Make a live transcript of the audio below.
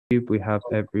We have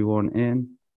everyone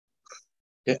in.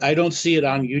 I don't see it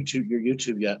on YouTube, your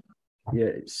YouTube yet. Yeah,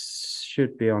 it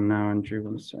should be on now, Andrew.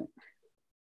 One sec.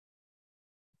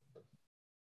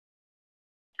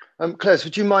 Claire,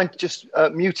 would you mind just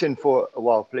muting for a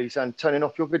while, please, and turning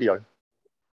off your video?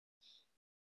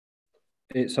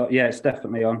 It's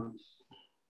definitely on.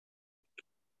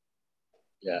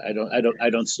 Yeah, I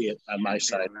don't see it on my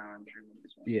side.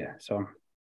 Yeah, it's on.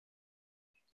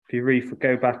 If you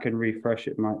go back and refresh,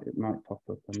 it might pop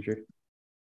up, Andrew.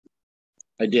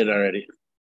 I did already.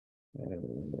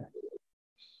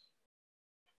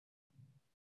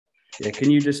 Yeah, can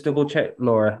you just double check,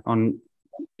 Laura, on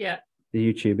the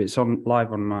YouTube? It's on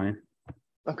live on mine.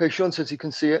 Okay, Sean says he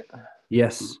can see it.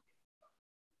 Yes.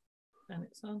 And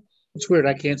it's on. It's weird,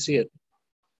 I can't see it.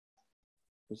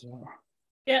 Bizarre.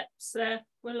 Yeah, it's there.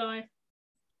 We're live.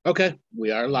 Okay,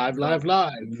 we are live.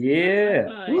 Yeah.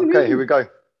 Live. Okay, here we go.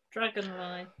 Dragon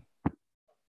live.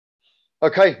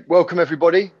 Okay, welcome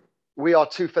everybody. We are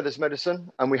Two Feathers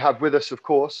Medicine, and we have with us, of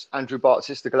course, Andrew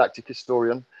Bartzis, the Galactic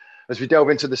Historian, as we delve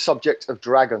into the subject of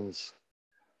dragons.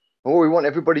 And what we want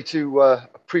everybody to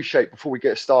appreciate before we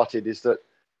get started is that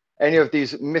any of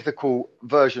these mythical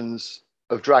versions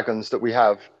of dragons that we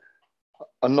have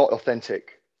are not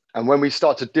authentic. And when we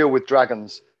start to deal with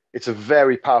dragons, it's a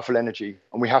very powerful energy,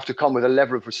 and we have to come with a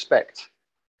level of respect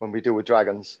when we deal with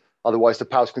dragons. Otherwise, the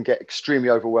powers can get extremely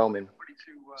overwhelming.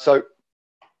 So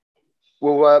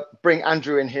we'll bring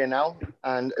Andrew in here now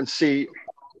and see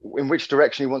in which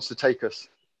direction he wants to take us.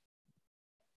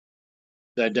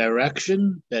 The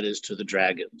direction that is to the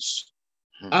dragons.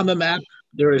 On the map,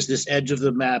 there is this edge of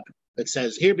the map that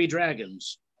says, "Here be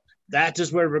dragons." That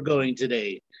is where we're going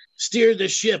today. Steer the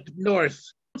ship north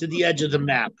to the edge of the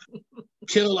map.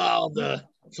 Kill all the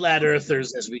flat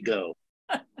earthers as we go.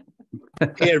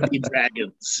 Here be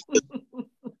dragons.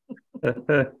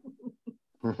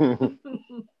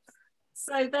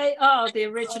 So they are the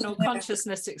original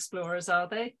consciousness explorers, are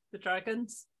they? The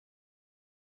dragons?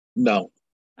 No.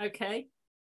 Okay.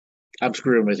 I'm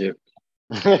screwing with you.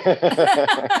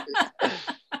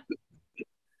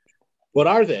 What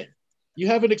are they? You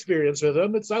have an experience with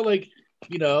them. It's not like,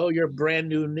 you're brand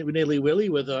new nilly-willy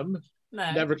with them.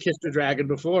 No. Never kissed a dragon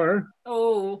before.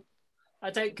 Oh, I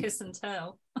don't kiss and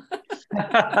tell.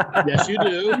 Yes, you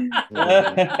do.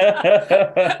 Well,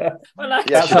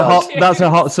 that's a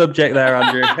hot subject there,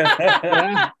 Andrew.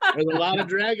 Yeah, there's a lot of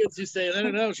dragons who say,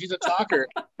 no, she's a talker.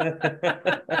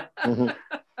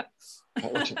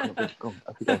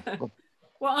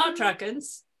 What are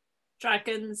dragons?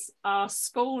 Dragons are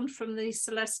spawned from the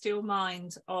celestial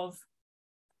mind of,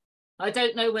 I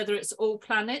don't know whether it's all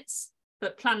planets,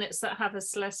 but planets that have a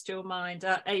celestial mind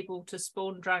are able to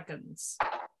spawn dragons.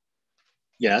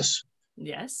 Yes.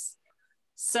 Yes.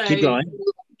 So keep going.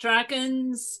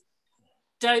 Dragons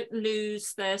don't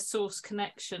lose their source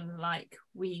connection like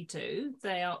we do.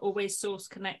 They are always source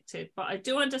connected, but I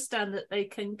do understand that they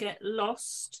can get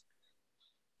lost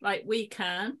like we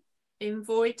can in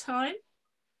void time.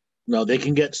 No, they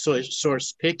can get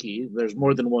source picky. There's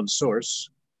more than one source.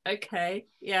 Okay,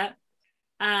 yeah.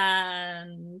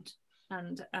 And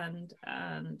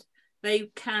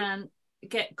they can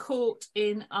get caught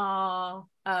in our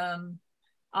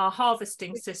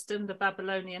harvesting system, the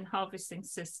Babylonian harvesting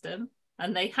system,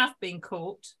 and they have been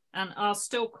caught and are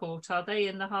still caught. Are they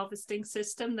in the harvesting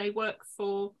system? They work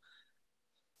for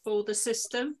the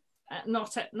system,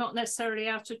 not necessarily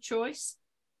out of choice.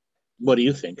 What do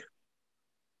you think?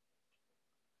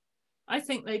 I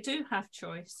think they do have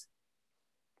choice.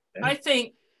 Yeah. I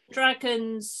think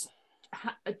dragons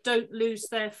don't lose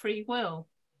their free will.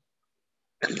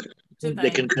 They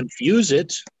can confuse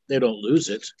it. They don't lose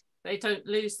it. They don't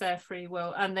lose their free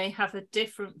will, and they have a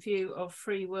different view of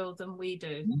free will than we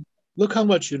do. Look how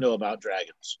much you know about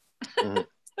dragons. Yeah.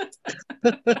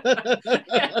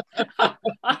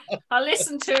 I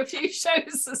listened to a few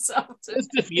shows this afternoon. Just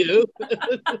a few.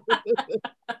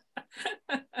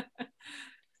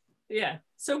 Yeah.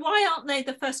 So why aren't they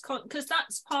the first? Because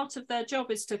that's part of their job,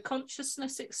 is to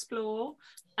consciousness explore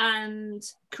and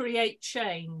create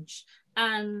change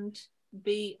and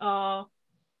be our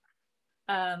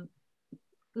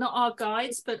not our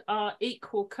guides, but our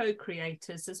equal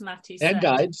co-creators, as Maty said.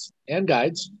 And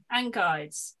guides.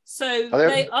 So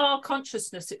they are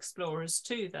consciousness explorers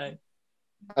too, though.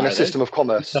 And a system of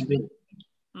commerce.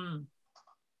 Mm.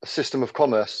 A system of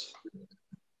commerce.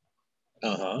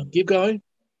 Keep going.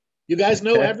 You guys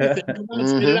know everything. Come on,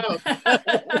 spit it out.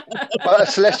 A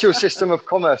celestial system of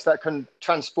commerce that can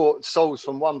transport souls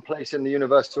from one place in the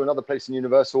universe to another place in the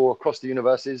universe, or across the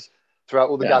universes throughout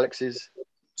all the galaxies.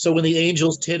 So when the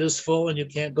angel's tit is full and you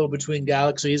can't go between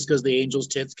galaxies because the angel's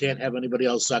tits can't have anybody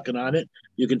else sucking on it,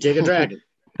 you can take a dragon.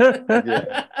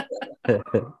 Yeah.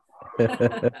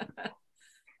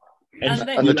 And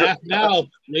then, you laugh now,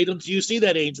 wait until you see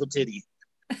that angel titty.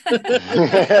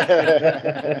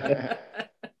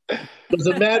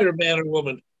 Doesn't matter, man or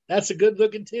woman. That's a good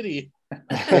looking titty.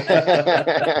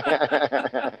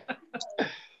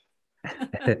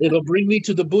 It'll bring me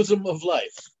to the bosom of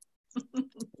life.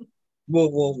 Whoa,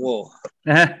 whoa, whoa.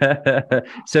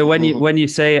 So when you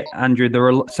say, Andrew, they're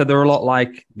a lot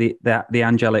like the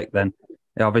angelic then.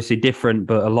 They're obviously different,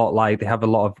 but a lot like, they have a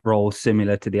lot of roles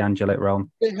similar to the angelic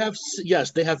realm. They have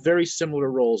very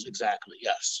similar roles, exactly,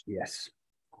 yes. Yes.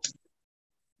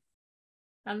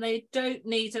 And they don't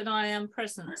need an I am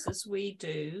presence as we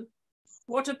do.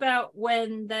 What about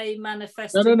when they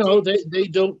manifest? No. They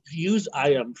don't use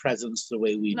I am presence the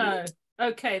way we do. No.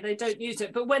 Okay, they don't use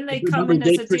it. But when they come in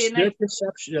as a DNA...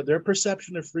 Their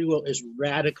perception of free will is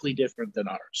radically different than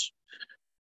ours.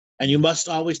 And you must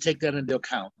always take that into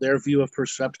account. Their view of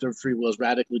perception of free will is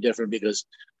radically different because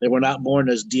they were not born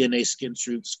as DNA skin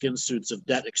suits of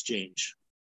debt exchange,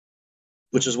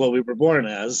 which is what we were born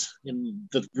as in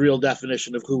the real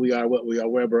definition of who we are, what we are,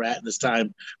 where we're at in this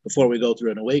time before we go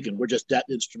through an awakening. We're just debt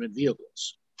instrument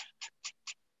vehicles.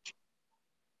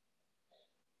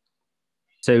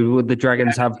 So would the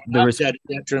dragons have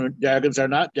the dragons are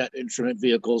not debt instrument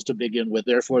vehicles to begin with.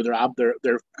 Therefore, their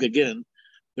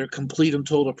complete and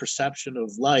total perception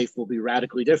of life will be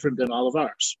radically different than all of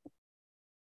ours.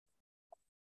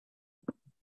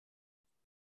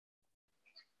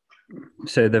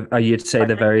 So you'd say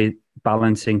they're very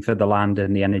balancing for the land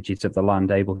and the energies of the land,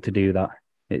 able to do that.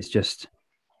 It's just.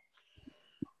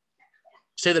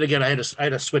 Say that again. I had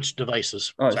to switch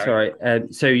devices. Oh, sorry.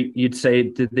 So you'd say,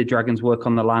 did the dragons work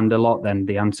on the land a lot then,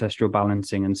 the ancestral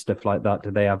balancing and stuff like that?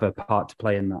 Do they have a part to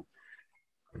play in that?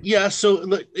 Yeah. So,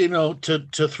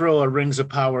 to throw a Rings of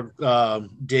Power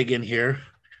dig in here,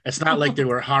 it's not like there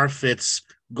were harfits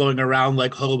going around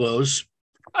like hobos,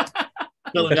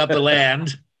 filling up the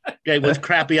land, okay, with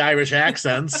crappy Irish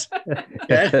accents.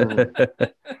 Okay?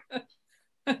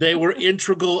 They were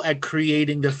integral at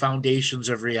creating the foundations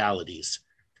of realities.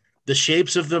 The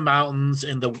shapes of the mountains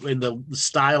and the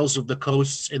styles of the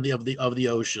coasts and of the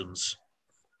oceans.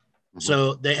 Mm-hmm.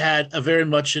 So they had a very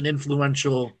much an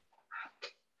influential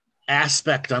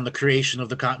aspect on the creation of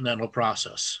the continental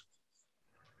process.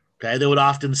 Okay, they would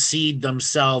often seed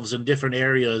themselves in different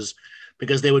areas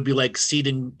because they would be like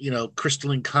seeding,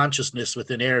 crystalline consciousness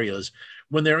within areas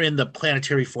when they're in the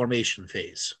planetary formation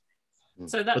phase.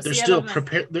 So that's but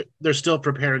they're still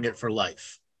preparing it for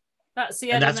life.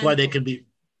 And that's why they can be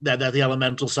that the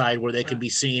elemental side where they can be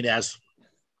seen as,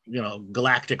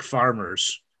 galactic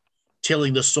farmers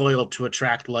tilling the soil to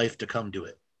attract life to come to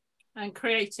it. And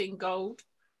creating gold.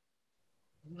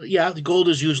 Yeah, the gold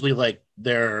is usually like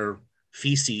their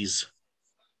feces,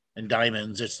 and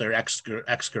diamonds, it's their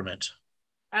excrement.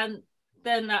 And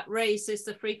then that raises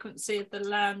the frequency of the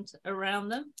land around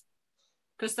them.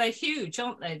 Because they're huge,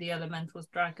 aren't they? The elemental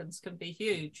dragons can be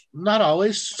huge. Not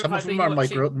always. Some of them are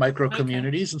micro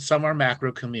communities, and some are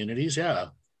macro communities. Yeah.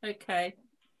 Okay.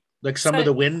 Like some of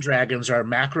the wind dragons are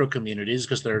macro communities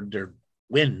because they're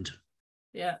wind.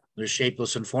 Yeah. They're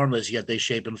shapeless and formless, yet they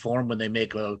shape and form when they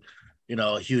make a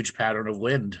huge pattern of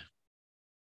wind.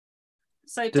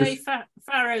 So Dave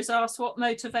Farrow's asked, what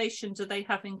motivation do they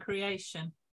have in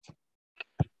creation?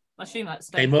 I assume that's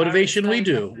a motivation we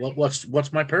do.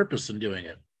 What's my purpose in doing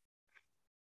it?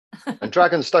 And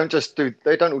dragons don't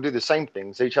all do the same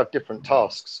things. They each have different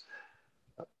tasks.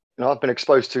 I've been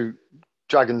exposed to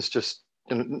dragons just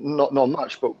not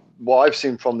much, but what I've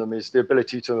seen from them is the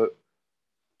ability to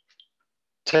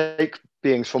take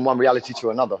beings from one reality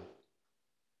to another.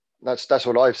 That's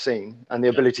what I've seen, and the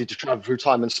ability to travel through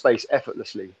time and space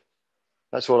effortlessly.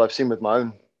 That's what I've seen with my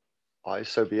own eyes.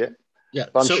 So be it. Yeah,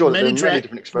 but I'm sure there are many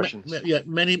different expressions.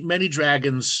 Many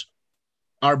dragons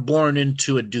are born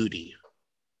into a duty.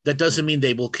 That doesn't mean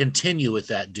they will continue with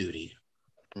that duty.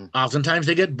 Oftentimes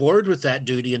they get bored with that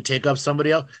duty and take up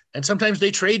somebody else. And sometimes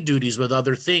they trade duties with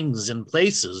other things and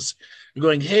places. You're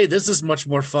going, hey, this is much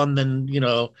more fun than,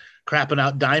 crapping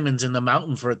out diamonds in the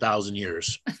mountain for 1,000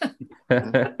 years.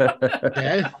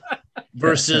 Okay?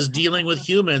 Versus dealing with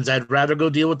humans. I'd rather go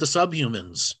deal with the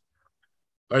subhumans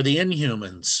or the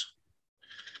inhumans.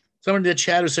 Someone in the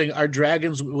chat is saying, are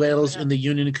dragons whales in the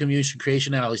union and communication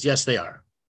creation allies? Yes, they are.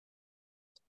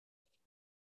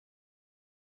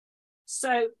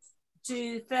 So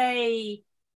do they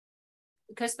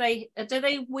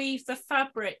weave the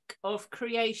fabric of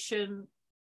creation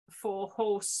for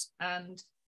horse and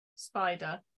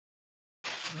spider?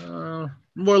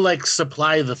 More like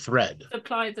supply the thread.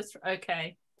 Supply the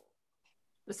okay.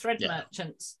 The thread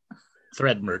merchants.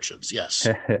 Thread merchants, yes.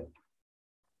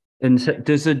 And so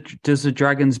does the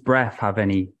dragon's breath have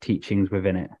any teachings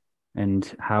within it,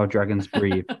 and how dragons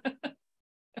breathe?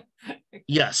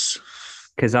 Yes.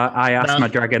 Because I asked my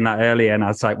dragon that earlier, and I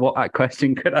was like, "What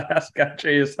question could I ask?"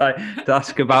 Actually, it's like to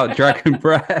ask about dragon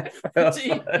breath. Let's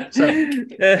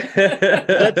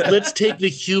take the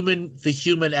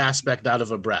human aspect out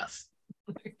of a breath.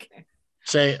 Okay.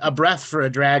 Say a breath for a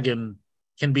dragon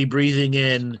can be breathing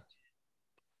in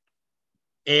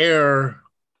air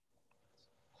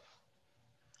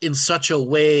in such a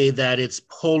way that it's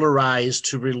polarized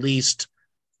to release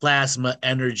plasma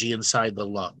energy inside the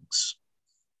lungs.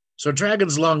 So a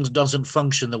dragon's lungs doesn't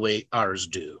function the way ours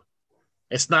do.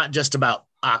 It's not just about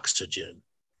oxygen.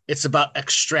 It's about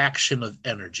extraction of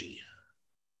energy.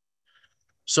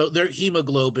 So their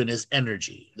hemoglobin is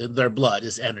energy. Their blood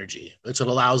is energy. It's what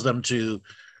allows them to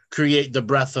create the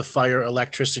breath of fire,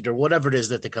 electricity, or whatever it is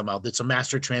that they come out. It's a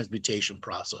master transmutation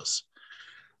process.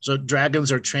 So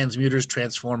dragons are transmuters,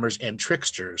 transformers, and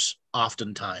tricksters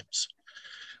oftentimes.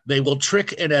 They will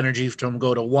trick an energy from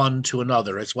go to one to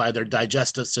another. It's why their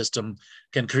digestive system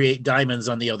can create diamonds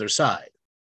on the other side.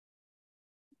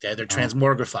 Okay, they're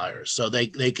transmogrifiers. So they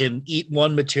can eat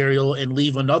one material and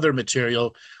leave another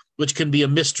material, which can be a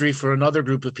mystery for another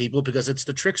group of people because it's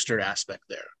the trickster aspect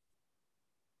there.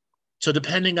 So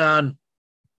depending on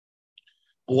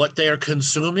what they are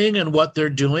consuming and what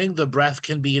they're doing, the breath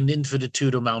can be an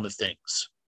infinitude amount of things.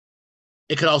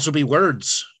 It could also be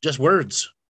words, just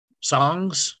words,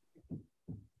 songs.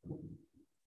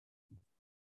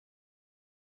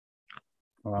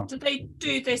 Wow. Do they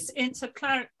do this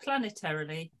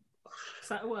interplanetarily? Is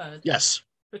that a word? Yes.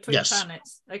 Between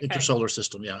planets. Okay. Intersolar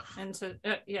system, yeah.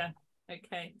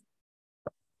 Okay.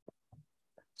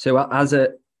 So as a,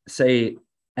 say,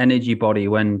 energy body,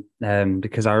 when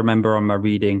because I remember on my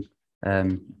reading,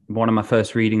 one of my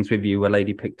first readings with you, a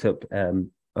lady picked up a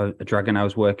dragon I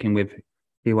was working with,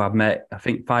 who I've met, I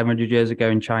think 500 years ago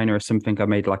in China or something. I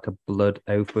made like a blood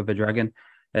oath with a dragon,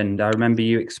 and I remember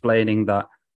you explaining that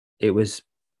it was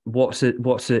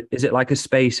is it like a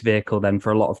space vehicle then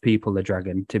for a lot of people, the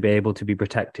dragon, to be able to be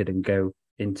protected and go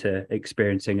into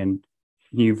experiencing and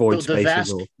new void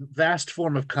spaces? The vast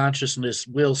form of consciousness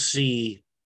will see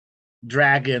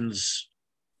dragons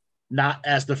not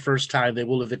as the first time. They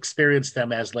will have experienced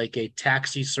them as like a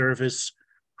taxi service,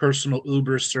 personal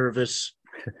Uber service,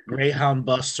 Greyhound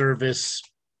bus service,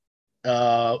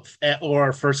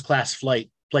 or first class flight,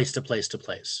 place to place to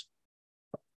place.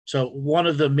 So one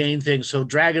of the main things, so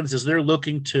dragons, as they're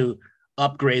looking to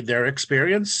upgrade their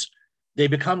experience, they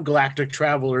become galactic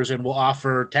travelers and will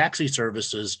offer taxi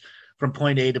services from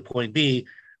point A to point B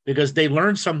because they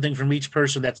learn something from each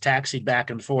person that's taxied back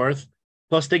and forth.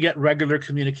 Plus, they get regular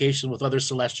communication with other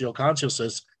celestial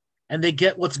consciousness, and they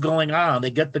get what's going on.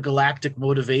 They get the galactic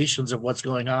motivations of what's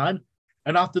going on.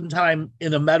 And oftentimes,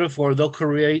 in a metaphor, they'll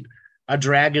create a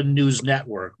dragon news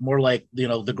network, more like,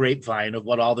 the grapevine of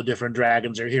what all the different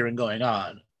dragons are hearing going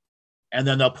on. And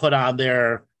then they'll put on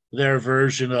their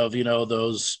version of,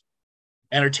 those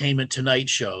Entertainment Tonight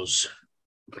shows,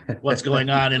 what's going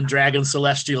on in dragon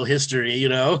celestial history,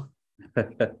 And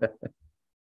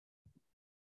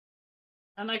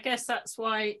I guess that's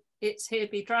why it's Here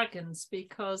Be Dragons,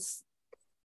 because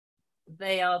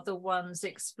they are the ones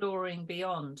exploring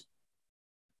beyond.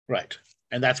 Right.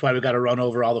 And that's why we got to run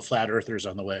over all the flat earthers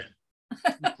on the way.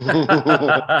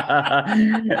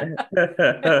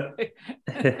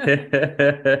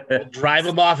 Drive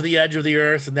them off the edge of the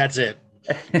earth, and that's it.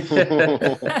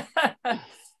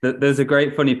 There's a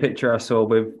great funny picture I saw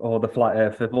with all the flat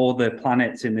earth of all the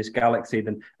planets in this galaxy.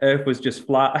 Then Earth was just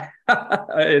flat.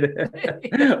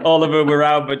 All of them were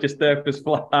round, but just Earth was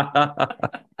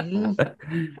flat.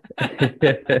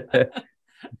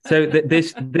 So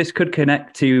this could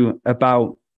connect to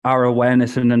about our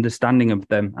awareness and understanding of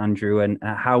them, Andrew, and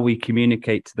how we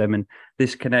communicate to them. And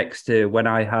this connects to when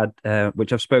I had,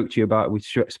 which I've spoke to you about, we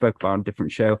spoke about on a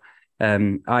different show.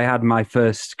 I had my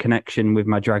first connection with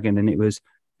my dragon, and it was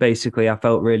basically I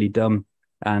felt really dumb,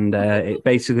 and it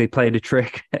basically played a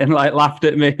trick and like laughed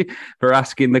at me for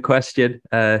asking the question.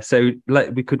 So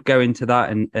we could go into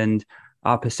that and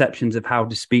our perceptions of how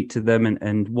to speak to them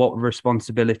and what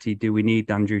responsibility do we need,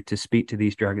 Andrew, to speak to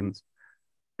these dragons.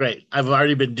 Right. I've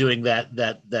already been doing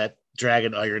that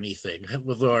dragon irony thing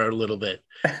with Laura a little bit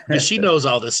because she knows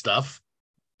all this stuff.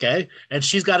 Okay. And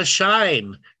she's got to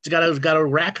shine. She's got to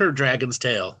rack her dragon's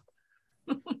tail.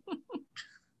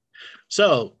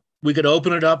 So we could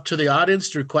open it up to the audience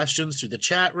through questions, through the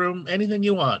chat room, anything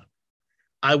you want.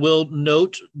 I will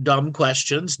note dumb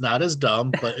questions, not as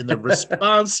dumb, but in the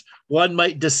response, one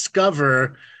might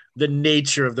discover the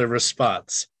nature of the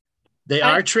response. They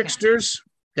are tricksters,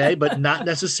 okay, but not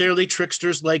necessarily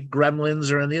tricksters like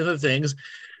gremlins or any other things.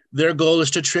 Their goal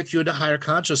is to trick you into higher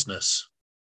consciousness.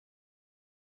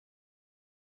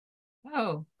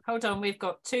 Oh, hold on. We've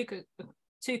got two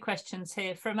questions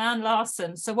here from Anne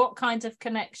Larson. So what kind of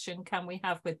connection can we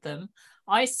have with them?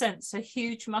 I sense a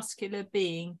huge muscular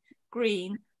being,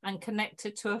 green and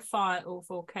connected to a fire or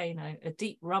volcano, a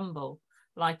deep rumble,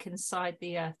 like inside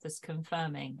the earth is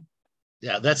confirming.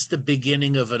 Yeah, that's the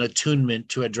beginning of an attunement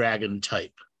to a dragon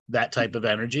type, that type of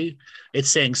energy.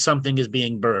 It's saying something is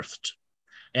being birthed.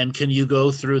 And can you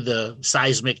go through the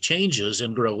seismic changes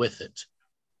and grow with it?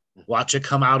 Watch it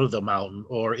come out of the mountain,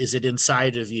 or is it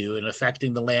inside of you and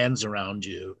affecting the lands around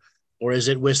you? Or is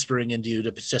it whispering into you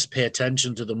to just pay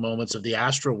attention to the moments of the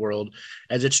astral world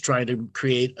as it's trying to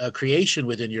create a creation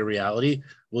within your reality?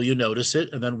 Will you notice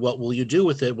it? And then what will you do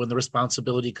with it when the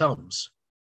responsibility comes?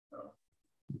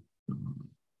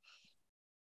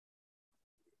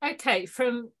 Okay,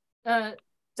 from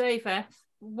Dave F.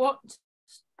 Oh,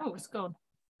 it's gone.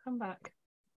 Come back.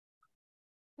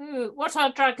 Ooh,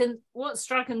 what's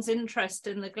Dragon's interest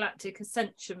in the Galactic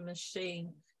Ascension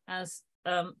machine as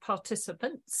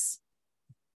participants?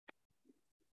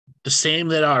 The same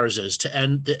that ours is, to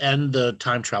end the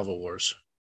time travel wars.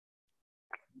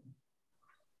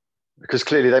 Because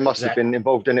clearly they must have been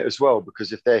involved in it as well,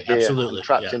 because if they're here and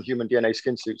trapped in human DNA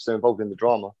skin suits, they're involved in the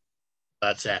drama.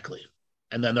 Exactly.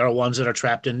 And then there are ones that are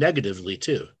trapped in negatively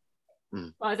too.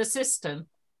 By the system.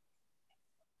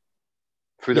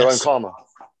 Through their own karma.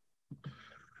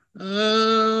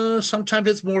 Sometimes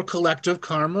it's more collective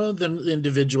karma than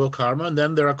individual karma. And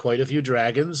then there are quite a few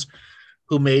dragons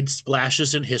who made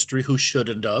splashes in history who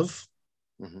shouldn't have.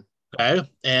 Okay.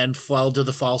 And fell to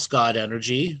the false god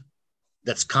energy.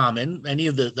 That's common. Any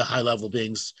of the high level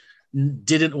beings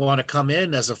didn't want to come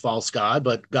in as a false god,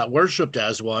 but got worshipped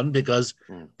as one because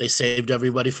they saved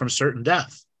everybody from certain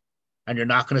death. And you're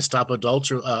not going to stop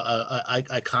adultery,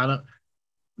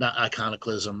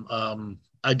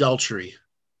 adultery,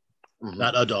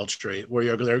 not adultery,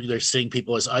 where they're seeing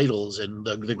people as idols and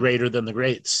the greater than the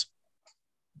greats.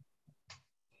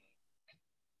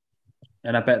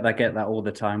 And I bet they get that all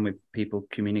the time with people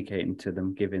communicating to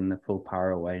them, giving the full power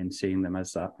away and seeing them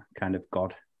as that kind of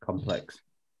God complex.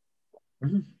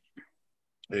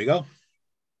 There you go.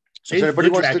 See, so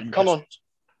everybody wants to come on.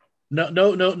 No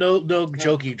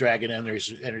jokey dragon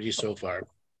energy so far.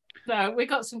 No, we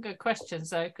got some good questions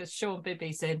though, because Sean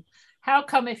Bibby's in. How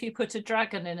come if you put a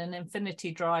dragon in an infinity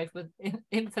drive with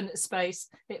infinite space,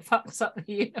 it fucks up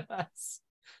the universe?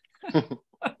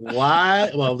 Why?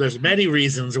 Well, there's many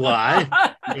reasons why.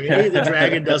 A, the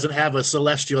dragon doesn't have a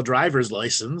celestial driver's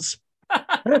license.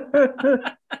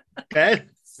 Okay.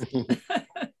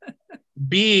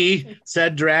 B,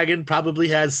 said dragon probably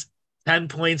has 10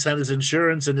 points on his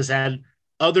insurance and has had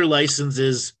other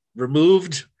licenses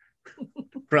removed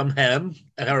from him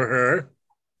or her.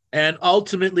 And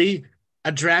ultimately,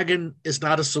 a dragon is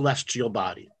not a celestial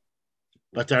body.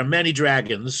 But there are many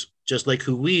dragons, just like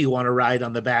who we want to ride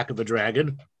on the back of a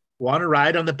dragon, want to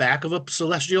ride on the back of a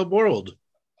celestial world.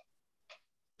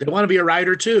 They want to be a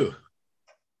rider too.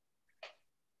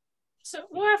 So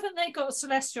why haven't they got a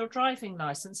celestial driving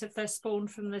license if they're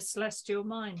spawned from the celestial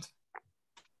mind?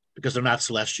 Because they're not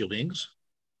celestial beings.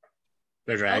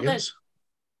 They're dragons.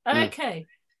 Okay.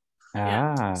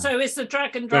 Yeah. So it's the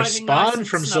dragon they're driving spawned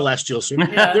from celestial.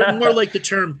 Yeah. They're more like the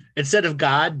term, instead of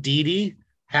God, deity,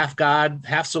 half God,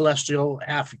 half celestial,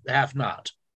 half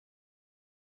not.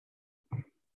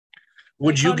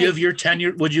 Would you give your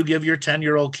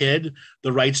 10-year-old kid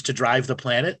the rights to drive the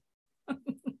planet?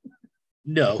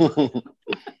 No.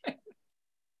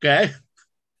 Okay.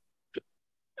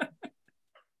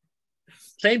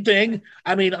 Same thing.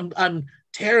 I mean, I'm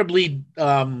terribly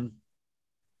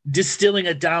distilling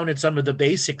it down in some of the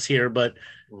basics here, but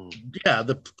yeah,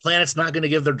 the planet's not going to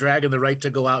give their dragon the right to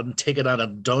go out and take it on a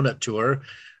donut tour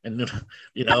and,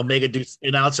 make it do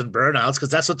spin-outs and burnouts, because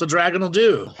that's what the dragon will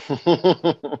do.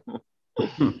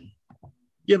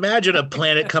 You imagine a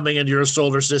planet coming into your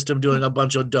solar system doing a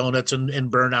bunch of donuts and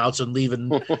burnouts and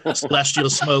leaving celestial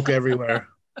smoke everywhere.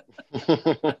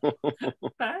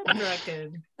 Bad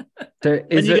dragon.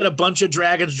 And you get a bunch of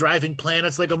dragons driving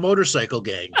planets like a motorcycle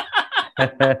gang.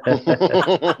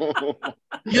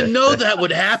 You know that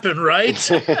would happen, right?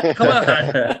 Come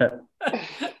on.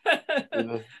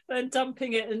 Then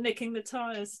dumping it and nicking the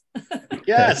tires.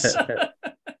 Yes.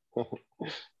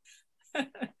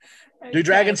 Do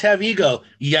dragons have ego?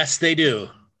 Yes, they do.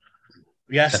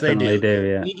 Yes, Definitely they do.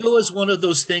 yeah. Ego is one of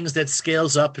those things that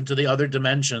scales up into the other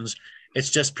dimensions. It's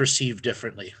just perceived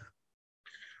differently.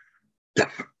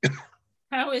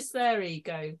 How is their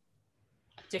ego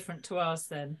different to ours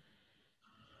then?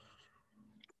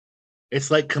 It's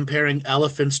like comparing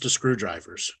elephants to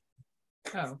screwdrivers.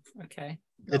 Oh, okay.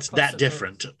 It's that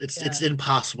different. It's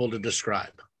impossible to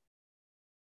describe.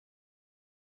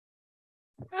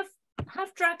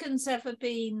 Have dragons ever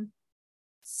been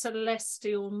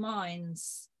celestial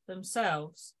minds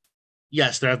themselves?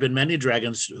 Yes, there have been many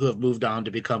dragons who have moved on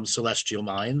to become celestial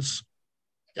minds.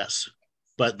 Yes,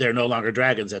 but they're no longer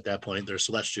dragons at that point. They're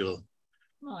celestial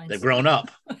minds. They've grown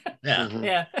up. Yeah.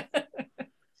 Yeah.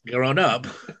 Grown up.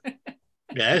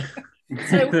 Okay.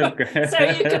 So you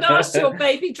can ask your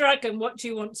baby dragon, what do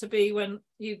you want to be when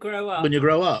you grow up? When you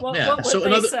grow up, what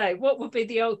would they say? What would be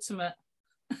the ultimate?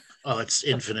 Oh, it's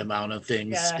infinite amount of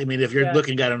things. Yeah. I mean, if you're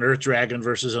looking at an earth dragon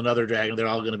versus another dragon, they're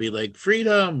all going to be like,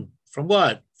 freedom from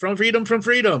what? From freedom from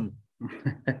freedom.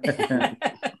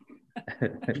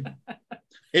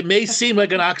 It may seem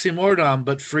like an oxymoron,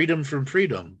 but freedom from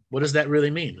freedom. What does that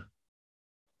really mean?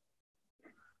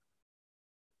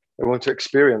 They want to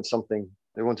experience something.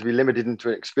 They want to be limited into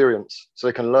an experience so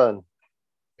they can learn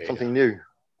something new.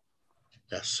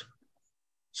 Yes.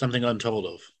 Something untold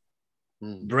of.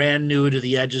 Brand new to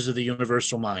the edges of the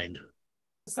universal mind.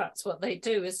 That's what they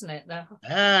do, isn't it?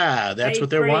 That's what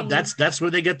they want. That's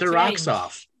where they get their rocks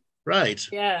off. Right.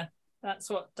 Yeah, that's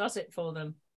what does it for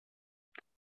them.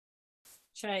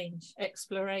 Change,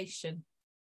 exploration.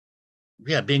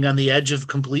 Yeah, being on the edge of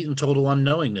complete and total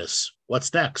unknowingness.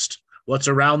 What's next? What's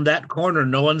around that corner?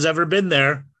 No one's ever been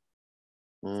there.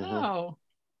 Oh,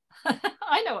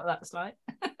 I know what that's like.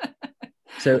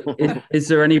 So is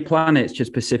there any planets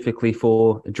just specifically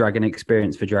for a dragon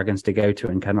experience for dragons to go to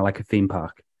and kind of like a theme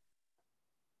park?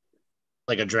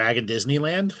 Like a dragon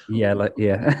Disneyland? Yeah,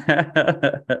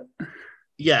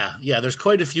 Yeah, there's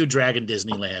quite a few dragon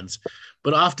Disneylands,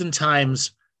 but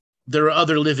oftentimes there are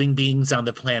other living beings on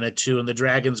the planet too, and the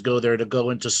dragons go there to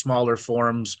go into smaller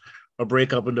forms or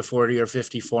break up into 40 or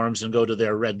 50 forms and go to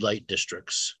their red light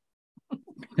districts.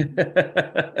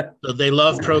 So they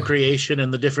love procreation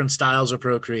and the different styles of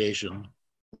procreation.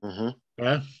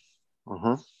 Yeah.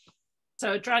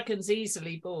 So a dragon's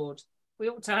easily bored. We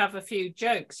ought to have a few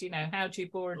jokes, how do you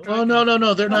bore a dragon? Oh,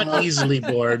 no, they're not easily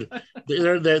bored.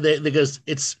 They're because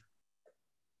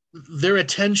their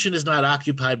attention is not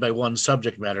occupied by one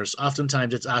subject matter.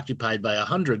 Oftentimes it's occupied by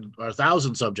 100 or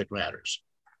 1,000 subject matters.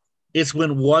 It's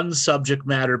when one subject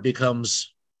matter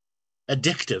becomes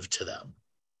addictive to them.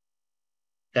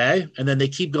 Okay. And then they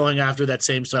keep going after that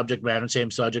same subject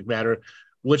matter,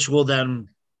 which will then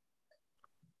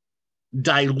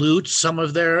dilute some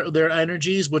of their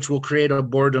energies, which will create a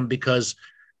boredom, because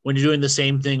when you're doing the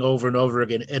same thing over and over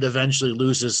again, it eventually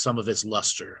loses some of its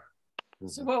luster.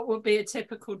 So what would be a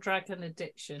typical dragon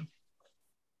addiction?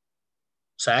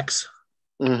 Sex.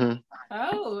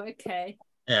 Oh, okay.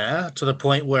 Yeah, to the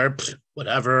point where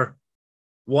whatever,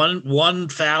 one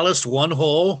phallus, one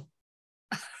hole.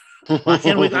 Why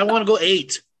can't we? I want to go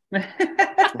 8.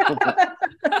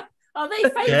 Are they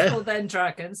faithful then,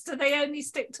 dragons? Do they only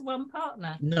stick to one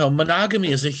partner? No,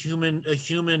 monogamy is a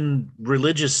human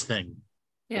religious thing.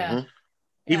 Yeah.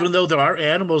 Even though there are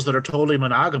animals that are totally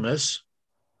monogamous.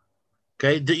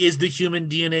 Okay, is the human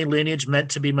DNA lineage meant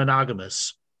to be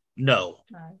monogamous? No.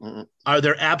 Are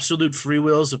there absolute free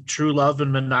wills of true love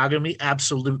and monogamy?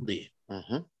 Absolutely.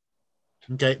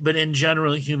 Okay, but in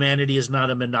general, humanity is not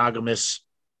a monogamous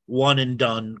one and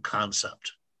done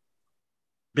concept,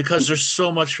 because there's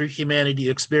so much for humanity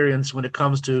to experience when it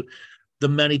comes to the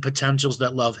many potentials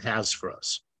that love has for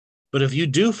us. But if you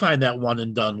do find that one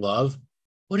and done love,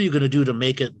 what are you going to do to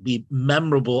make it be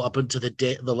memorable up until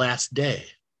the last day?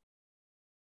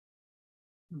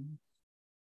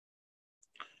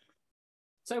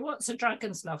 So what's a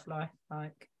dragon's love life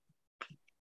like?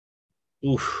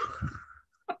 Oof.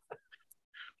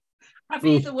 Have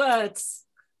you the words?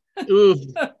 Oof.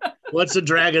 What's a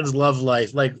dragon's love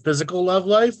life? Like physical love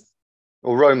life?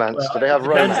 Or romance? Do they have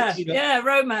romance? Yeah,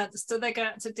 romance. Do they go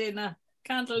out to dinner?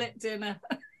 Candlelit dinner?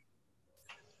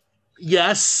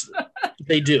 Yes,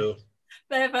 they do.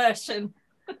 Their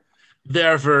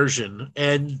version.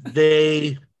 And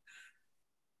they,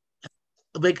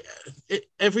 like,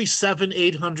 every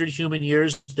 700-800 human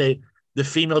years, the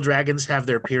female dragons have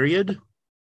their period.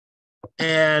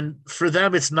 And for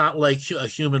them, it's not like a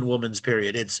human woman's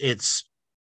period. It's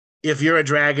if you're a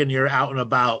dragon, you're out and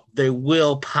about, they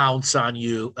will pounce on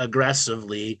you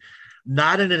aggressively,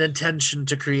 not in an intention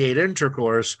to create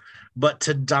intercourse, but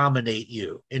to dominate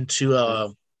you into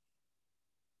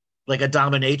like a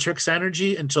dominatrix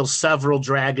energy until several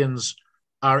dragons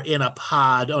are in a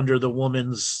pod under the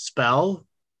woman's spell.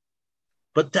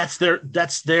 But that's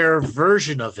their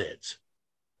version of it.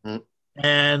 Mm.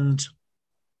 And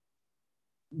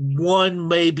one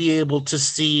may be able to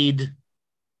seed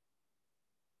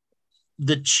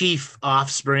the chief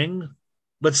offspring,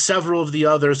 but several of the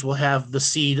others will have the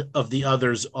seed of the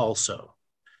others also.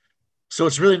 So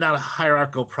it's really not a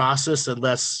hierarchical process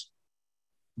unless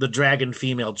the dragon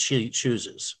female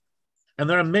chooses. And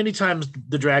there are many times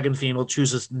the dragon female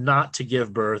chooses not to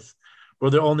give birth, or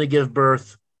they'll only give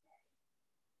birth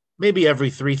maybe every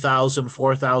 3,000,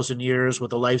 4,000 years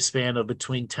with a lifespan of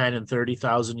between 10 and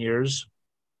 30,000 years.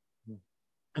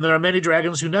 And there are many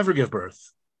dragons who never give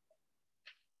birth.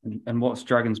 And what's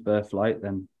dragon's birth like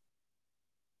then?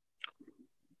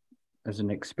 As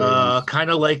an experience? Kind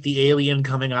of like the alien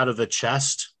coming out of a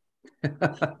chest.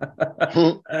 That's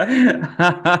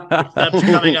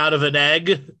coming out of an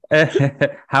egg.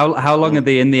 How long are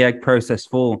they in the egg process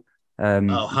for?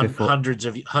 Hundreds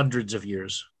of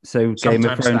years. So Game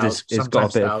of Thrones is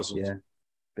got a bit thousands. Of,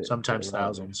 sometimes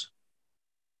thousands.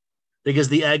 Because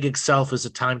the egg itself is a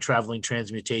time-traveling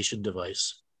transmutation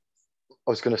device.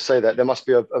 I was going to say that there must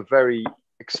be a very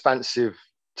expansive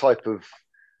type of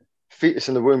fetus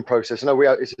in the womb process. I know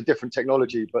it's a different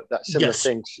technology, but that similar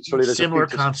thing. Surely there's similar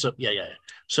concept. Yeah.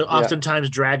 So oftentimes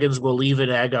dragons will leave an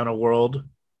egg on a world,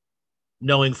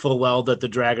 knowing full well that the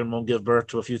dragon won't give birth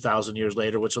to a few thousand years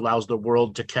later, which allows the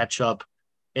world to catch up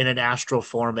in an astral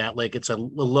format. Like it's a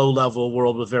low-level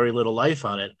world with very little life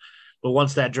on it. But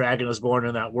once that dragon is born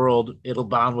in that world, it'll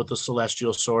bond with the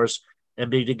celestial source and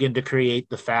begin to create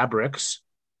the fabrics,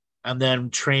 and then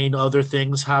train other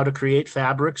things how to create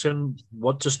fabrics and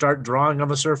what to start drawing on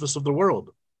the surface of the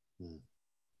world.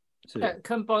 So it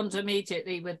can bond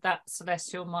immediately with that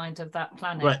celestial mind of that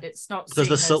planet. Right. It's not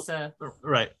because seen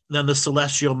right. Then the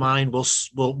celestial mind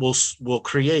will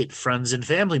create friends and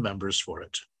family members for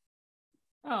it.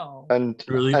 Oh, and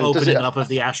really opening up of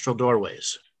the astral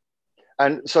doorways.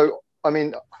 And so, I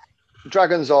mean,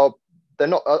 dragons are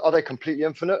they completely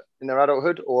infinite in their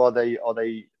adulthood, or are they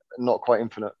not quite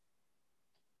infinite?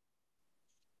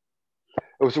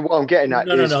 So what I'm getting at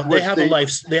is no. They have a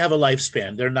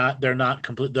lifespan. They're not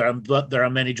complete. There are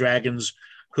many dragons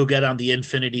who get on the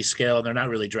infinity scale, and they're not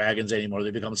really dragons anymore. They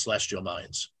become celestial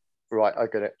minds. Right, I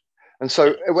get it. And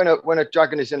so when a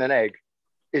dragon is in an egg,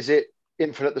 is it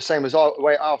infinite the same as the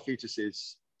way our fetus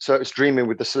is? So it's dreaming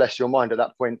with the celestial mind at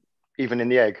that point, even in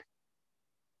the egg.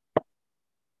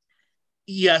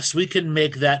 Yes, we can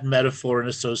make that metaphor and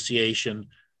association,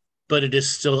 but it is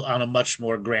still on a much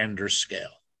more grander scale.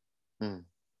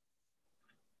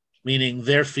 Meaning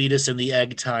their fetus in the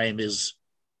egg time is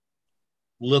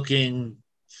looking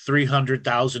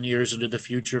 300,000 years into the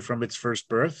future from its first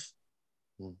birth.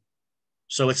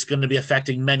 So it's going to be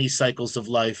affecting many cycles of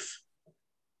life.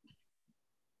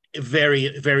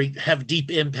 Have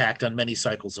deep impact on many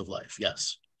cycles of life.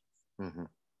 Yes. Mm-hmm.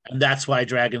 And that's why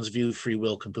dragons view free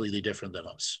will completely different than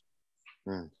us.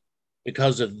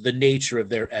 Because of the nature of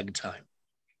their egg time.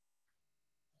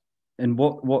 And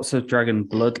what's a dragon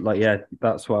blood like? Yeah,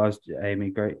 that's what I was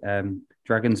aiming. Great.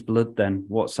 Dragon's blood. Then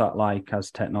what's that like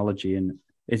as technology? And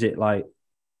is it like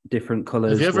different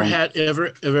colors? Have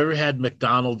you ever had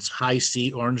McDonald's high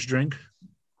C orange drink?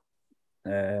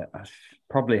 I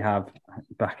probably have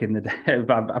back in the day.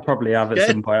 I probably have at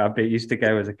some point. I used to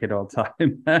go as a kid all the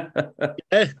time.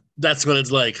 That's what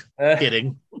it's like.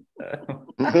 Kidding.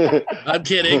 I'm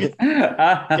kidding.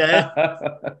 Okay.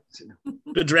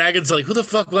 The dragon's like, who the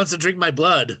fuck wants to drink my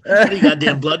blood? What are you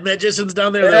goddamn blood magicians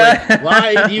down there? They're like,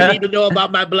 why do you need to know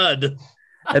about my blood?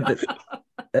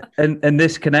 And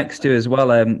this connects to as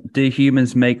well. Do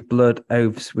humans make blood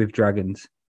oaths with dragons?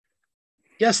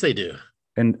 Yes, they do.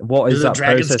 And what is that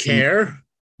process? Do the dragons care?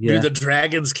 Yeah. Do the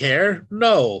dragons care?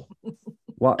 No.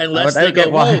 What? Unless they go,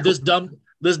 whoa, this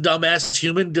dumbass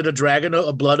human did a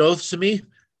blood oath to me.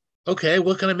 Okay,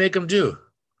 what can I make him do?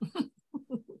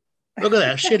 Look at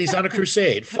that shit. He's on a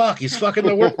crusade. Fuck, he's fucking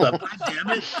the world up. God damn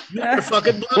it. You're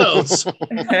fucking blood oaths.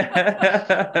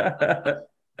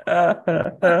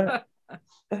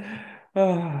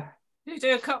 You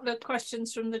do a couple of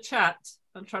questions from the chat.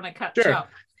 I'm trying to catch Sure.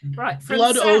 up. Right.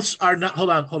 Blood oaths are not,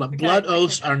 hold on. Okay, blood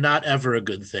oaths are not ever a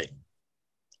good thing.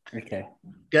 Okay.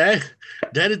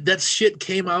 That shit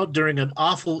came out during an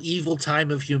awful, evil time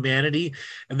of humanity.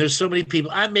 And there's so many people,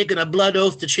 I'm making a blood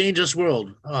oath to change this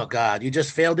world. Oh, God, you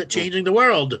just failed at changing the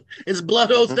world. It's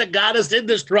blood oath that got us in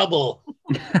this trouble.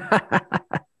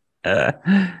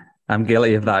 I'm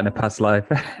guilty of that in a past life.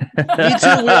 Me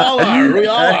too. We all are. We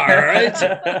all are, right?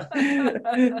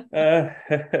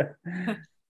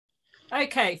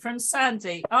 Okay, from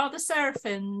Sandy. Are the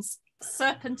Seraphins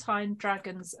serpentine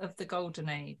dragons of the Golden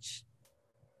Age?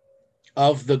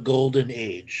 Of the Golden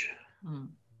Age. Hmm.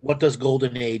 What does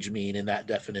Golden Age mean in that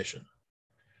definition?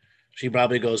 She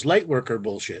probably goes, lightworker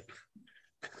bullshit.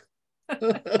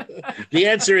 The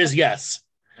answer is yes.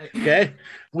 Okay.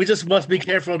 We just must be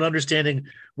careful in understanding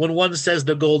when one says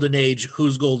the Golden Age,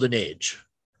 whose Golden Age?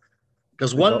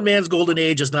 Because one man's Golden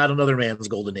Age is not another man's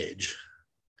Golden Age.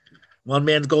 One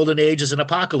man's Golden Age is an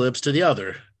apocalypse to the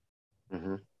other.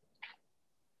 Mm-hmm.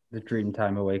 The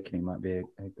Dreamtime Awakening might be a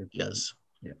good Yes.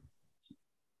 Yeah.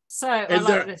 So I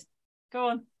like this. Go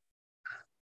on.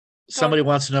 Somebody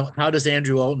wants to know, how does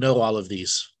Andrew know all of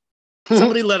these?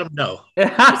 Somebody let him know. He's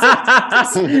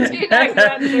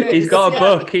got a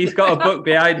book. He's got a book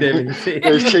behind him.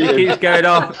 He's going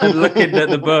off and looking at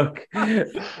the book.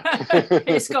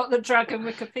 He's got the dragon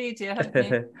Wikipedia, hasn't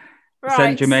he? Right.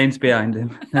 Saint Germain's behind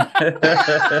him.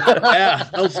 Yeah,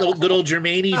 good old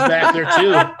Germaine's back there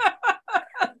too.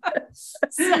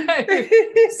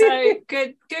 So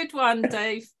good one,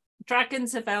 Dave.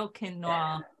 Dragons of Elkin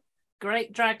Noir.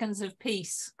 Great dragons of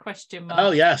peace, question mark.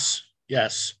 Oh, yes.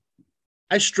 Yes.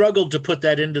 I struggled to put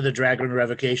that into the Dragon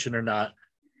Revocation or not,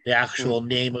 the actual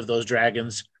name of those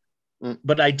dragons.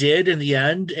 But I did in the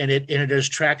end, and it has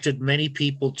attracted many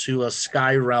people to a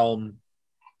sky realm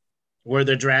where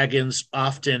the dragons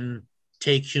often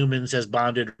take humans as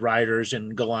bonded riders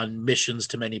and go on missions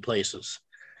to many places.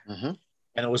 And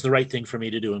it was the right thing for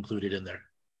me to do, include it in there.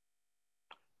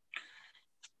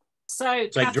 So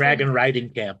it's like Dragon Riding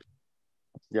Camp.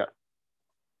 Yeah.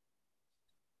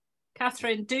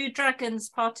 Catherine, do dragons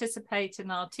participate in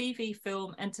our TV,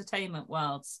 film, entertainment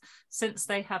worlds since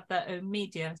they have their own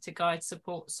media to guide,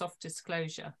 support, soft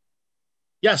disclosure?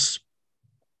 Yes.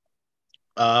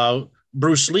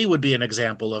 Bruce Lee would be an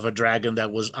example of a dragon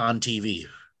that was on TV.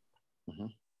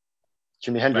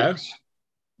 Jimi Hendrix.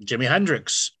 Jimi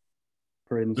Hendrix.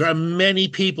 Prince. There are many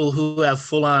people who have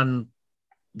full-on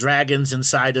dragons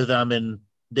inside of them, and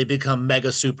they become mega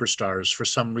superstars for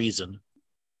some reason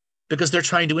because they're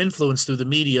trying to influence through the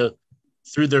media,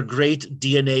 through their great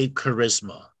DNA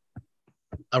charisma,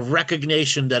 a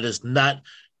recognition that is not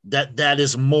that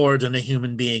is more than a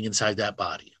human being inside that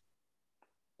body.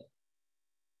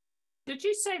 Did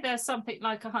you say there's something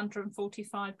like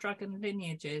 145 dragon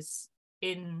lineages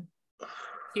in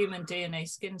human DNA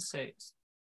skin suits?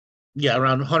 Yeah,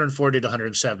 around 140 to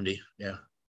 170. Yeah.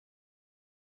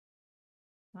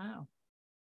 Wow.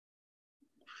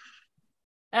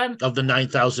 Of the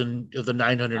 980,000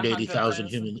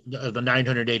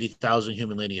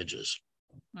 human lineages.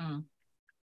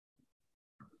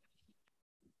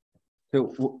 So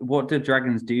what do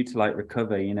dragons do to like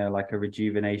recover, like a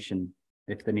rejuvenation,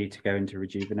 if they need to go into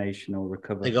rejuvenation or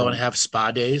recover? They go and have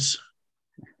spa days.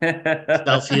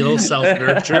 Self-heal,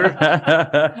 self-nurture.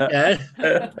 Okay.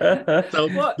 So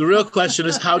the real question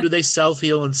is, how do they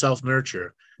self-heal and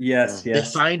self-nurture? Yes. They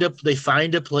find a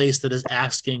place that is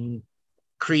asking,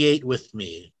 create with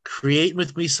me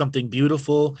something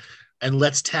beautiful, and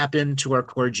let's tap into our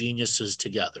core geniuses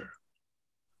together.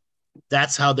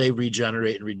 That's how they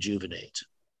regenerate and rejuvenate.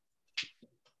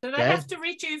 Do they have to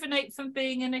rejuvenate from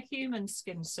being in a human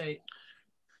skin suit?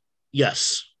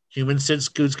 Yes. Human skin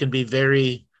suits can be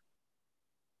very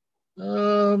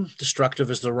destructive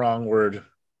is the wrong word.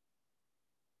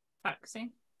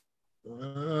 Taxing?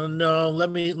 No,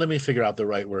 let me figure out the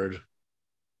right word.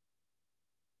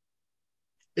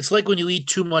 It's like when you eat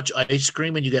too much ice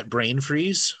cream and you get brain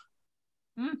freeze.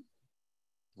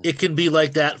 It can be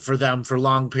like that for them for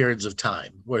long periods of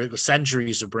time, where it was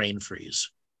centuries of brain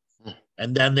freeze.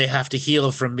 And then they have to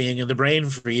heal from being in the brain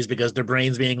freeze because their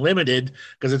brain's being limited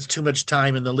because it's too much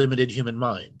time in the limited human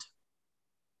mind.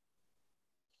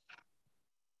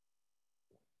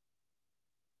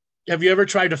 Have you ever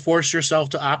tried to force yourself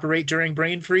to operate during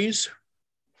brain freeze?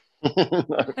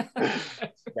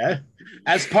 Yeah.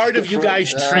 As part of you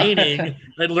guys training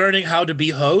and learning how to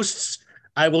be hosts,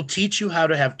 I will teach you how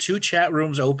to have 2 chat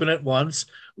rooms open at once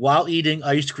while eating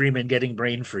ice cream and getting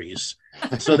brain freeze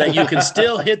so that you can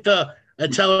still hit the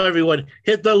and tell everyone,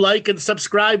 hit the like and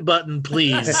subscribe button,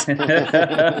 please. Can't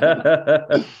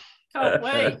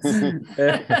wait.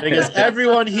 Because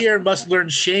everyone here must learn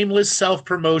shameless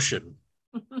self-promotion.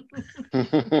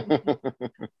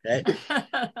 Okay?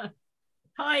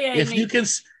 Hi, Amy. If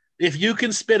you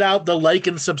can spit out the like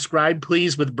and subscribe,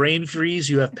 please, with brain freeze,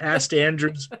 you have passed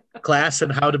Andrew's class on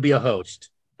how to be a host.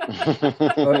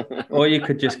 or you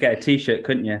could just get a t-shirt,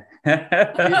 couldn't you?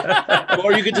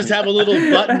 Or you could just have a little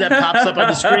button that pops up on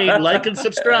the screen, like and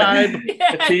subscribe.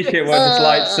 A t-shirt one just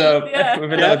lights up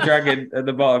with a little dragon at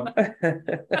the bottom.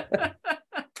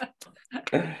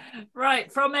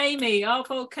 Right, from Amy, are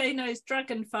volcanoes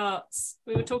dragon farts?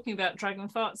 We were talking about dragon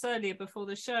farts earlier before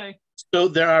the show. So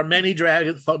there are many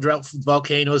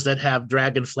volcanoes that have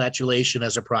dragon flatulation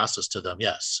as a process to them,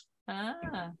 yes.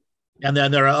 Ah. And then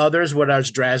there are others where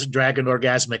there's dragon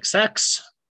orgasmic sex.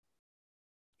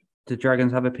 Do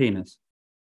dragons have a penis?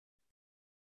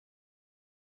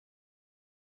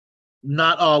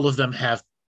 Not all of them have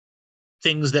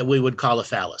things that we would call a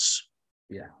phallus.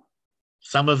 Yeah.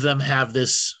 Some of them have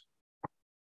this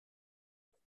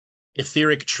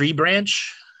etheric tree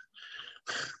branch.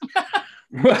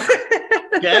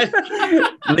 Okay.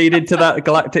 Leading to that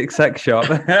galactic sex shop.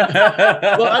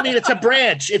 Well, I mean, it's a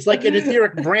branch. It's like an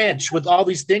etheric branch with all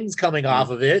these things coming off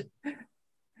of it.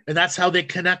 And that's how they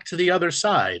connect to the other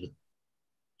side.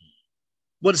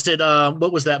 What is it?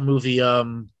 What was that movie?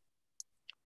 The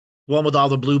one with all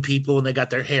the blue people and they got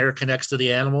their hair connects to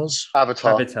the animals.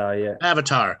 Avatar, yeah.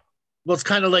 Avatar. Well, it's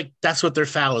kind of like that's what their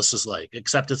phallus is like,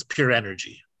 except it's pure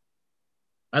energy.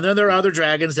 And then there are other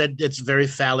dragons that it's very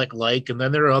phallic-like, and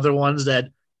then there are other ones that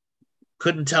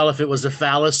couldn't tell if it was a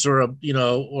phallus or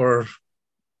or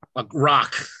a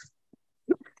rock.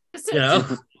 Does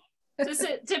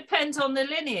it depend on the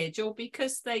lineage, or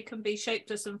because they can be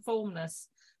shapeless and formless,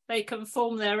 they can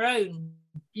form their own?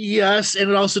 Yes, and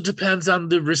it also depends on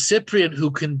the recipient,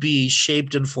 who can be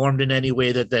shaped and formed in any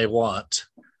way that they want.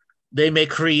 They may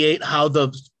create how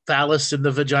the phallus and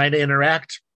the vagina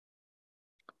interact,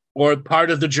 or part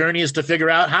of the journey is to figure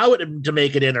out how to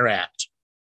make it interact.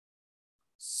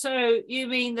 So you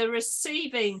mean the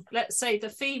receiving, let's say the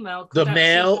female. The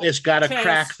male has got to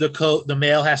crack the code. The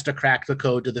male has to crack the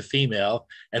code to the female,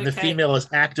 and the female is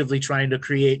actively trying to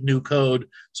create new code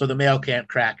so the male can't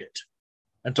crack it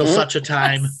until such a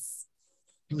time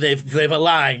they've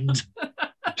aligned.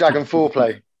 Dragon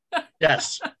foreplay.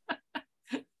 Yes.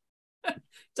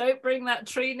 Don't bring that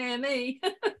tree near me.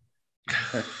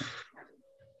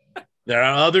 There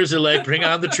are others that bring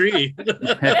on the tree.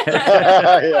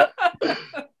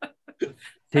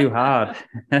 Too hard.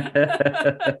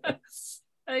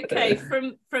 Okay,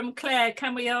 from Claire,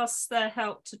 can we ask their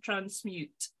help to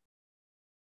transmute?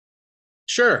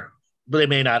 Sure, but they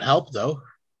may not help though.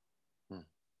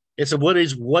 It's what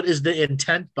is the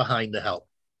intent behind the help?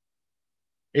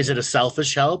 Is it a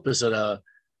selfish help? Is it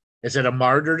a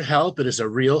martyred help? It is a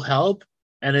real help.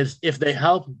 And if they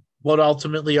help, what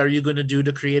ultimately are you going to do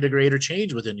to create a greater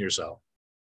change within yourself?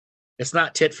 It's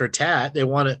not tit for tat. They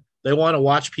want to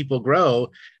watch people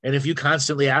grow. And if you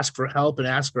constantly ask for help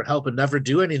and never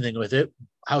do anything with it,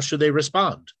 how should they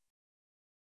respond?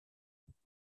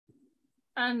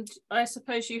 And I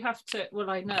suppose you have to,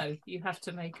 well, I know you have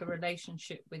to make a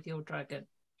relationship with your dragon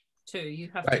too.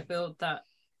 You have to build that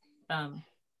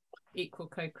equal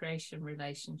co-creation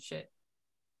relationship.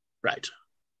 Right.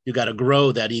 You got to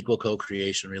grow that equal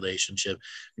co-creation relationship,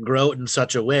 grow it in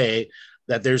such a way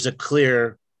that there's a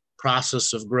clear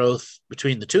process of growth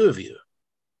between the two of you.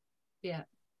 Yeah.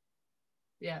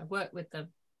 Yeah, work with them.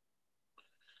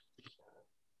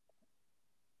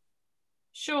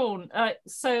 Sean,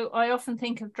 so I often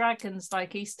think of dragons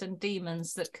like Eastern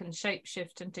demons that can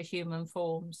shapeshift into human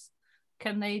forms.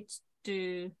 Can they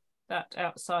do that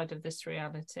outside of this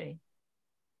reality?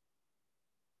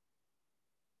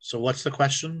 So what's the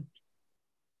question?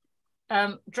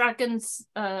 Dragons,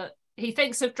 he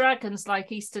thinks of dragons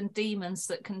like Eastern demons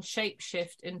that can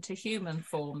shapeshift into human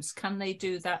forms. Can they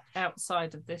do that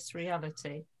outside of this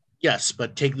reality? Yes,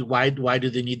 but why do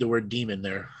they need the word demon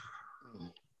there?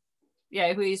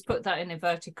 Yeah, he's put that in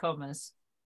inverted commas.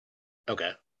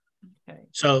 Okay.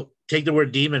 So take the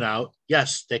word demon out.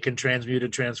 Yes, they can transmute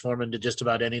and transform into just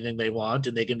about anything they want,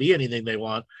 and they can be anything they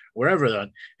want, wherever they're.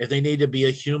 If they need to be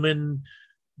a human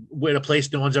with a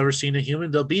place no one's ever seen a human,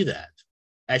 they'll be that.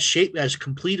 As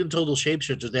complete and total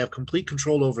shapeshifters, they have complete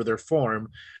control over their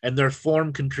form, and their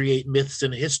form can create myths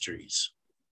and histories.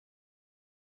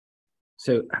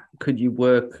 So could you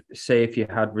work, say if you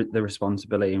had the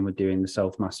responsibility and were doing the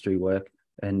self-mastery work,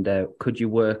 and how could you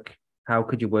work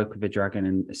with a dragon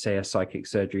in, say, a psychic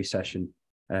surgery session?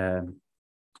 Well,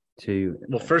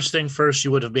 first thing first,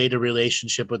 you would have made a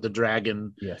relationship with the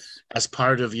dragon. Yes. As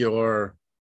part of your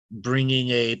bringing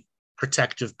a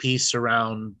protective piece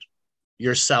around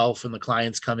yourself and the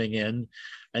clients coming in,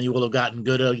 and you will have gotten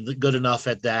good enough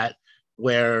at that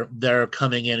where they're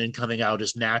coming in and coming out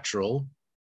is natural,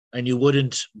 and you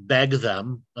wouldn't beg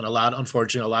them. And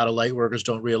unfortunately, a lot of light workers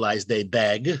don't realize they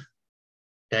beg.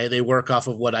 Okay, they work off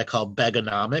of what I call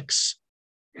begonomics.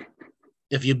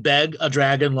 If you beg a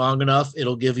dragon long enough,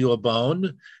 it'll give you a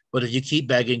bone. But if you keep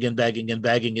begging and begging and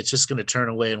begging, it's just going to turn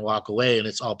away and walk away, and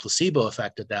it's all placebo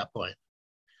effect at that point.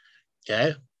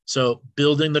 Okay, so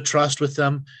building the trust with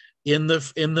them, in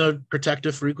the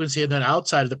protective frequency and then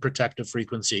outside of the protective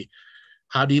frequency?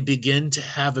 How do you begin to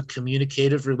have a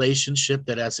communicative relationship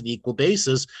that has an equal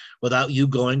basis without you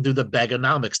going through the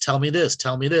begonomics? Tell me this,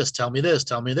 tell me this, tell me this,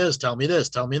 tell me this, tell me this,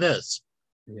 tell me this.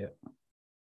 Yeah.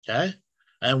 Okay.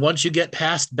 And once you get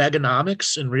past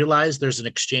begonomics and realize there's an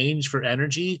exchange for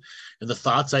energy and the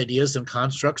thoughts, ideas, and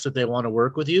constructs that they want to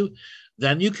work with you,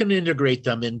 then you can integrate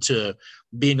them into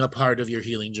being a part of your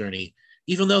healing journey.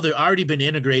 Even though they've already been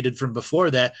integrated from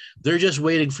before that, they're just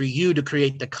waiting for you to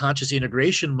create the conscious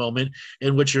integration moment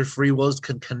in which your free wills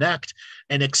can connect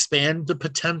and expand the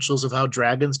potentials of how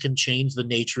dragons can change the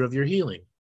nature of your healing.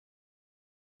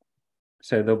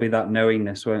 So there'll be that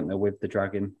knowingness, won't there, with the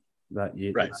dragon that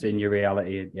Right. it's in your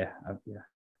reality. Yeah. Yeah.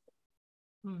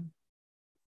 Hmm.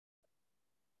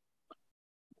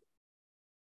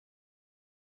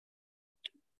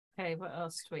 Okay, what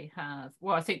else do we have?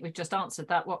 Well, I think we've just answered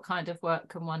that. What kind of work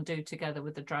can one do together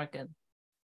with the dragon?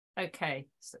 Okay,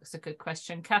 so it's a good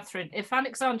question. Catherine, if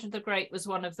Alexander the Great was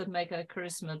one of the mega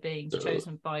charisma beings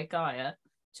chosen by Gaia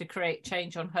to create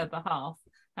change on her behalf,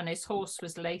 and his horse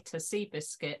was later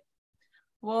Seabiscuit,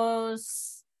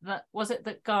 was it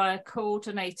that Gaia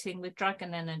coordinating with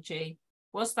dragon energy?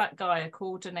 Was that Gaia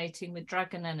coordinating with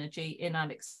dragon energy in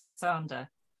Alexander?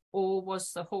 Or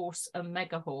was the horse a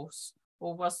mega horse?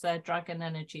 Or was there dragon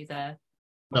energy there?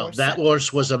 No, that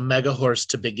horse was a mega horse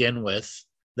to begin with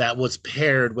that was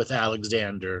paired with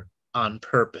Alexander on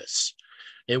purpose.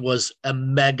 It was a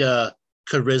mega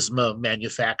charisma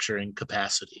manufacturing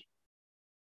capacity.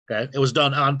 Okay. It was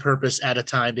done on purpose at a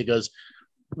time, because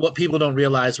what people don't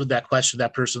realize with that question,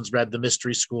 that person's read the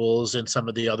mystery schools and some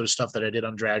of the other stuff that I did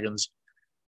on dragons.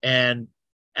 And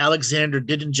Alexander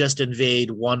didn't just invade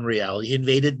one reality, he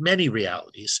invaded many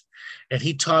realities. And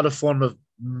he taught a form of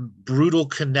brutal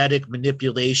kinetic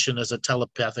manipulation as a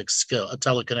telepathic skill, a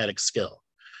telekinetic skill.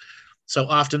 So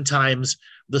oftentimes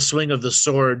the swing of the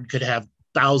sword could have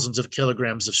thousands of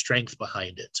kilograms of strength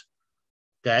behind it.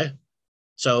 Okay.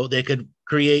 So they could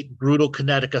create brutal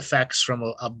kinetic effects from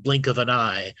a blink of an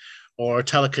eye or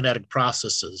telekinetic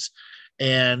processes.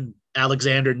 And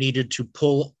Alexander needed to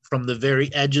pull from the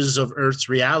very edges of Earth's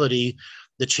reality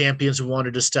the champions who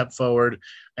wanted to step forward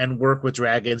and work with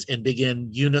dragons and begin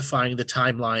unifying the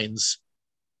timelines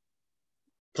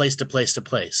place to place to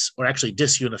place, or actually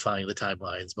disunifying the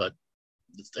timelines, but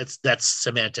that's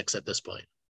semantics at this point.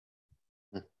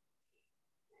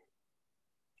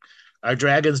 Are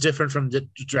dragons different from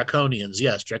draconians?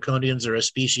 Yes, draconians are a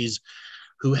species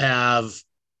who have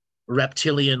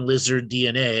reptilian lizard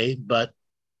DNA, but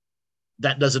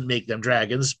that doesn't make them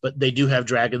dragons. But they do have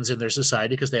dragons in their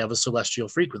society because they have a celestial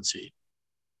frequency.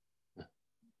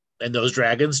 And those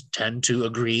dragons tend to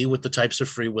agree with the types of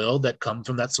free will that come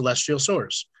from that celestial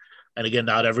source. And again,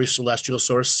 not every celestial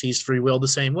source sees free will the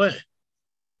same way.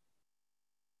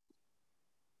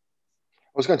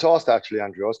 I was going to ask that actually,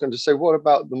 Andrew. I was going to say, what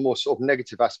about the more sort of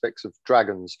negative aspects of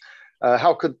dragons?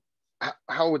 How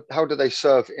do they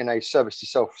serve in a service to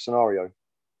self scenario?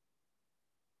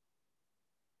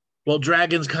 Well,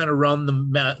 dragons kind of run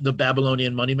the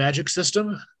Babylonian money magic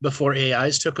system before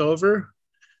AIs took over.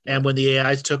 And when the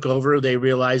AIs took over, they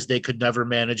realized they could never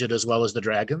manage it as well as the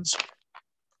dragons.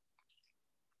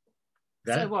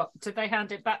 Okay. So what, did they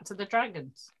hand it back to the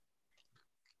dragons?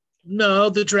 No,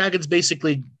 the dragons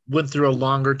basically went through a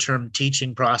longer term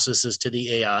teaching processes to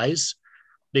the AIs,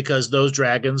 because those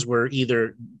dragons were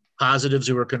either positives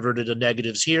who were converted to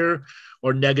negatives here,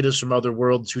 or negatives from other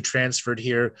worlds who transferred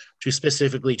here to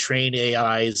specifically train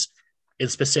AIs in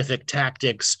specific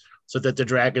tactics so that the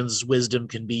dragon's wisdom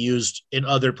can be used in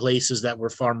other places that were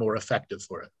far more effective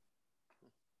for it.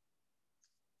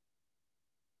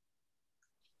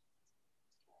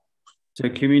 So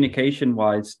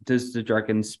communication-wise, does the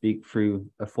dragon speak through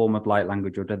a form of light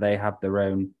language, or do they have their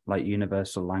own like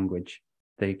universal language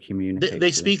they communicate?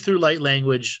 They speak through light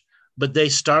language, but they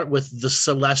start with the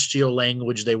celestial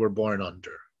language they were born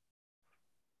under.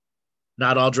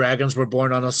 Not all dragons were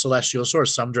born on a celestial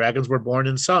source. Some dragons were born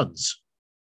in suns.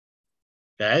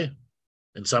 Okay?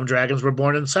 And some dragons were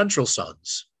born in central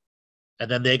suns. And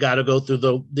then they got to go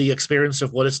through the experience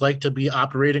of what it's like to be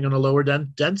operating on a lower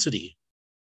density.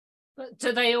 But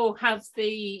do they all have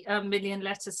the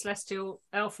million-letter celestial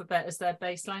alphabet as their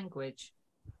base language?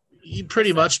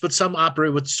 Pretty much, but some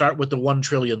start with the 1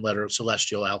 trillion letter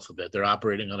celestial alphabet. They're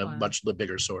operating on a much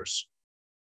bigger source.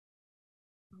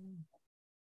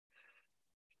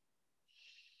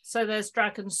 So there's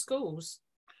dragon schools?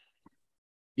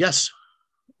 Yes.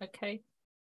 Okay.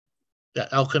 Yeah,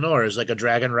 Elcanor is like a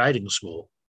dragon riding school.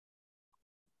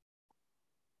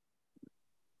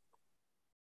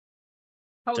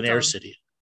 It's an air city.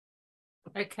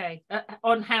 Okay.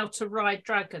 On how to ride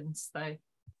dragons, though.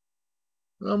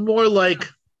 More like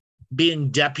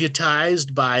being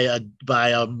deputized by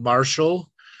a marshal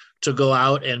to go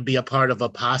out and be a part of a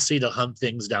posse to hunt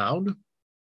things down.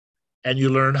 And you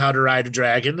learn how to ride a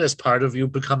dragon as part of you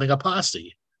becoming a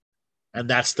posse. And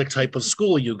that's the type of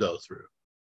school you go through.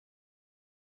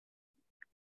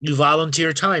 You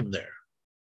volunteer time there.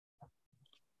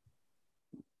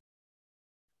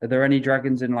 Are there any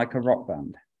dragons in like a rock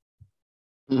band?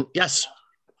 Yes.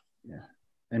 Yeah.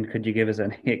 And could you give us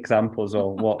any examples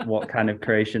or what kind of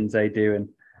creations they do? And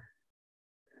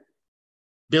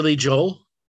Billy Joel.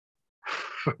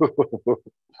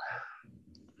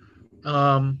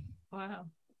 Wow.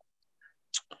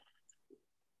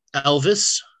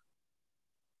 Elvis.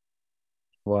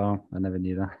 Wow, I never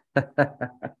knew that.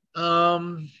 I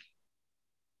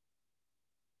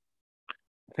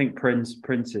think Prince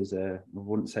is I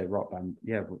wouldn't say rock band.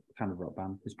 Yeah, kind of rock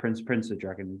band. Is Prince a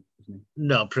dragon, isn't he?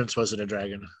 No, Prince wasn't a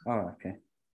dragon. Oh, okay.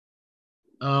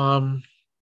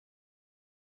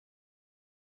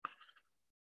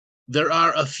 There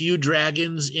are a few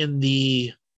dragons in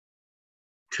the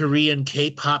Korean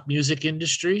K-pop music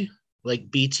industry, like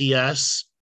BTS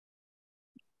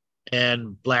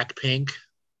and Blackpink.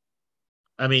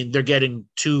 I mean, they're getting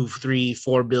 2, 3,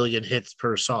 4 billion hits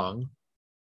per song.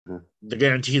 They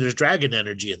guarantee there's dragon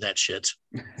energy in that shit.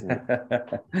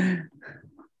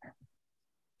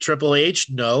 Triple H,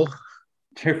 no.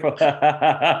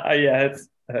 Yes.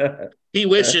 He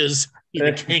wishes he's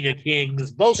the king of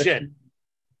kings. Bullshit.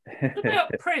 What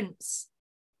about Prince?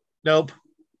 Nope.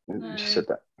 You just said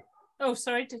that. Oh,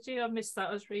 sorry, did you? I missed that.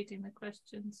 I was reading the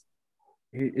questions.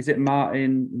 Is it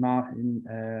Martin?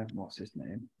 What's his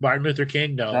name? Martin Luther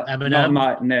King? No. Eminem? Not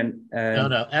Martin.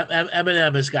 No.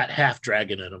 Eminem has got half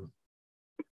dragon in him.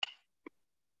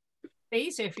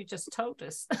 Easier if you just told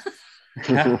us.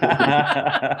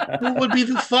 What would be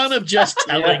the fun of just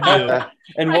telling you?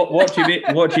 And what do you mean?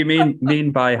 What do you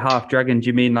mean by half dragon? Do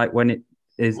you mean like when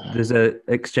there's a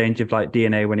exchange of like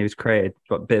DNA when he was created,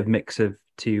 but a bit of mix of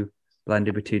two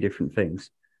blended with two different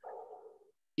things?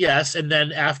 Yes, and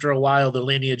then after a while, the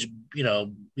lineage,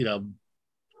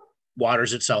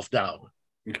 waters itself down.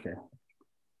 Okay.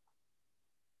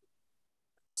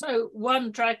 So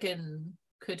one dragon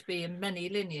could be in many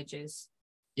lineages.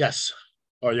 Yes,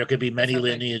 or there could be many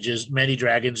lineages, many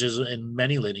dragons in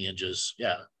many lineages.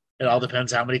 Yeah, it all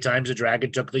depends how many times a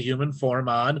dragon took the human form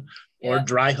on, or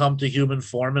dry humped the human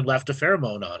form and left a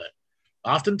pheromone on it.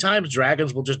 Oftentimes,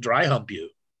 dragons will just dry hump you.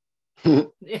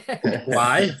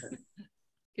 Why?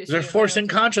 They're forcing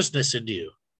consciousness into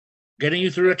you, getting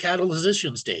you through a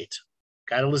catalyzation state.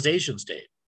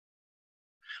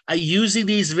 Using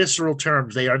these visceral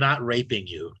terms, they are not raping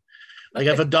you. Like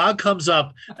if a dog comes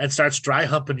up and starts dry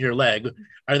humping your leg,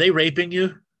 are they raping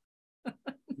you?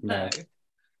 No.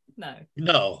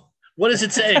 What is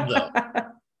it saying though?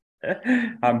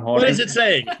 I'm horny. What is it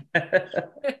saying?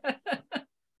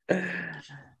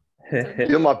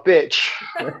 You're my bitch.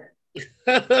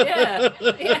 Yeah.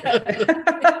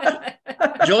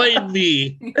 Join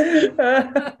me.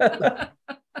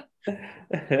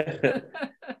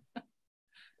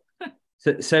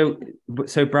 So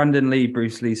Brandon Lee,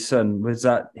 Bruce Lee's son, was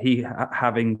that he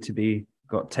having to be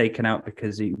got taken out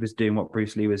because he was doing what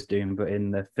Bruce Lee was doing, but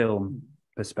in the film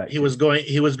perspective, he was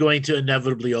going to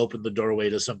inevitably open the doorway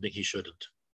to something he shouldn't.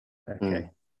 Okay.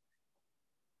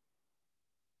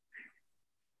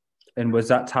 And was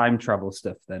that time travel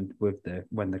stuff then with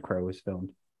when The Crow was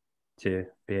filmed to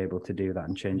be able to do that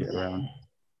and change it around?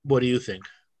 What do you think?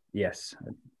 Yes.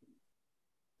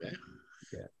 Okay.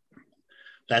 Yeah.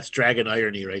 That's dragon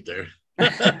irony right there.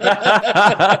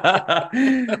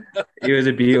 He was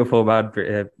a beautiful man,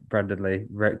 Brandon Lee.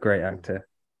 Great actor.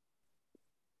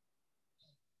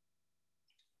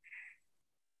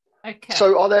 Okay.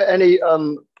 So are there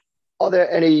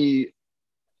any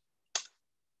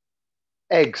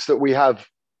eggs that we have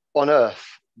on Earth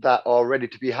that are ready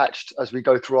to be hatched as we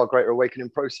go through our Greater Awakening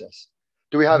process?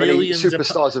 Do we have any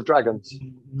superstars of dragons?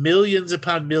 Millions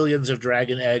upon millions of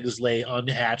dragon eggs lay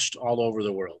unhatched all over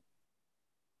the world.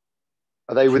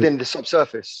 Are they within the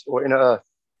subsurface or inner Earth?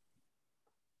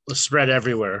 Spread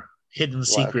everywhere, hidden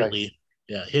secretly. Okay.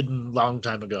 Yeah, hidden long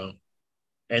time ago.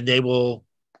 And they will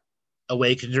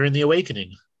awaken during the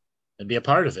awakening and be a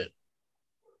part of it.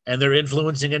 And they're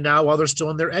influencing it now while they're still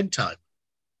in their egg time.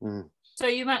 So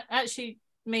you might actually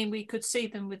mean we could see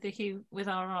them with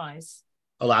our eyes?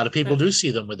 A lot of people do see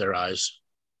them with their eyes.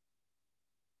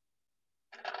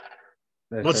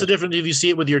 What's the difference if you see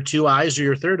it with your two eyes or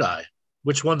your third eye?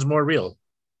 Which one's more real?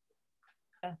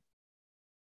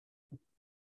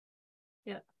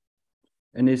 Yeah.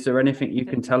 And is there anything you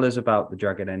can tell us about the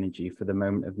dragon energy for the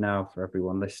moment of now, for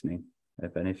everyone listening,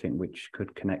 of anything which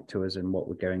could connect to us and what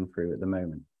we're going through at the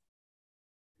moment?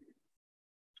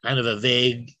 Kind of a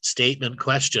vague statement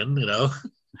question, you know.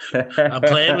 I'm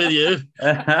playing with you.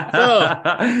 So,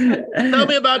 tell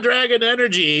me about dragon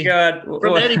energy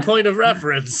from any point of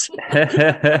reference.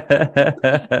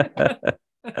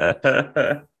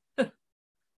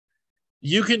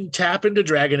 You can tap into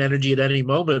dragon energy at any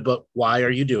moment, but why are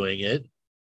you doing it?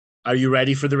 Are you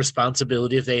ready for the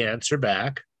responsibility if they answer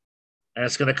back? And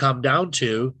it's going to come down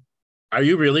to, are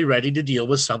you really ready to deal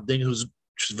with something who's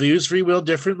views free will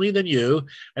differently than you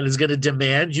and is going to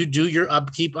demand you do your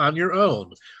upkeep on your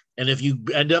own? And if you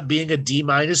end up being a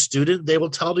D- student, they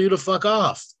will tell you to fuck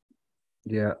off.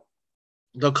 Yeah.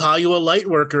 They'll call you a light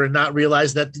worker and not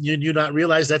realize that you not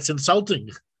realize that's insulting.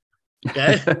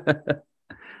 Okay.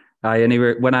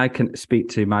 Anyway, when I can speak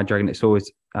to my dragon,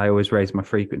 I always raise my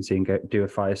frequency and do a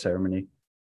fire ceremony.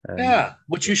 Yeah,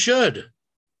 which you should.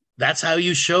 That's how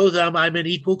you show them I'm in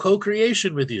equal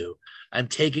co-creation with you. I'm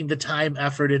taking the time,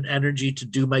 effort, and energy to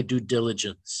do my due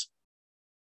diligence.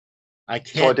 I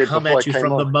can't come at you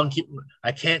from the monkey.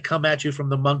 I can't come at you from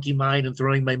the monkey mind and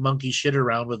throwing my monkey shit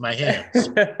around with my hands.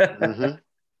 Mm-hmm.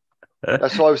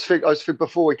 That's why I was thinking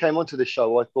before we came onto this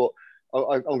show. I thought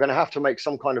I'm going to have to make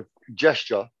some kind of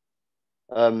gesture,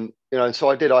 you know. And so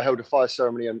I did. I held a fire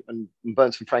ceremony and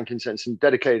burnt some frankincense and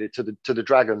dedicated it to the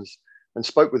dragons and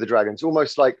spoke with the dragons,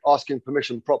 almost like asking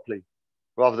permission properly,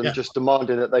 rather than just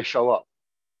demanding that they show up.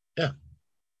 Yeah.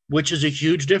 Which is a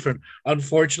huge difference.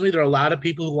 Unfortunately, there are a lot of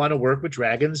people who want to work with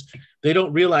dragons. They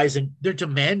don't realize they're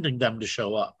demanding them to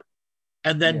show up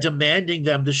and then demanding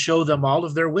them to show them all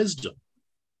of their wisdom.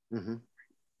 Mm-hmm.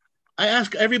 I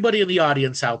ask everybody in the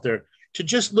audience out there to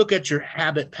just look at your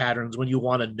habit patterns when you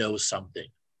want to know something.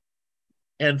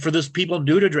 And for those people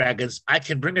new to dragons, I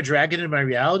can bring a dragon in my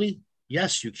reality.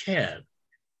 Yes, you can.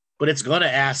 But it's going to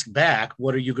ask back,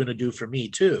 what are you going to do for me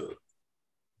too?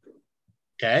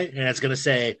 Okay. And it's going to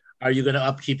say, are you going to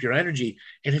upkeep your energy?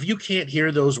 And if you can't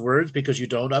hear those words because you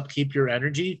don't upkeep your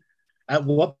energy, at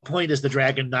what point is the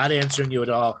dragon not answering you at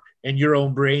all and your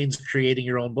own brain's creating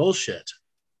your own bullshit?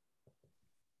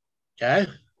 Okay.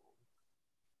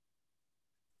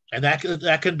 And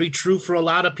that can be true for a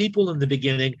lot of people in the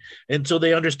beginning until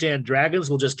they understand dragons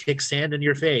will just kick sand in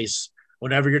your face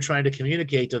whenever you're trying to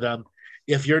communicate to them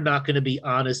if you're not going to be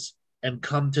honest and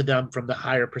come to them from the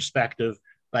higher perspective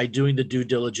by doing the due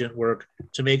diligent work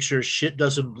to make sure shit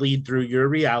doesn't bleed through your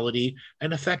reality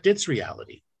and affect its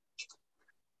reality.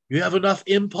 You have enough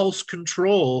impulse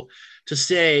control to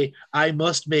say, I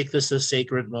must make this a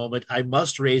sacred moment. I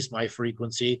must raise my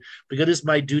frequency because it's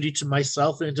my duty to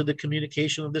myself and to the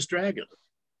communication of this dragon.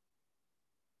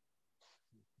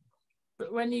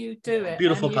 But when you do it,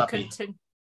 beautiful and puppy.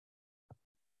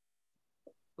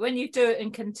 When you do it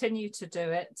and continue to do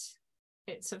it,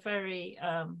 it's a very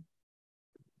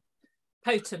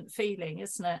potent feeling,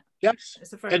 isn't it? Yes,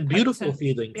 it's a very beautiful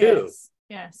feeling too.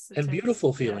 Yes, and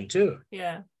beautiful feeling too.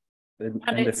 Yeah.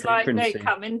 And it's like they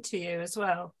come into you as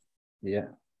well. Yeah.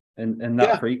 And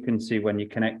that frequency, when you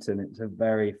connect to it, it's a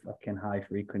very fucking high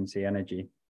frequency energy.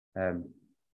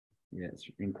 It's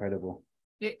incredible.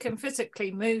 It can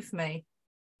physically move me.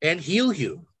 And heal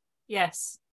you.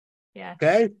 Yes. Yeah.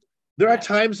 Okay. There are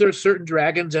times there are certain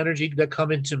dragons' energy that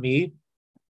come into me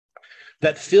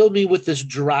that fill me with this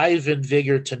drive and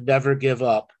vigor to never give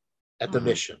up at the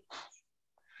mission.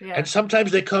 Yeah. And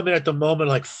sometimes they come in at the moment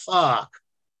like, fuck,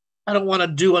 I don't want to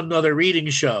do another reading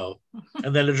show.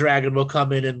 And then the dragon will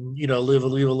come in and, you know, leave a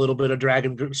little bit of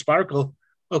dragon sparkle.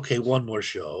 Okay, one more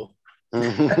show. Okay?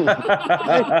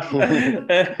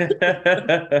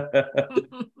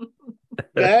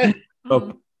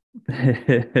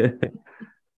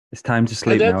 It's time to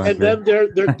sleep now. And then they're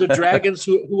the dragons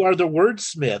who are the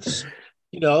wordsmiths,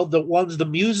 you know, the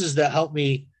muses that help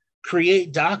me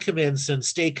create documents and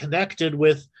stay connected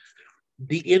with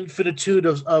the infinitude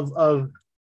of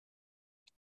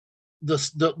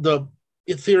the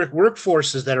etheric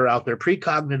workforces that are out there,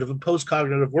 precognitive and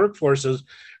postcognitive workforces,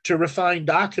 to refine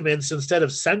documents instead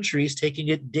of centuries, taking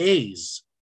it days.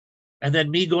 And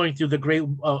then me going through the great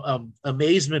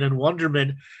amazement and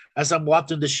wonderment as I'm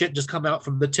watching the shit just come out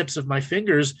from the tips of my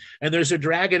fingers. And there's a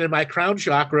dragon in my crown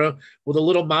chakra with a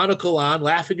little monocle on,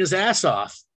 laughing his ass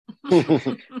off.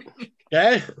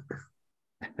 Okay?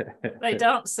 They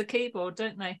dance the keyboard,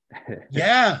 don't they?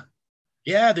 Yeah.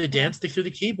 Yeah, they dance through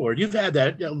the keyboard. You've had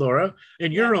that, Laura,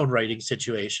 in your own writing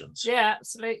situations. Yeah,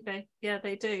 absolutely. Yeah,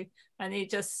 they do. And you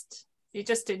just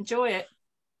enjoy it.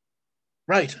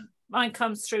 Right. Mine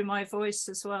comes through my voice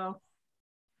as well.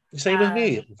 Same with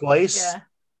me. Voice,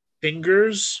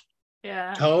 fingers,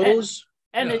 Yeah. Toes.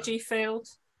 Energy field,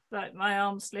 like my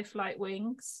arms lift like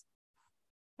wings.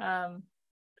 And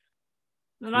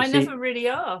I never really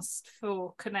asked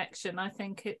for connection. I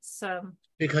think it's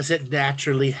because it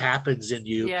naturally happens in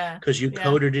you, yeah, because you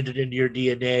coded it in your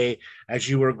DNA as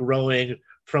you were growing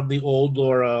from the old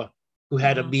Laura who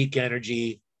had a meek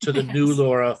energy to the new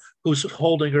Laura who's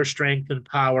holding her strength and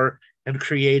power and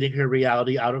creating her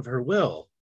reality out of her will.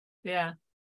 Yeah.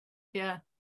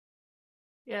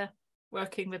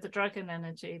 Working with the dragon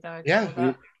energy, though.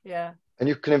 Yeah. And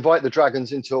you can invite the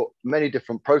dragons into many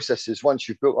different processes once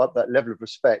you've built up that level of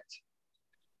respect.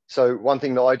 So one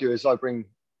thing that I do is I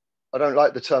don't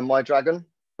like the term my dragon,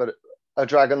 but a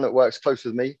dragon that works close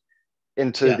with me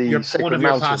into the sacred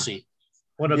mountain.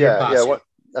 One of your posse. Yeah,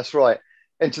 that's right.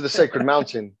 Into the sacred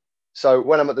mountain. So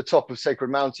when I'm at the top of sacred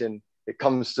mountain, it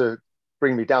comes to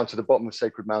bring me down to the bottom of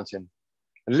sacred mountain.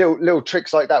 And little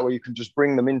tricks like that, where you can just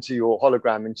bring them into your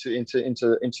hologram,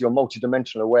 into your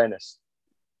multi-dimensional awareness.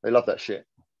 They love that shit.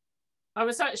 I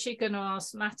was actually going to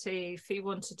ask Maty if he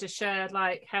wanted to share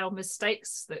like how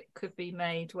mistakes that could be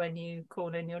made when you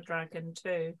call in your dragon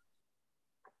too,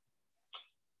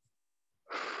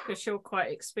 because you're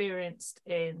quite experienced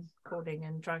in calling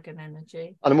in dragon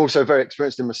energy. And I'm also very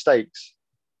experienced in mistakes.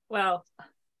 Well,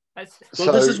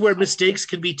 this is where mistakes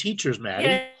can be teachers, Maty.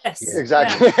 Yes,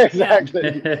 exactly.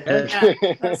 Exactly.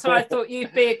 Yeah. That's why I thought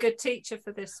you'd be a good teacher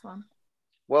for this one.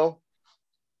 Well,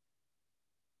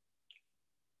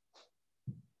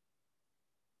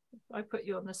 I put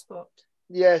you on the spot.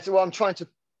 Yeah, so I'm trying to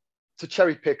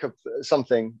cherry pick of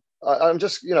something. I'm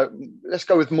just, let's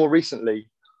go with more recently.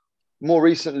 More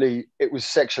recently, it was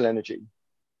sexual energy.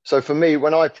 So for me,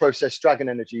 when I process dragon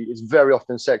energy, it's very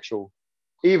often sexual.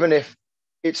 Even if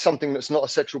it's something that's not a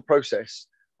sexual process,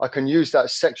 I can use that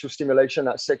sexual stimulation,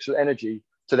 that sexual energy,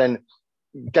 to then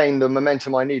gain the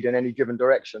momentum I need in any given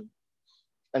direction.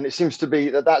 And it seems to be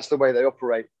that that's the way they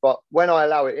operate. But when I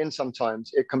allow it in,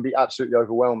 sometimes it can be absolutely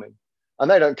overwhelming. And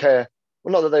they don't care.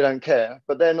 Well, not that they don't care,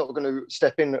 but they're not going to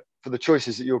step in for the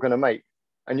choices that you're going to make.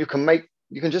 And you can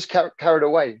just carried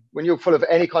away. When you're full of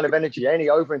any kind of energy, any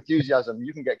over enthusiasm,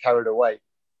 you can get carried away.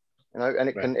 And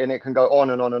it can go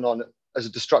on and on and on as a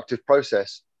destructive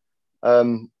process.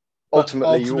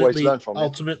 Ultimately, you always learn from it.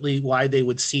 Ultimately, why they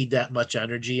would seed that much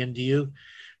energy into you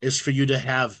is for you to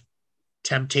have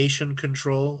temptation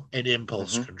control and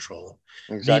impulse control.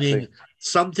 Exactly. Meaning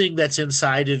something that's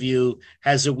inside of you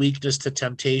has a weakness to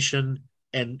temptation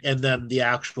and then the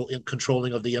actual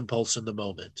controlling of the impulse in the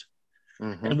moment.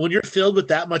 And when you're filled with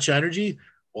that much energy,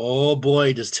 oh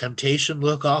boy, does temptation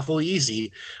look awful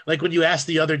easy. Like when you asked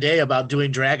the other day about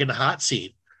doing Dragon Hot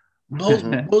Seat, those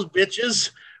bitches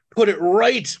put it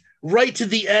right to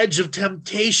the edge of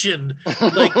temptation,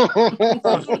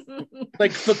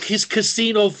 like his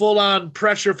casino, full on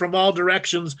pressure from all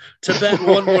directions to bet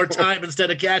one more time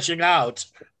instead of cashing out.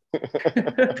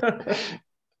 But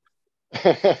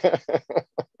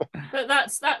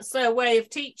that's a way of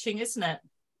teaching, isn't it?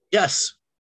 Yes.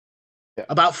 Yeah.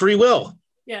 About free will.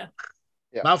 Yeah.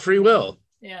 About free will.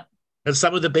 Yeah. And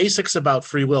some of the basics about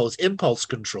free will is impulse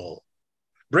control.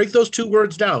 Break those two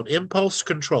words down, impulse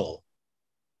control.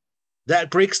 That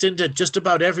breaks into just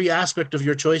about every aspect of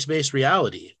your choice-based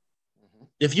reality.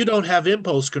 If you don't have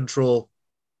impulse control,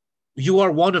 you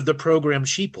are one of the programmed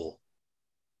sheeple.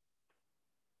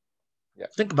 Yeah.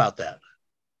 Think about that.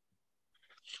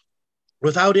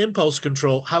 Without impulse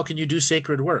control, how can you do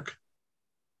sacred work?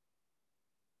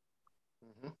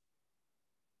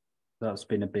 That's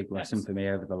been a big lesson for me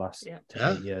over the last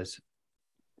 8 years.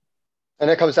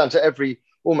 And it comes down to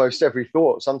almost every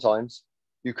thought. Sometimes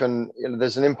you can,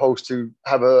 there's an impulse to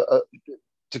have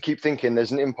to keep thinking.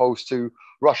 There's an impulse to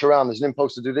rush around. There's an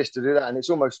impulse to do this, to do that. And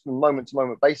it's almost moment to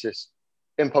moment basis.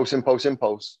 Impulse, impulse,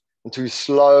 impulse. Until you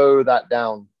slow that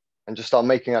down and just start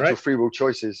making actual free will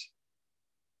choices.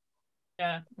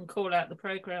 Yeah, and call out the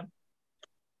program.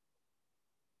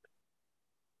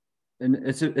 And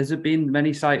has there been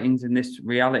many sightings in this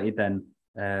reality then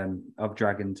of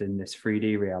dragons in this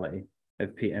 3D reality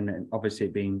of Peter, and obviously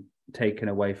being taken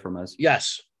away from us?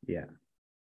 Yes. Yeah.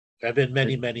 There have been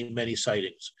many, many, many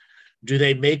sightings. Do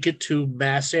they make it to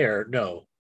mass air? No.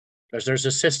 There's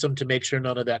a system to make sure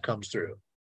none of that comes through.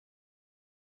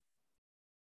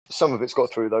 Some of it's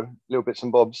got through though, little bits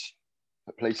and bobs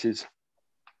at places.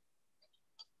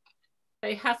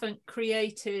 They haven't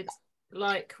created,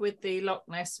 like with the Loch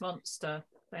Ness monster,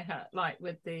 they had, like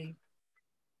with the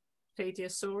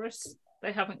Plesiosaurus,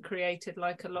 they haven't created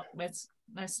like a Loch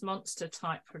Ness monster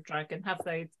type for dragon, have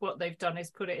they? What they've done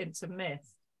is put it into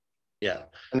myth. Yeah.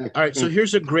 All right. So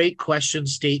here's a great question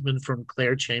statement from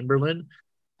Claire Chamberlain.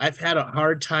 I've had a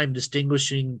hard time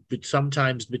distinguishing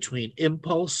sometimes between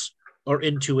impulse or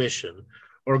intuition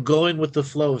or going with the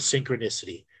flow of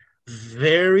synchronicity.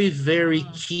 Very, very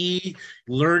key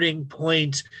learning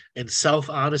point and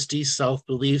self-honesty,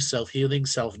 self-belief, self-healing,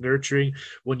 self-nurturing.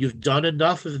 When you've done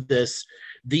enough of this,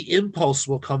 the impulse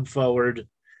will come forward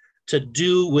to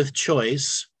do with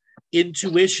choice.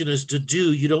 Intuition is to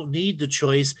do. You don't need the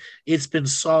choice. It's been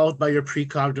solved by your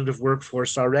precognitive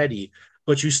workforce already,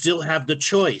 but you still have the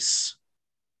choice.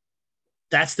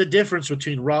 That's the difference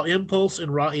between raw impulse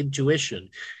and raw intuition.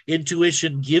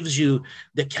 Intuition gives you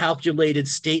the calculated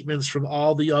statements from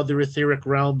all the other etheric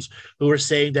realms who are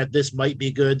saying that this might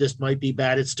be good, this might be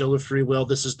bad, it's still a free will.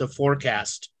 This is the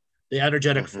forecast, the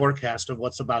energetic forecast of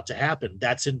what's about to happen.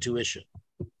 That's intuition.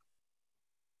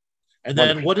 And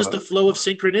then what is the flow of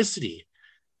synchronicity?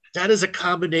 That is a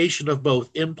combination of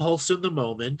both impulse in the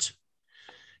moment,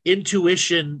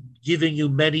 intuition giving you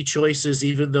many choices,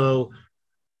 even though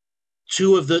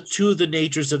two of the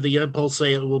natures of the impulse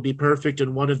say it will be perfect,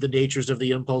 and one of the natures of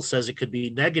the impulse says it could be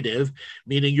negative,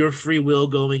 meaning your free will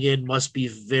going in must be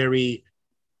very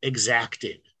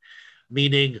exacting,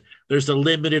 meaning there's a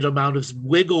limited amount of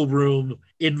wiggle room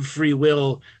in free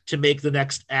will to make the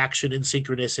next action in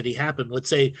synchronicity happen. Let's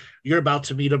say you're about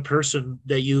to meet a person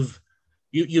that you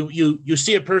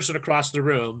see a person across the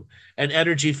room, and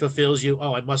energy fulfills you.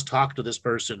 Oh, I must talk to this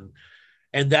person.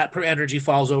 And that energy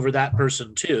falls over that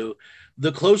person too.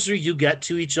 The closer you get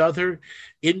to each other,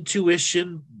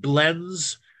 intuition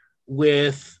blends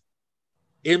with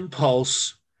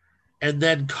impulse, and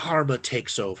then karma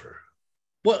takes over.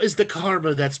 What is the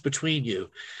karma that's between you?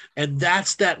 And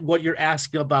that's what you're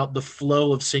asking about, the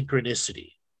flow of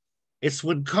synchronicity. It's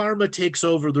when karma takes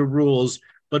over the rules,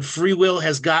 but free will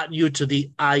has gotten you to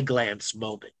the eye glance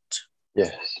moment.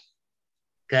 Yes.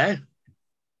 Okay.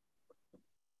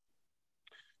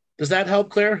 Does that help,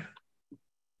 Claire?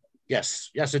 Yes.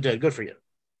 Yes, it did. Good for you.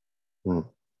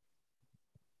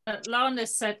 Lana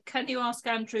said, can you ask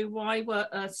Andrew why were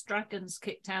Earth's dragons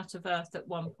kicked out of Earth at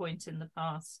one point in the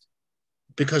past?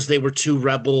 Because they were too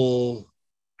rebel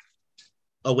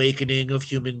awakening of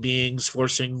human beings,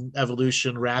 forcing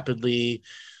evolution rapidly,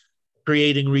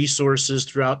 creating resources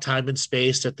throughout time and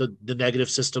space that the negative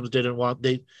systems didn't want.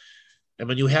 And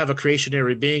when you have a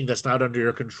creationary being that's not under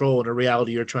your control and a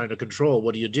reality you're trying to control,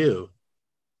 what do?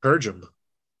 Purge them.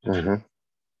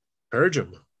 Purge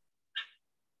them.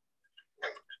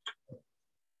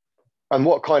 And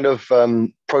what kind of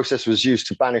process was used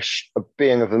to banish a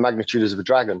being of the magnitude of a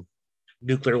dragon?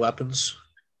 Nuclear weapons.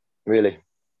 Really?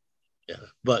 Yeah,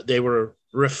 but they were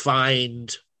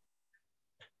refined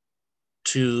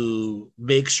to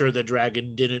make sure the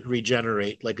dragon didn't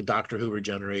regenerate, like a Doctor Who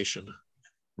regeneration.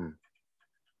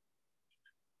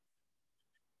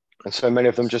 And so many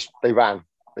of them they ran.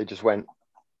 They just went.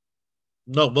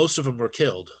 No, most of them were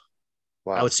killed.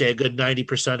 Wow. I would say a good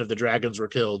 90% of the dragons were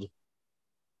killed.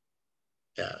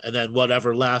 Yeah, and then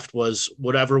whatever was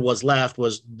left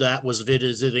was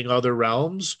visiting other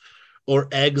realms, or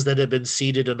eggs that had been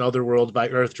seeded in other worlds by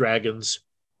earth dragons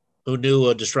who knew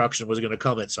a destruction was going to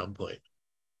come at some point.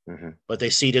 But they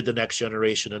seeded the next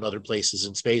generation in other places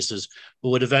and spaces who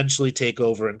would eventually take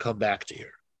over and come back to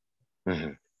here.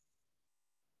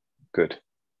 Good.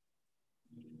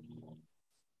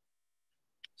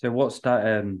 So what's that,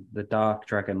 the dark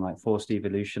dragon, like forced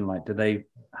evolution, like? Do they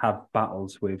have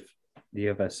battles with the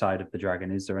other side of the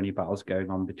dragon? Is there any battles going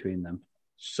on between them?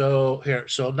 So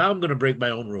now I'm going to break my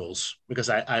own rules because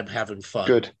I'm having fun.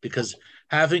 Good. Because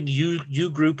having you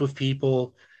group of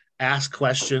people ask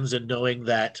questions and knowing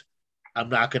that I'm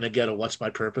not going to get a what's my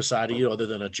purpose out of you other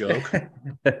than a joke.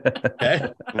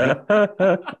 Okay.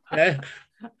 Okay.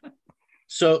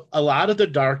 So a lot of the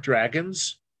dark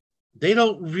dragons, they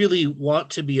don't really want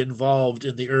to be involved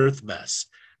in the earth mess.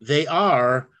 They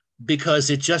are, because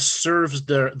it just serves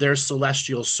their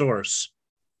celestial source.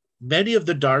 Many of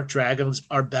the dark dragons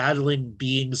are battling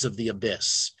beings of the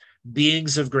abyss,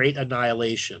 beings of great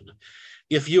annihilation.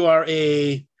 If you are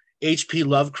a H.P.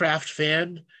 Lovecraft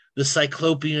fan, the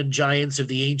Cyclopean giants of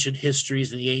the ancient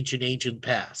histories and the ancient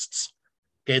pasts,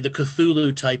 okay, the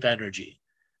Cthulhu type energy,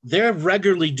 they're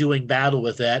regularly doing battle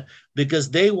with that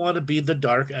because they want to be the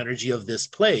dark energy of this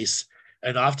place.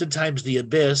 And oftentimes the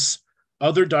abyss,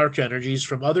 other dark energies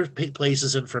from other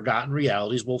places and forgotten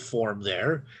realities will form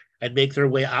there and make their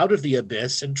way out of the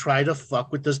abyss and try to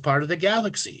fuck with this part of the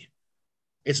galaxy.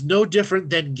 It's no different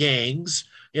than gangs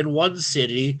in one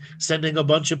city sending a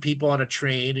bunch of people on a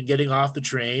train and getting off the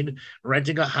train,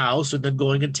 renting a house, and then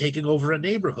going and taking over a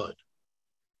neighborhood.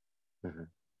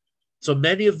 So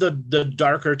many of the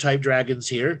darker type dragons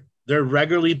here, they're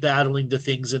regularly battling the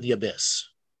things in the abyss.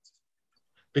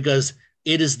 because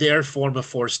it is their form of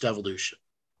forced evolution.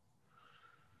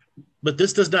 But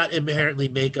this does not inherently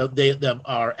make them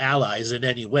our allies in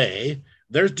any way.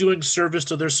 They're doing service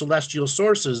to their celestial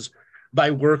sources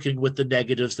by working with the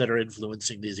negatives that are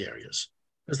influencing these areas.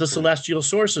 Because the celestial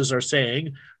sources are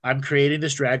saying, I'm creating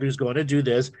this dragon who's going to do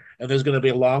this, and there's going to be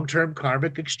a long-term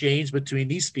karmic exchange between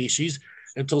these species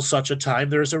until such a time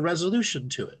there's a resolution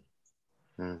to it.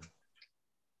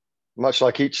 Much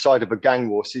like each side of a gang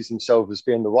war sees themselves as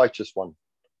being the righteous one.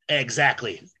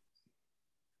 Exactly.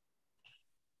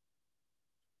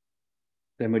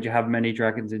 Then would you have many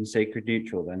dragons in sacred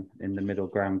neutral then, in the middle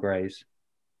ground greys?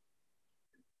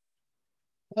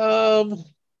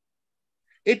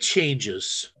 It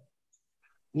changes.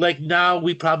 Like now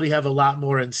we probably have a lot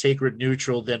more in sacred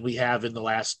neutral than we have in the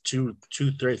last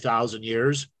 3,000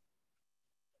 years.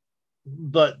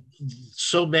 But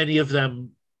so many of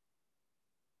them,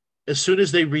 as soon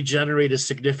as they regenerate a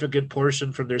significant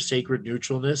portion from their sacred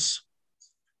neutralness,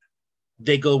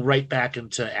 they go right back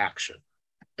into action.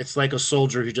 It's like a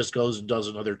soldier who just goes and does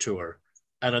another tour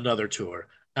and another tour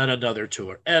and another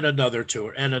tour and another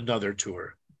tour and another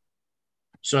tour.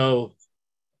 So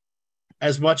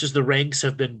as much as the ranks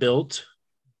have been built,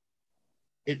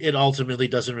 it ultimately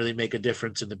doesn't really make a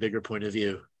difference in the bigger point of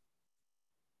view.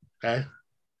 Okay?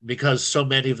 Because so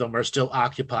many of them are still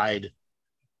occupied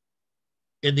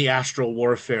in the astral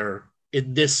warfare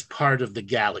in this part of the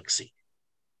galaxy.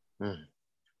 Yeah.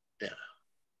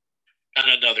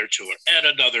 And another tour, and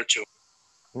another tour.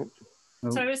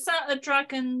 So is that a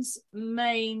dragon's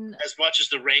main... As much as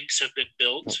the ranks have been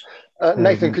built.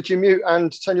 Nathan, could you mute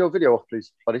and turn your video off,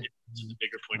 please, buddy? To the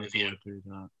bigger point of view.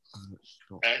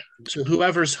 Okay. So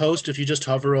whoever's host, if you just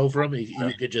hover over them,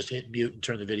 you could just hit mute and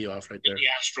turn the video off right there. In the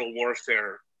astral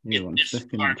warfare in this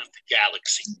part of the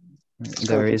galaxy.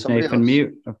 There he is, Nathan.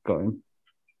 Mute. I've got him.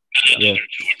 Yeah.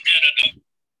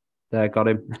 There, got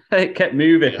him. It kept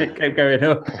moving. It kept going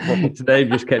up. His name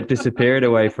just kept disappearing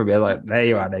away from me. Like, there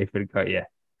you are, Nathan. Got you.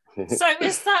 So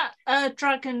is that a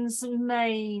dragon's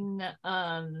main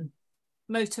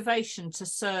motivation to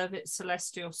serve its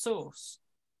celestial source?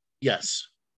 Yes.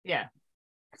 Yeah.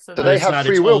 So do they have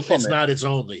free will from it? It's not its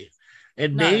only.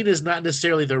 And main is not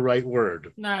necessarily the right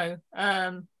word. No.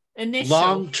 Initial.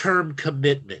 Long-term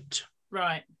commitment.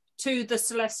 Right. To the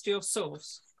celestial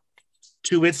source.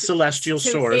 To its celestial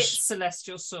source. Its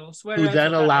celestial source. Who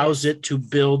then allows it to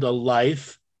build a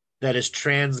life that is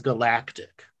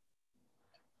transgalactic.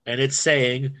 And it's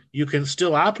saying, you can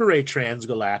still operate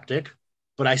transgalactic,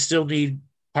 but I still need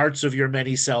parts of your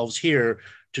many selves here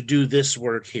to do this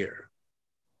work here.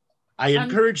 I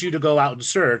encourage you to go out and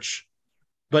search,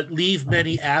 but leave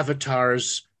many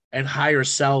avatars and higher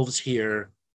selves here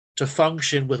to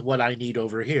function with what I need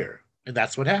over here. And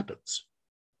that's what happens.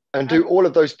 And do all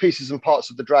of those pieces and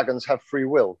parts of the dragons have free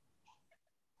will?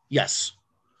 Yes.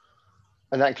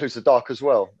 And that includes the dark as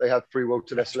well. They have free will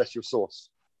to their celestial source.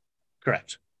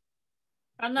 Correct.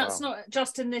 And that's not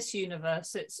just in this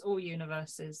universe, it's all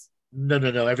universes. No.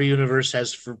 Every universe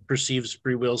perceives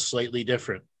free will slightly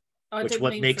different, which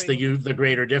what makes the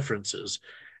greater differences.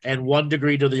 And 1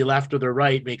 degree to the left or the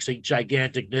right makes a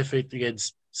gigantic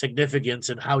significance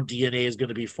in how DNA is going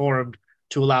to be formed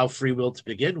to allow free will to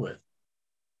begin with.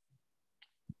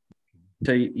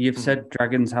 So you've said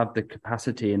dragons have the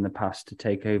capacity in the past to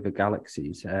take over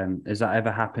galaxies. Has that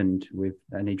ever happened with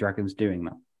any dragons doing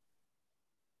that?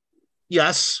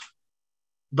 Yes,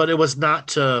 but it was not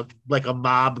to like a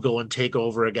mob go and take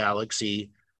over a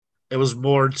galaxy. It was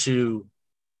more to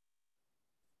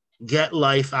get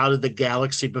life out of the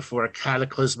galaxy before a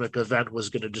cataclysmic event was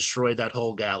going to destroy that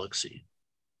whole galaxy.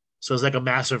 So it's like a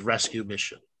massive rescue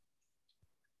mission.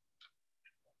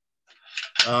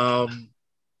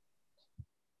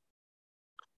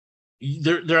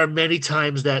 There are many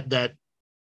times that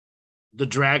the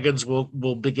dragons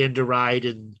will begin to ride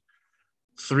in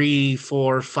 3,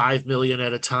 4, 5 million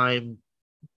at a time,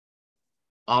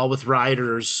 all with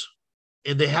riders,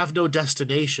 and they have no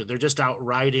destination. They're just out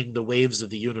riding the waves of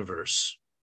the universe.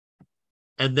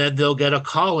 And then they'll get a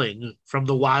calling from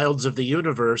the wilds of the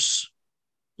universe,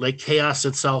 like chaos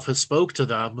itself has spoke to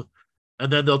them,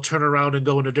 and then they'll turn around and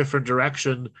go in a different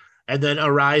direction and then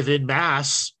arrive in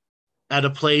mass at a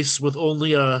place with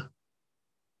only a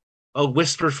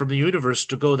whisper from the universe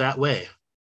to go that way.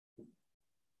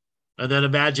 And then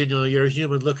imagine you're a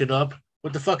human looking up.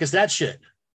 What the fuck is that shit?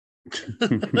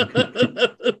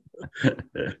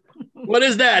 What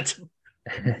is that?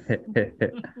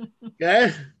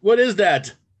 Okay, what is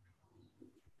that?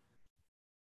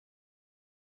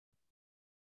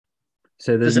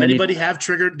 So does anybody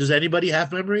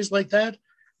have memories like that?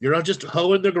 You're not just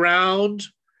hoeing the ground,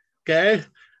 okay?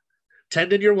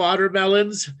 tending your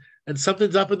watermelons, and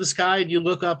something's up in the sky, and you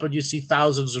look up and you see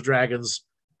thousands of dragons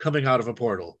coming out of a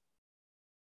portal.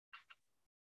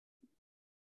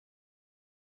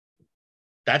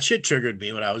 That shit triggered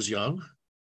me when I was young.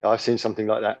 I've seen something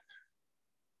like that.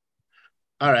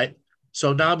 All right.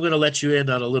 So now I'm going to let you in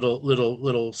on a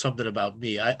little something about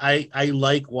me. I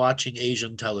like watching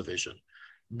Asian television,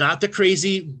 not the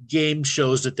crazy game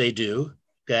shows that they do.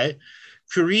 Okay.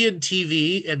 Korean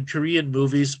TV and Korean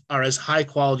movies are as high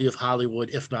quality of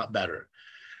Hollywood, if not better.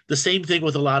 The same thing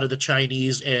with a lot of the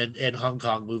Chinese and Hong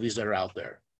Kong movies that are out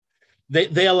there.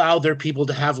 They allow their people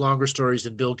to have longer stories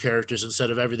and build characters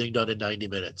instead of everything done in 90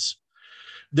 minutes.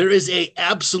 There is a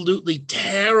absolutely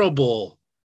terrible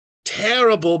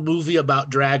movie about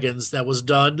dragons that was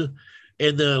done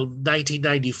in the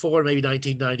 1994, maybe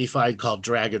 1995, called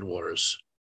Dragon Wars.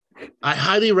 I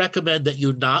highly recommend that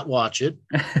you not watch it,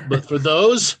 but for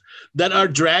those that are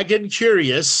dragon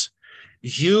curious,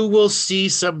 you will see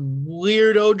some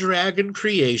weirdo dragon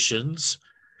creations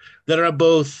that are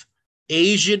both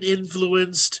Asian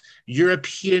influenced,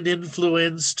 European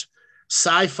influenced,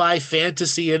 sci-fi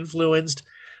fantasy influenced,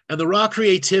 and the raw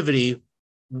creativity.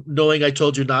 Knowing I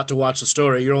told you not to watch the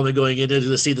story, you're only going in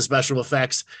to see the special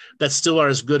effects that still are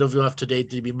as good enough today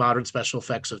to be modern special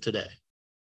effects of today.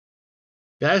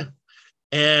 Okay?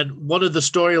 And one of the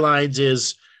storylines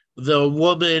is the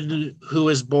woman who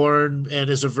is born and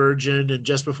is a virgin, and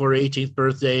just before her 18th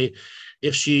birthday,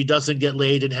 if she doesn't get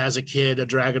laid and has a kid, a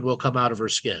dragon will come out of her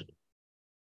skin.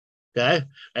 Okay.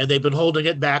 And they've been holding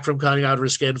it back from coming out of her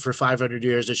skin for 500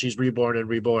 years as she's reborn and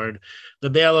reborn. The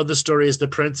male of the story is the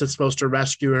prince that's supposed to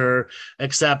rescue her,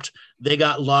 except they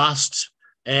got lost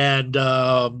and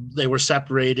they were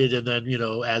separated. And then,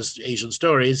 as Asian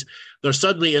stories, they're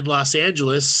suddenly in Los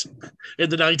Angeles in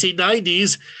the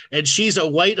 1990s, and she's a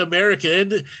white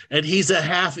American and he's a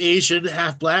half Asian,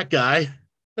 half black guy,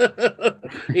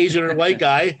 Asian or white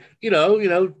guy,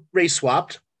 race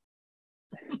swapped.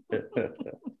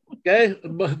 Okay,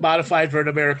 modified for an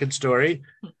American story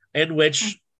in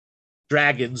which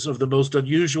dragons of the most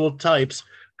unusual types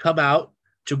come out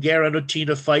to guarantee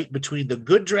a fight between the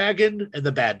good dragon and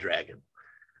the bad dragon.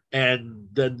 And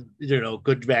then,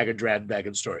 good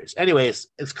dragon stories. Anyways,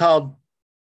 it's called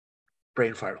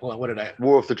brain fart. Hold on, what did I?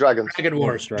 War of the Dragons. Dragon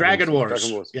Wars. Dragon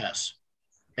Wars. Yes.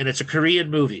 And it's a Korean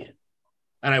movie.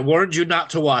 And I warned you not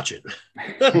to watch it.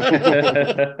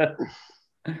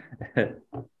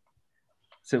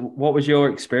 So what was your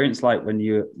experience like when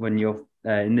you're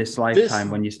in this lifetime,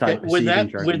 when you started perceiving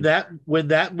dragons? When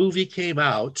that movie came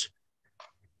out,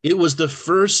 it was the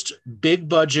first big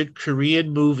budget Korean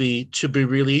movie to be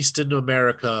released in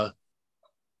America,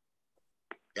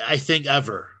 I think,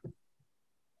 ever.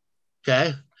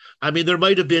 Okay. I mean, there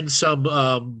might have been some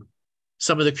of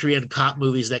the Korean cop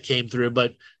movies that came through,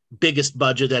 but biggest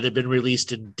budget that had been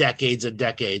released in decades and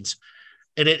decades.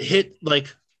 And it hit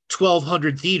like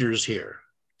 1,200 theaters here.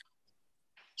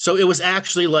 So it was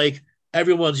actually like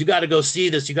everyone's, you got to go see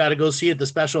this. You got to go see it. The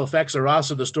special effects are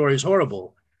awesome. The story is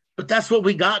horrible. But that's what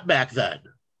we got back then.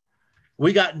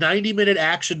 We got 90-minute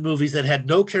action movies that had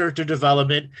no character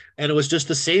development, and it was just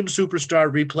the same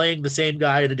superstar replaying the same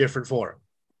guy in a different form.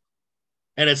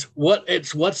 And it's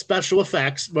what special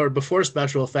effects, or before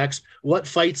special effects, what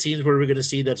fight scenes were we going to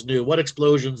see that's new? What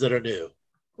explosions that are new?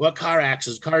 What car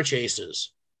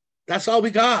chases? That's all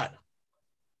we got.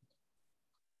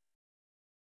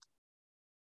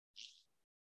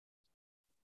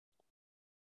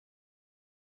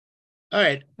 All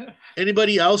right.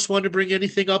 Anybody else want to bring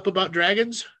anything up about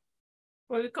dragons?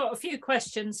 Well, we've got a few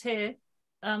questions here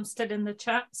still in the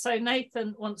chat. So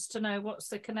Nathan wants to know what's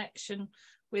the connection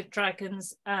with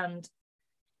dragons, and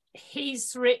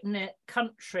he's written it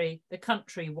the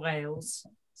country Wales.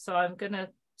 So I'm going to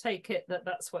take it that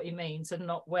that's what he means, and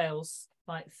not whales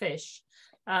like fish,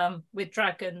 with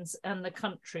dragons and the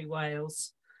country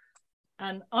Wales.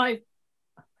 And I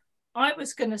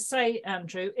was going to say,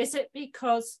 Andrew, is it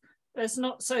because there's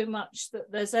not so much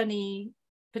that there's any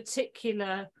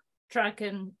particular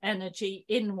dragon energy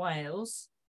in Wales?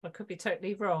 I could be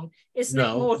totally wrong. Isn't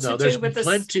it more to do with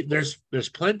there's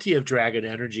plenty of dragon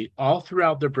energy all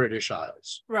throughout the British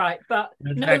Isles. Right, but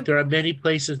in fact, there are many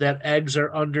places that eggs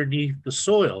are underneath the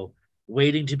soil,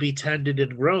 waiting to be tended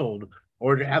and grown,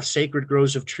 or to have sacred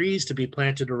groves of trees to be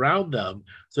planted around them,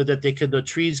 so that the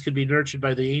trees can be nurtured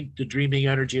by the dreaming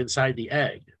energy inside the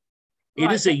egg.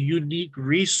 It is a unique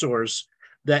resource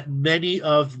that many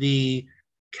of the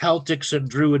Celtics and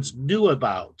Druids knew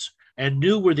about, and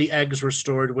knew where the eggs were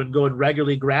stored, when go and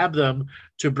regularly grab them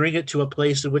to bring it to a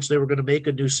place in which they were going to make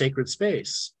a new sacred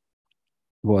space.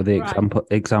 What are the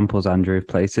examples, Andrew, of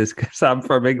places? Because I'm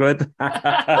from England.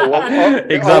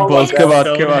 Examples, come on.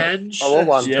 Stonehenge. I want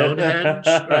one. Stonehenge.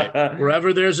 Right.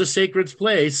 Wherever there's a sacred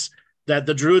place that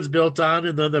the Druids built on,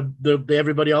 and then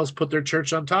everybody else put their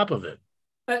church on top of it.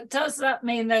 But does that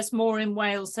mean there's more in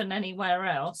Wales than anywhere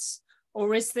else?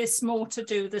 Or is this more to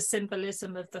do with the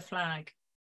symbolism of the flag,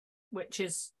 which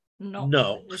is not?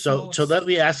 No. So let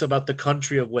me ask about the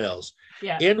country of Wales.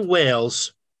 Yeah. In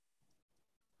Wales,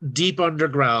 deep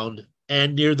underground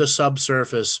and near the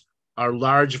subsurface are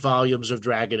large volumes of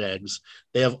dragon eggs.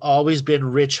 They have always been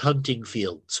rich hunting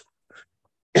fields,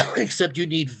 except you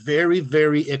need very,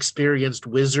 very experienced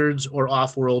wizards or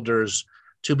off-worlders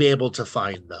to be able to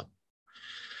find them.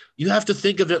 You have to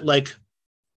think of it like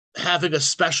having a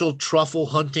special truffle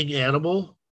hunting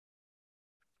animal,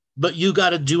 but you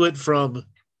got to do it from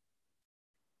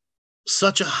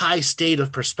such a high state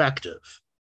of perspective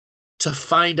to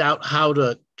find out how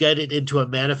to get it into a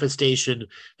manifestation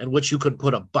in which you can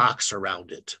put a box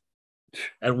around it.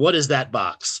 And what is that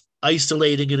box?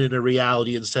 Isolating it in a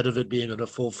reality instead of it being in a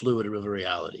full fluid of a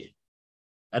reality.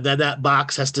 And then that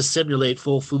box has to simulate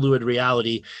full fluid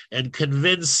reality and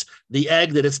convince the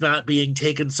egg that it's not being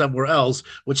taken somewhere else,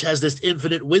 which has this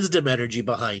infinite wisdom energy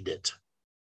behind it.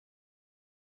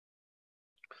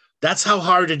 That's how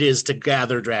hard it is to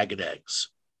gather dragon eggs.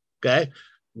 Okay?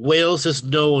 Wales is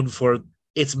known for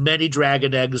its many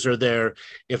dragon eggs are there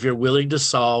if you're willing to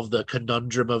solve the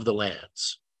conundrum of the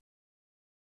lands.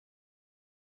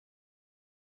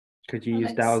 Could you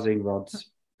use dowsing rods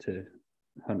to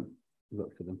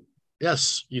look for them?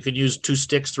 Yes, you can use two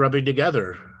sticks rubbing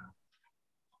together.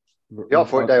 You're up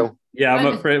for it, Dale. Yeah, I'm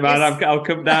up for it, man. I'll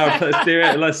come down. Let's do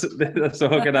it. Let's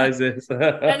organise this.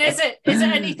 And is it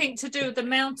anything to do with the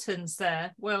mountains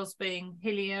there? Wales being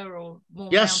hillier or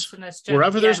more mountainous?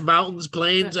 Wherever there's mountains,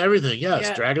 plains, everything.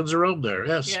 Yes, dragons are roam there.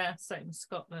 Yes. Yeah, same in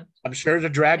Scotland. I'm sure the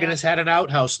dragon has had an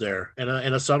outhouse there and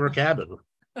a summer cabin.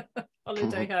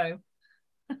 Holiday home.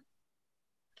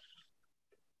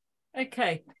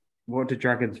 Okay. What do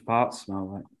dragons' farts smell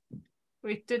like?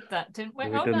 We did that, didn't we?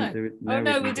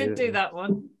 We didn't do that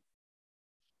one.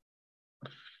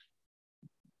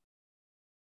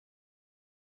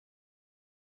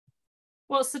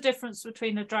 What's the difference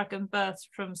between a dragon birthed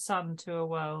from sun to a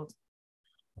world?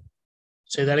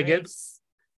 Say that again.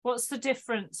 What's the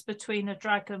difference between a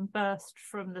dragon birthed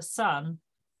from the sun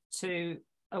to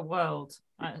a world?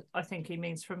 I think he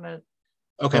means from a.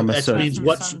 Okay,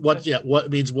 that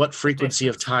means what frequency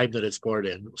of time that it's born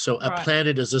in. So a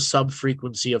planet is a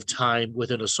sub-frequency of time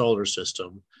within a solar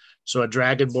system. So a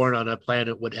dragon born on a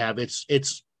planet would have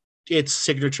its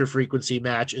signature frequency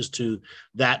matches to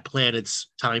that planet's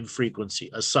time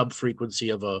frequency, a sub-frequency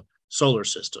of a solar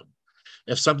system.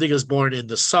 If something is born in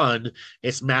the sun,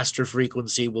 its master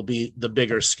frequency will be the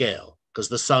bigger scale because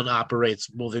the sun operates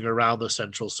moving around the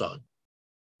central sun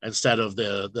instead of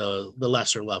the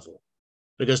lesser level.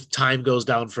 Because time goes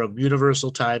down from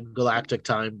universal time, galactic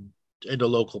time, into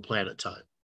local planet time.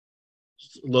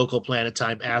 Local planet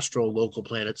time, astral, local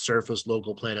planet surface,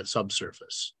 local planet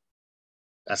subsurface.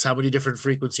 That's how many different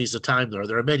frequencies of time there are.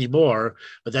 There are many more,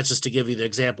 but that's just to give you the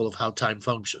example of how time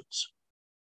functions.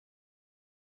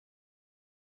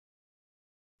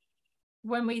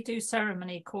 When we do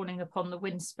ceremony calling upon the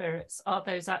wind spirits, are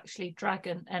those actually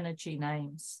dragon energy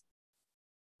names?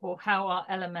 Or how are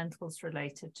elementals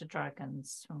related to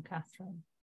dragons? From Catherine.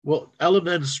 Well,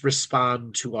 elements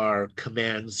respond to our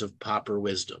commands of proper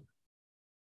wisdom.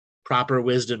 Proper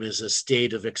wisdom is a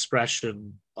state of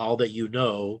expression, all that you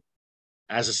know,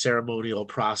 as a ceremonial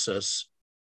process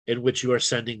in which you are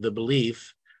sending the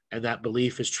belief, and that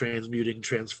belief is transmuting,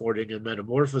 transforming, and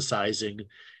metamorphosizing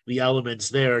the elements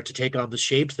there to take on the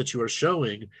shapes that you are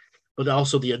showing, but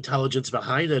also the intelligence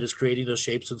behind it is creating those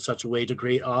shapes in such a way to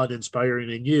create awe and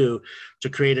inspiring in you, to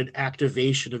create an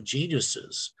activation of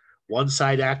geniuses. One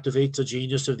side activates the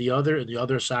genius of the other, and the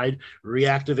other side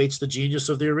reactivates the genius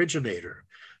of the originator,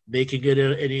 making it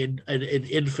an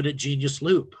infinite genius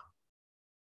loop.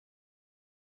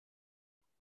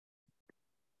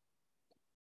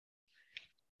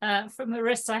 From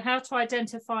Marissa, how to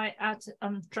identify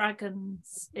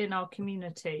dragons in our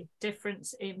community?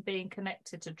 Difference in being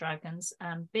connected to dragons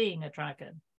and being a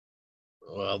dragon.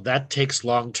 Well, that takes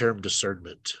long-term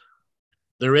discernment.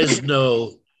 There is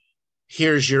no,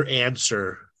 here's your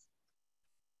answer.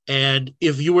 And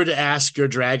if you were to ask your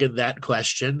dragon that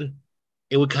question,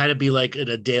 it would kind of be like in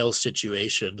a Dale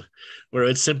situation where it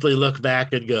would simply look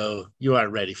back and go, you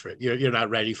aren't ready for it. You're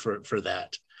not ready for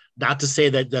that. Not to say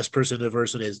that this person or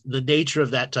person is the nature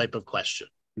of that type of question.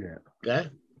 Yeah. Okay.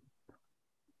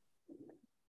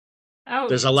 Oh,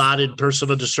 there's a lot in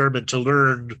personal discernment to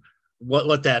learn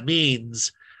what that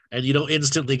means, and you don't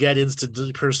instantly get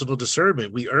instant personal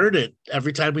discernment. We earn it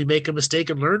every time we make a mistake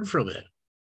and learn from it.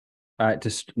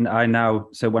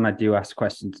 So when I do ask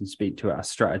questions and speak to it, I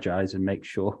strategize and make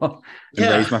sure and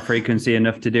raise my frequency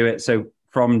enough to do it. So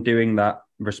from doing that,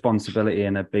 responsibility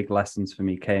and a big lessons for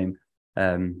me came,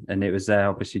 and it was there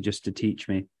obviously just to teach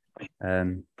me,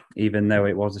 even though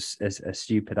it was a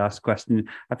stupid ass question.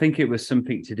 I think it was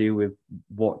something to do with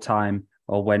what time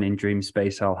or when in dream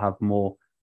space I'll have more,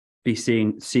 be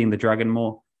seeing the dragon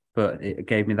more. But it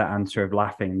gave me that answer of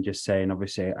laughing and just saying,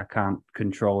 obviously, I can't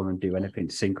control and do anything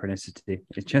to synchronicity.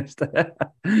 It's just.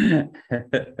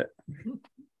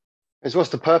 It's what's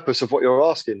the purpose of what you're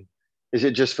asking? Is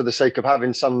it just for the sake of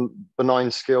having some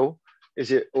benign skill?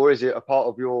 Is it a part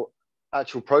of your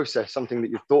actual process, something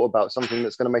that you've thought about, something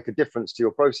that's going to make a difference to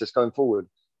your process going forward?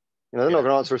 You know, they're not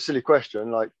going to answer a silly question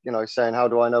like, you know, saying, how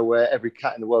do I know where every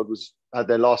cat in the world had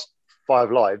their last 5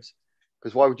 lives?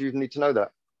 Because why would you even need to know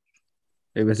that?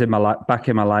 It was back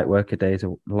in my light worker days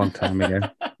a long time ago.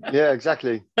 Yeah,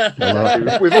 exactly. We've all done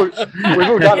it. We've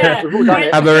all done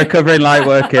it. I'm a recovering light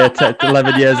worker.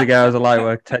 11 years ago, I was a light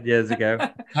worker. 10 years ago.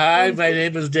 Hi, my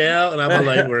name is Dale, and I'm a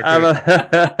light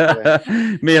worker.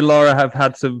 Me and Laura have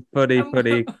had some funny.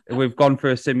 We've gone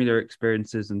through similar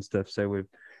experiences and stuff. So we've.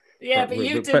 Yeah, but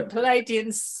you did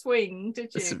Palladian swing,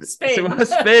 did you? Spin,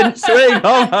 swing.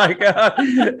 Oh my god.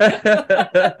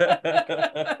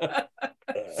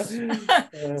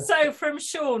 So from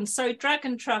Sean, so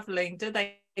dragon traveling, do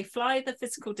they fly the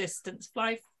physical distance,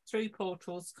 fly through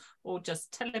portals, or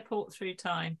just teleport through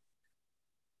time?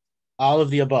 All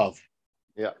of the above.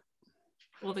 Yeah.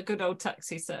 Or the good old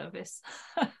taxi service.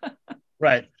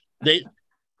 Right.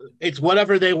 It's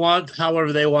whatever they want,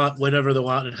 however they want, whenever they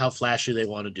want, and how flashy they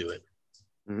want to do it.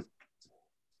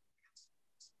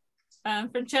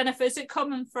 From Jennifer, is it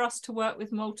common for us to work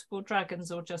with multiple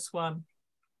dragons or just one?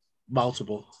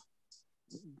 Multiple.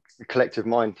 The collective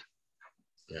mind.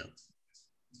 Yeah.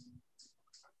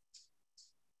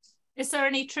 Is there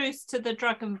any truth to the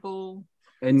Dragon Ball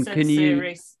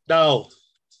series? No.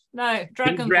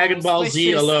 Dragon Ball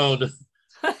Z alone.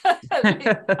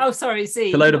 Oh, sorry, Z.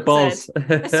 It's a load of balls.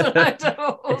 It's a load of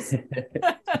balls.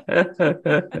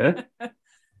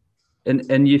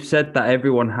 And you've said that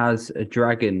everyone has a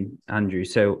dragon, Andrew.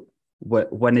 So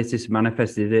when is this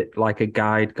manifested? Is it like a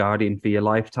guardian for your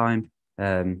lifetime?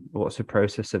 What's the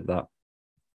process of that?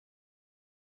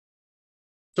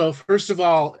 So first of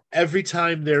all, every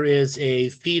time there is a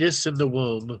fetus in the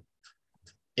womb,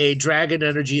 a dragon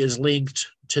energy is linked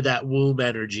to that womb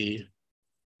energy,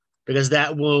 because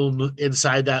that womb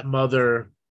inside that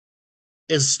mother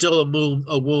is still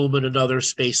a womb in another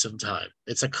space and time.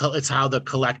 It's how the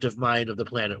collective mind of the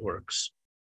planet works.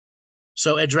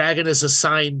 So a dragon is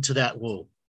assigned to that womb.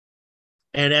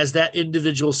 And as that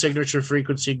individual signature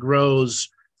frequency grows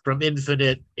from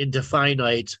infinite into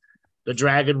finite, the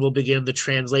dragon will begin the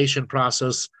translation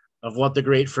process of what the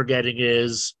great forgetting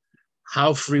is,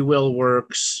 how free will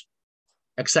works,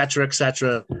 et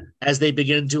cetera, as they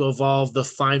begin to evolve the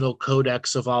final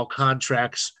codex of all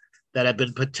contracts that have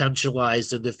been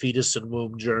potentialized in the fetus and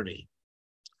womb journey.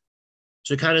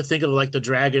 So kind of think of like the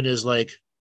dragon is like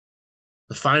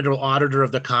the final auditor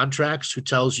of the contracts who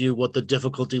tells you what the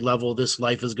difficulty level of this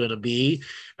life is going to be.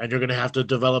 And you're going to have to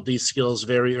develop these skills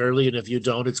very early. And if you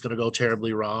don't, it's going to go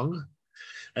terribly wrong.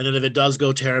 And then if it does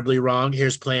go terribly wrong,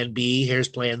 here's plan B, here's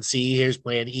plan C, here's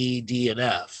plan E, D, and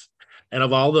F. And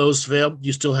if all those fail,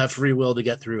 you still have free will to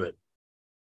get through it.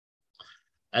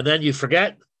 And then you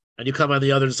forget, and you come on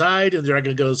the other side, and the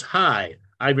dragon goes, "Hi,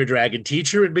 I'm your dragon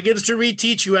teacher," and begins to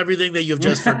reteach you everything that you've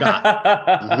just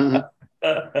forgotten.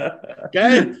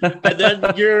 Okay? And then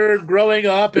you're growing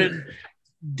up, and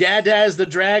Dada's the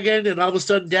dragon, and all of a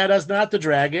sudden Dada's not the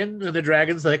dragon, and the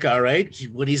dragon's like, all right,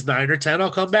 when he's 9 or 10,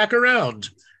 I'll come back around.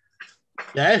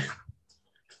 Okay?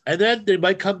 And then they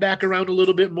might come back around a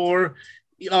little bit more,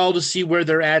 all to see where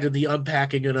they're at in the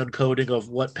unpacking and uncoding of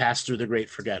what passed through the great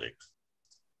forgetting.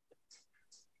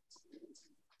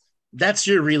 That's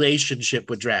your relationship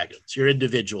with dragons, your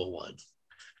individual one.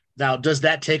 Now, does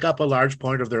that take up a large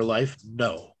part of their life?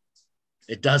 No,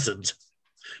 it doesn't.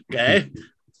 Okay?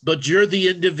 But you're the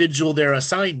individual they're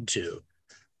assigned to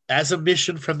as a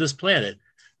mission from this planet.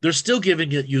 They're still giving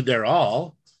you their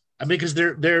all. I mean, because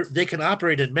they can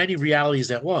operate in many realities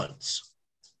at once.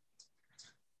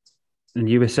 And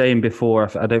you were saying before,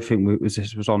 I don't think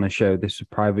this was on a show, this was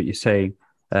private, you're saying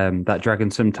that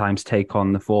dragons sometimes take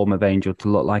on the form of angel to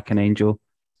look like an angel,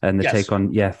 and they take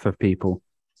on, for people.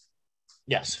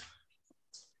 Yes.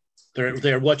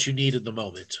 They're what you need in the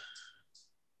moment.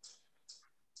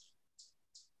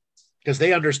 Because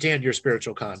they understand your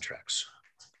spiritual contracts.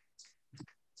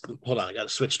 Hold on, I got to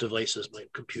switch devices. My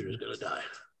computer's going to die.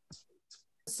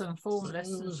 Some formless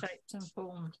and shaped and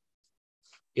formed.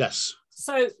 Yes.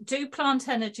 So do plant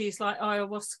energies like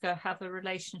ayahuasca have a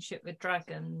relationship with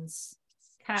dragons?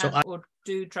 Or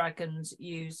do dragons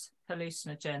use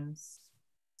hallucinogens?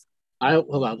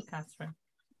 Hold on. Catherine.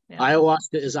 Yeah.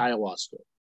 Ayahuasca is ayahuasca.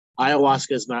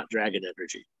 Ayahuasca is not dragon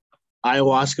energy.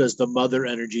 Ayahuasca is the mother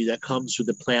energy that comes through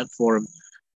the plant form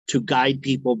to guide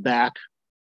people back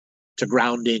to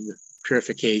grounding,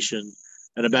 purification,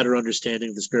 and a better understanding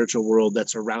of the spiritual world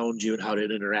that's around you and how it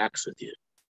interacts with you.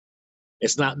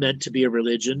 It's not meant to be a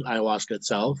religion, ayahuasca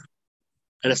itself,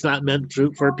 and it's not meant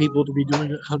for people to be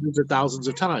doing it hundreds or thousands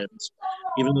of times,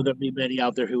 even though there'll be many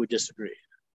out there who would disagree.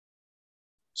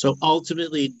 So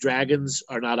ultimately, dragons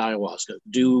are not ayahuasca.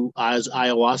 Does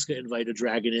ayahuasca invite a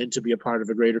dragon in to be a part of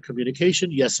a greater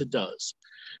communication? Yes, it does.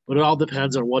 But it all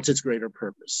depends on what's its greater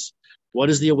purpose. What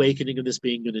is the awakening of this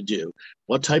being going to do?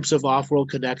 What types of off-world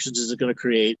connections is it going to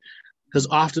create? Because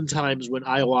oftentimes when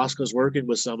ayahuasca is working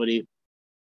with somebody,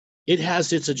 it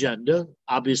has its agenda,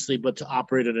 obviously, but to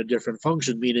operate in a different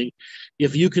function, meaning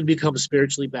if you can become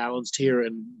spiritually balanced here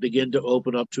and begin to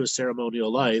open up to a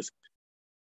ceremonial life,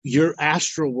 your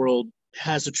astral world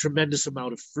has a tremendous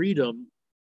amount of freedom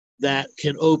that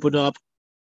can open up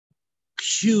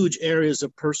huge areas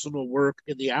of personal work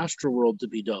in the astral world to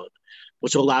be done,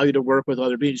 which will allow you to work with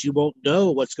other beings. You won't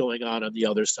know what's going on the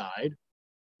other side,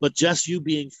 but just you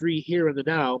being free here in the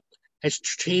now has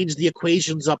changed the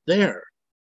equations up there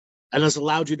and has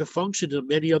allowed you to function in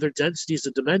many other densities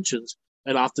and dimensions.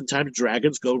 And oftentimes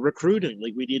dragons go recruiting.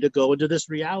 Like, we need to go into this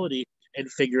reality and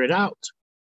figure it out.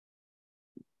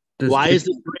 Why is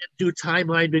this brand new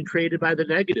timeline been created by the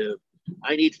negative?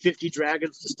 I need 50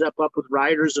 dragons to step up with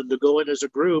riders and to go in as a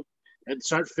group and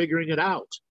start figuring it out.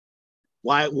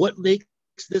 Why? What makes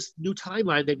this new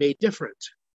timeline they made different?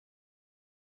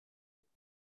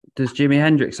 Does Jimi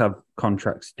Hendrix have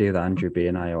contracts to do that, Andrew,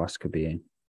 being ayahuasca being?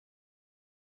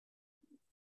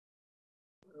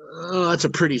 Oh, that's a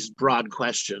pretty broad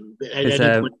question. Because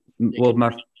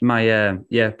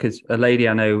a lady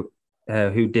I know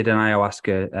who did an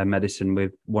ayahuasca medicine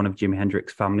with one of Jimi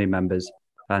Hendrix's family members,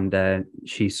 and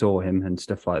she saw him and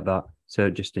stuff like that. So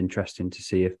just interesting to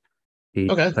see if he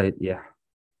played. Yeah.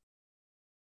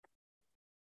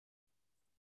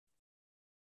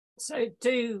 So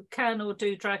can or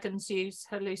do dragons use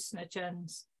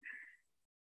hallucinogens?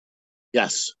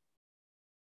 Yes.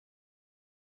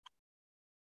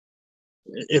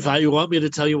 If you want me to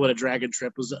tell you what a dragon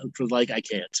trip was like, I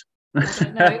can't. I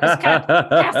don't know. It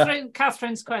was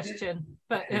Catherine's question,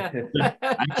 but yeah.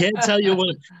 I can't tell you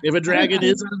what, if a dragon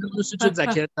is on hallucinogens, I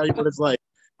can't tell you what it's like.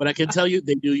 But I can tell you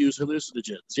they do use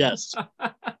hallucinogens, yes.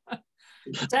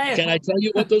 Can I tell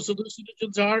you what those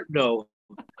hallucinogens are? No,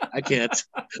 I can't.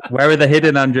 Where are they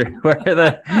hidden, Andrew? Where are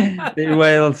the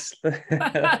whales? I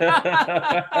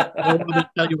don't want to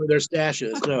tell you where their stash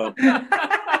is, no.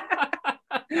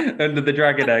 Under the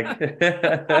dragon egg.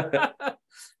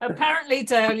 Apparently,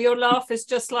 Dale, your laugh is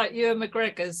just like Ewan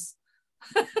McGregor's.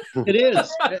 It is.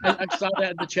 I saw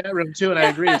that in the chat room too, and I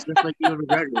agree. It's just like Ewan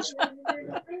McGregor's.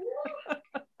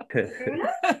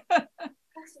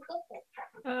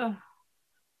 Oh.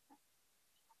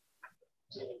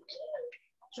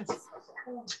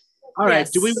 All right.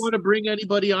 Yes. Do we want to bring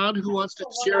anybody on who wants to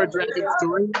share a dragon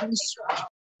story with us?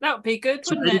 That would be good,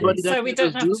 wouldn't it? So we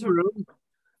don't have to. Room.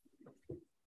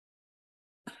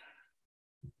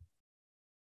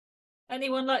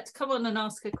 Anyone like to come on and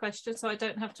ask a question so I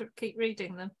don't have to keep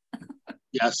reading them?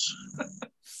 Yes.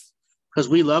 Because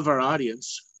we love our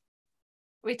audience.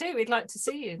 We do. We'd like to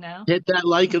see you now. Hit that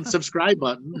like and subscribe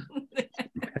button.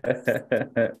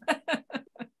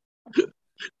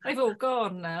 They've all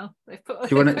gone now. They've put.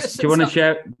 Do you want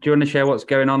to share what's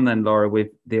going on then, Laura,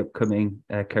 with the upcoming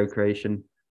co-creation?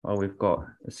 While we've got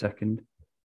a second.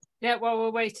 Yeah, while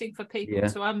we're waiting for people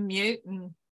to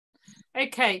unmute.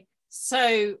 Okay,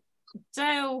 so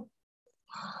Dale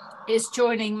is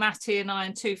joining Maty and I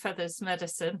in Two Feathers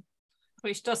Medicine,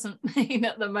 which doesn't mean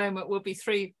at the moment we'll be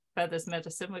Three Feathers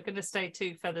Medicine. We're going to stay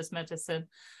Two Feathers Medicine,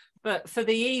 but for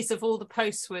the ease of all the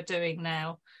posts we're doing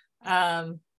now,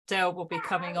 Dale will be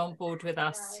coming on board with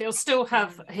us. He'll still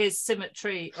have his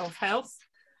Symmetry of Health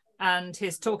and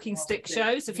his talking stick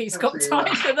shows if he's got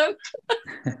time for them.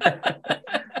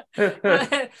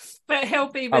 but he'll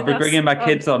be with us. I'll be bringing my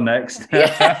kids on next.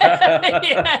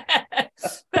 Yeah.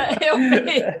 But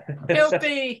he'll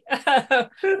be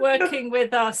working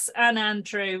with us and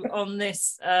Andrew on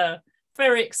this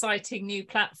very exciting new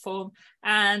platform.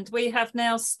 And we have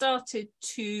now started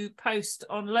to post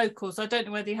on locals. I don't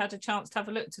know whether you had a chance to have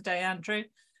a look today, Andrew.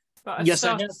 But yes,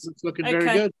 I have. It's looking very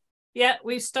good. Yeah,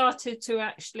 we've started to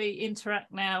actually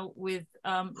interact now with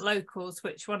locals,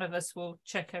 which one of us will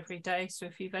check every day. So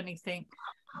if you've anything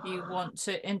you want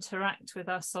to interact with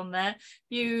us on there,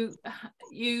 you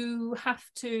have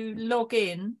to log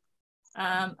in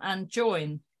and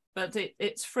join, but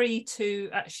it's free to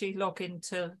actually log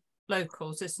into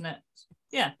locals, isn't it?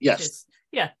 Yeah. Yes. It is.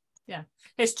 Yeah.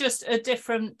 It's just a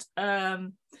different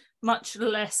much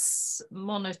less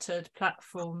monitored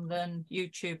platform than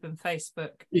YouTube and Facebook.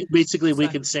 Basically, we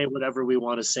can say whatever we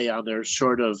want to say on there,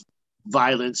 short of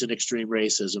violence and extreme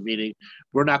racism, meaning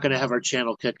we're not going to have our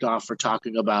channel kicked off for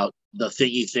talking about the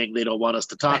thingy thing they don't want us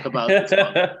to talk about.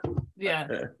 Yeah,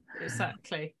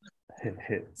 exactly.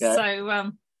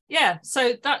 Yeah.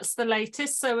 So that's the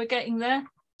latest. So we're getting there,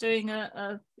 doing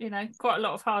quite a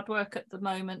lot of hard work at the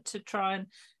moment to try and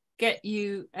get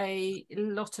you a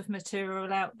lot of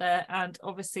material out there, and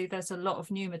obviously there's a lot of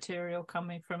new material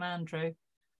coming from Andrew.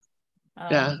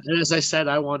 Yeah, and as I said,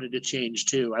 I wanted to change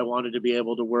too. I wanted to be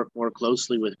able to work more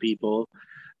closely with people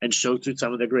and show through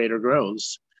some of the greater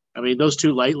growths. I mean, those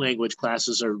 2 light language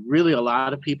classes are really, a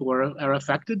lot of people are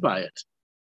affected by it.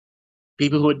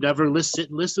 People who had never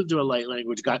listened to a light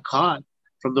language got caught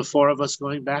from the 4 of us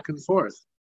going back and forth.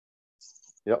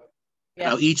 Yep.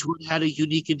 Now each one had a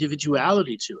unique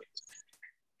individuality to it.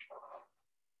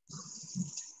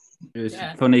 It was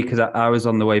funny because I was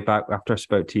on the way back after I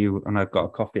spoke to you, and I've got a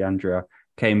coffee, Andrew. I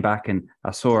came back and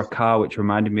I saw a car which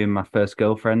reminded me of my first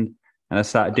girlfriend, and I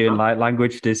started doing light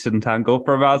language, disentangle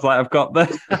from her. I was like, I've got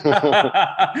the.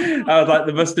 I was like,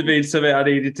 there must have been something I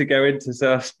needed to go into.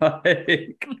 So I was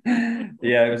like,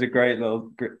 yeah, it was a great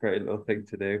little thing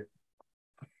to do.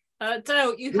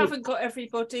 Dale, you haven't got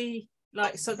everybody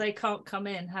so they can't come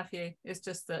in, have you? It's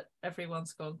just that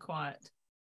everyone's gone quiet.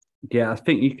 Yeah, I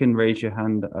think you can raise your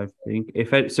hand. I think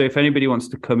if anybody wants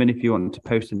to come in, if you want to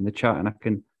post in the chat, and I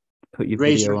can put your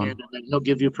raise video your on. hand, and then he'll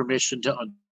give you permission to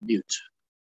unmute.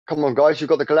 Come on, guys, you've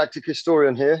got the Galactic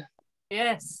Historian here.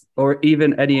 Yes. Or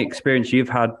even any experience you've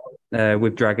had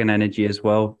with dragon energy as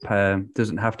well.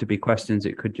 Doesn't have to be questions.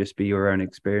 It could just be your own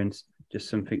experience. Just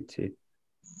something to.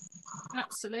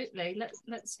 Absolutely.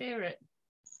 Let's hear it.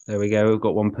 There we go. We've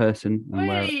got one person.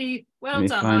 Hey, well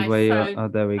done, find where you are. iPhone. Oh,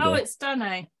 there we go. Oh, it's done,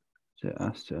 eh? So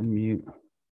ask to unmute.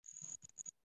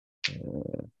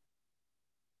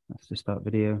 Let's just start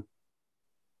video.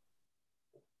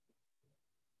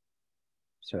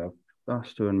 So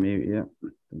ask to unmute, yeah.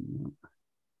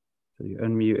 So you're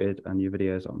unmuted and your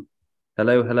video's on.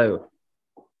 Hello.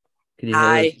 Can you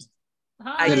hear us?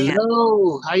 Hi.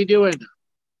 Hello. How you doing?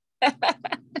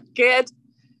 Good.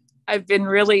 I've been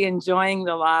really enjoying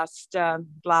the last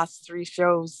 3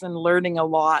 shows and learning a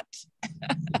lot.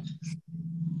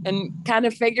 And kind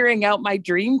of figuring out my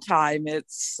dream time.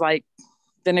 It's like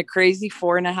been a crazy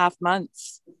 4.5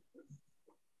 months.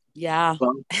 Yeah.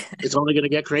 Well, it's only going to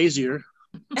get crazier.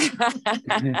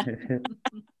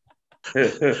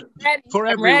 For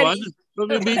everyone.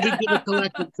 Maybe give a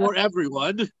collective for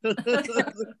everyone.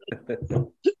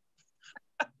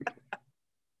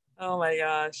 Oh my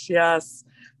gosh, yes.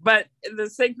 But the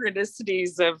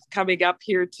synchronicities of coming up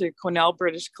here to Quesnel,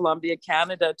 British Columbia,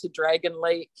 Canada, to Dragon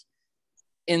Lake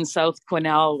in South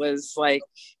Quesnel was like,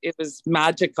 it was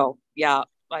magical. Yeah,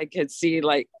 I could see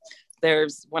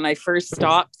when I first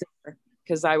stopped there,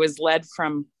 because I was led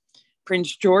from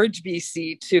Prince George,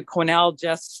 BC to Quesnel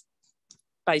just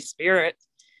by spirit,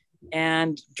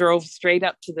 and drove straight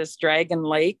up to this Dragon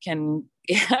Lake, and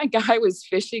a guy was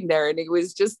fishing there, and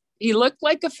he looked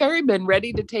like a ferryman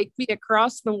ready to take me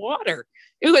across the water.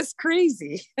 It was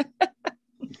crazy.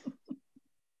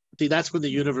 See, that's when the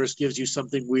universe gives you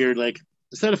something weird, like,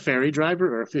 is that a ferry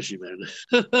driver or a fisherman?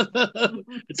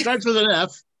 It starts with an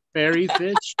F. Ferry,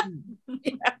 fish.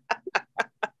 Yeah.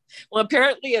 Well,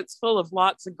 apparently it's full of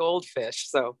lots of goldfish.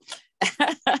 So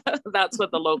that's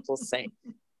what the locals say.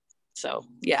 So,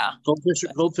 yeah.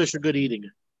 Goldfish are good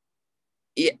eating.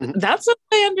 Yeah, that's what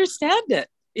I understand it.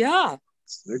 Yeah.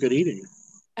 They're good eating.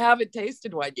 I haven't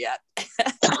tasted one yet.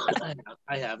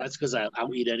 I have. That's because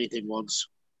I'll eat anything once.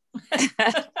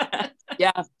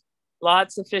 Yeah.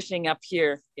 Lots of fishing up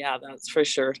here. Yeah, that's for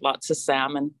sure. Lots of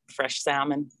salmon, fresh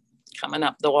salmon coming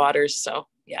up the waters. So,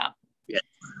 yeah. Yeah.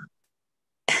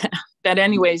 But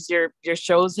anyways, your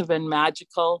shows have been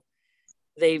magical.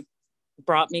 They've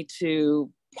brought me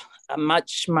to a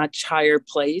much, much higher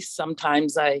place.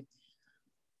 Sometimes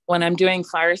when I'm doing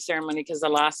fire ceremony, because the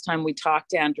last time we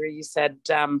talked, Andrew, you said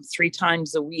 3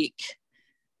 times a week.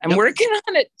 I'm working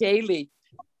on it daily.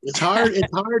 It's hard.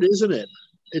 It's hard, isn't it?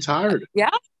 It's hard. Yeah.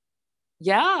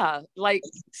 yeah, like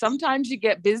sometimes you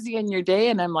get busy in your day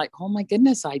and I'm like, oh my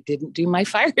goodness, I didn't do my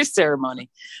fire ceremony.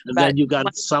 And then you got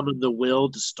to summon the will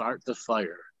to start the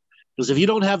fire. Because if you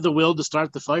don't have the will to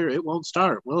start the fire, it won't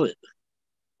start, will it?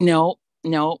 No.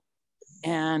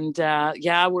 And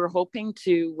yeah, we're hoping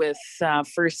to with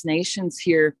First Nations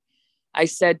here. I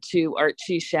said to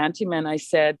Archie Shantyman, I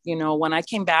said, you know, when I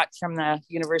came back from the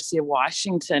University of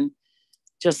Washington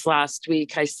just last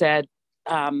week, I said,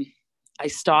 I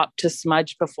stopped to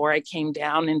smudge before I came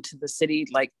down into the city,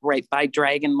 like right by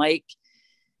Dragon Lake.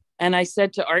 And I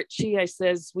said to Archie, I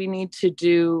says, we need to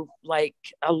do like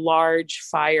a large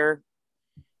fire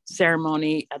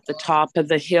ceremony at the top of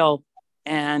the hill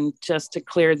and just to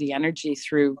clear the energy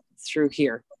through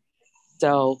here.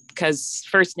 So, because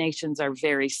First Nations are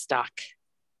very stuck.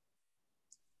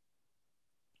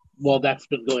 Well, that's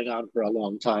been going on for a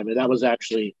long time. And that was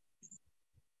actually,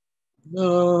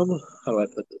 how do I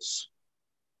put this?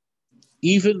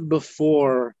 Even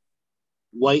before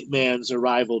white man's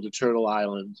arrival to Turtle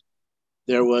Island,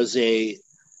 there was a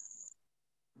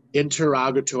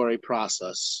interrogatory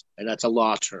process, and that's a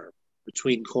law term,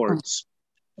 between courts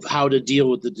of how to deal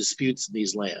with the disputes in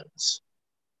these lands.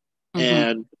 Mm-hmm.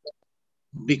 And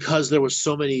because there were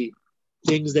so many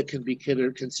things that can be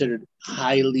considered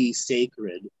highly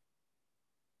sacred,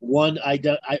 one I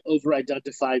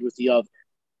over-identified with the other.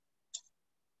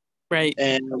 Right.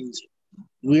 And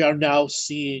we are now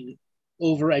seeing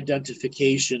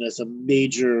over-identification as a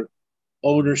major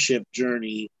ownership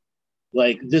journey.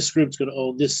 Like, this group's going to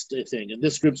own this thing, and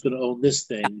this group's going to own this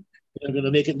thing. They're going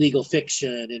to make it legal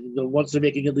fiction, and once they're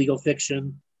making it legal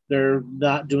fiction, they're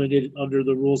not doing it under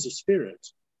the rules of spirit.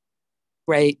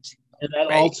 Right. And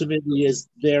that ultimately is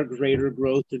their greater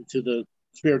growth into the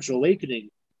spiritual awakening,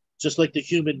 just like the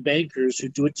human bankers who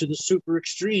do it to the super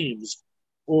extremes,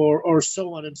 or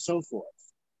so on and so forth.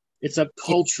 It's a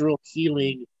cultural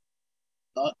healing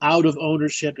out of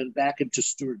ownership and back into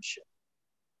stewardship.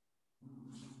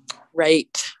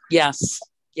 Right. Yes.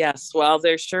 Well,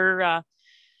 they're sure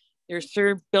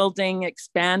building,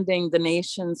 expanding the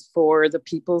nations for the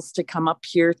peoples to come up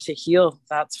here to heal.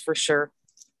 That's for sure.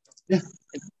 Yeah.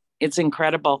 It's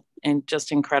incredible, and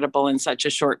just incredible in such a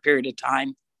short period of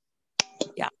time.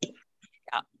 Yeah.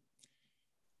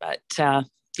 But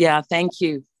yeah, thank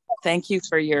you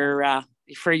for your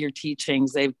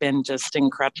teachings. They've been just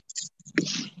incredible.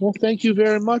 Well, thank you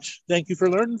very much. Thank you for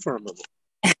learning from them.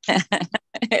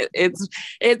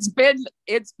 It's been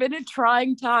a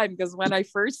trying time, because when I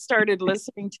first started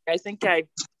listening to you, I think I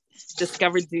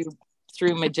discovered you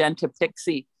through Magenta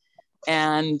Pixie,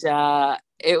 and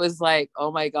it was like,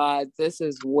 oh my God, this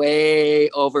is way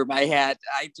over my head.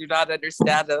 I do not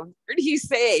understand a word he's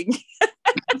saying.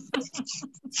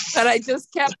 But I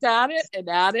just kept at it, and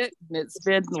it's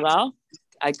been,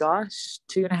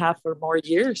 2.5 or more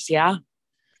years. Yeah.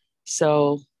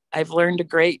 So I've learned a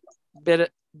great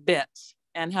bit,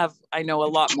 and I know a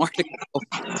lot more to go.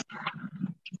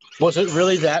 Was it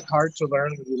really that hard to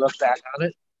learn when you look back on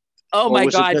it? Oh my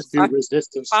God. Was it just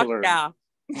resistance to learn? Yeah.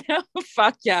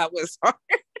 Fuck yeah, it was hard.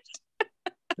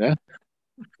 Yeah.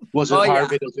 Was it hard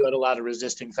because you had a lot of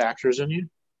resisting factors in you?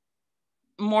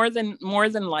 More than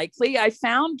likely. I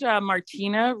found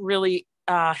Martina really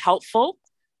helpful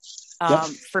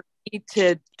for me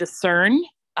to discern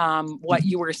what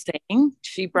you were saying.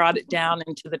 She brought it down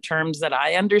into the terms that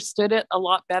I understood it a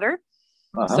lot better.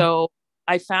 So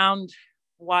I found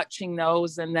watching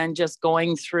those and then just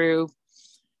going through,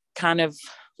 kind of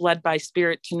led by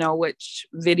spirit to know which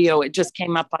video. It just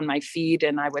came up on my feed,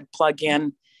 and I would plug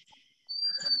in,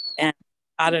 and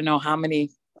I don't know how many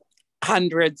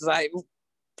thousands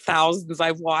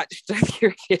I've watched of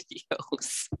your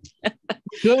videos.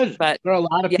 Good. But there are a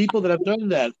lot of people that have done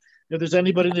that. If there's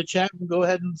anybody in the chat, go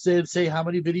ahead and say how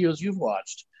many videos you've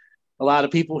watched. A lot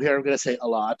of people here are going to say a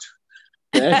lot.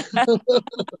 How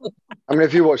many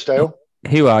have you watched, Dale?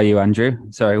 Who are you,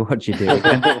 Andrew? Sorry, what you do?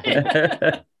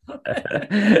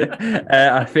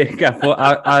 I think I've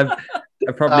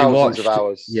probably watched of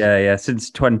hours. Yeah,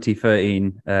 since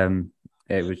 2013.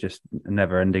 It was just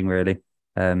never ending, really.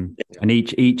 And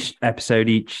each episode,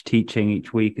 each teaching,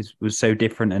 each week was so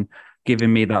different, and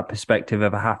giving me that perspective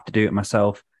of I have to do it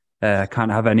myself. I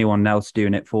can't have anyone else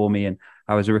doing it for me. And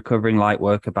I was a recovering light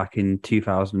worker back in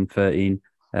 2013,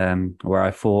 where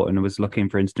I fought and was looking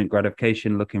for instant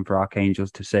gratification, looking for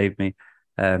archangels to save me.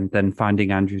 Then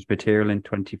finding Andrew's material in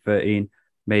 2013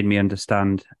 made me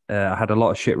understand I had a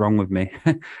lot of shit wrong with me,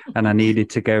 and I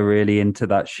needed to go really into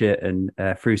that shit. And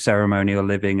through ceremonial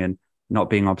living and not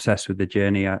being obsessed with the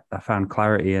journey, I found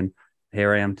clarity, and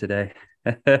here I am today.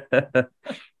 And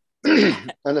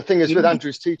the thing is with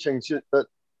Andrew's teachings, that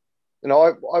you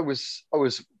know, I was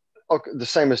the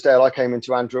same as Dale. I came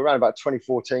into Andrew around about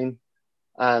 2014,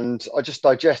 and I just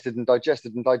digested and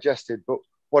digested and digested. But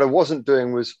what I wasn't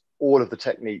doing was all of the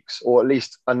techniques, or at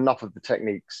least enough of the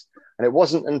techniques. And it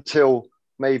wasn't until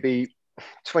maybe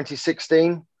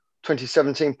 2016,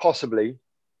 2017, possibly,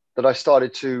 that I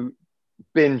started to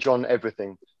binge on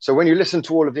everything. So when you listen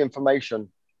to all of the information,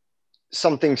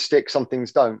 some things stick, some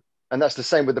things don't. And that's the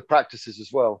same with the practices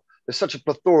as well. There's such a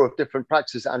plethora of different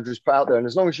practices that Andrew's put out there. And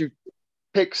as long as you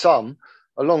pick some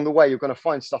along the way, you're going to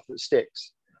find stuff that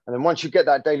sticks. And then once you get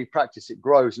that daily practice, it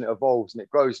grows and it evolves and it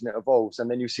grows and it evolves. And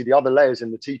then you see the other layers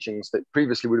in the teachings that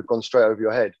previously would have gone straight over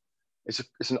your head. It's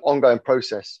an ongoing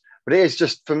process. But it is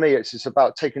just, for me, it's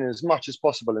about taking in as much as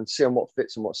possible and seeing what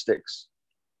fits and what sticks.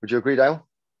 Would you agree, Dale?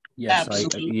 Yes,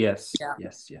 yes.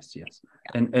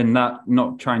 And that,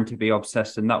 not trying to be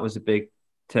obsessed, and that was a big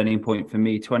turning point for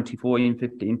me. 2014,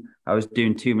 15, I was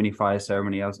doing too many fire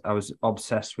ceremony. I was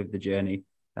obsessed with the journey.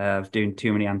 I was doing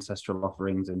too many ancestral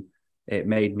offerings, and it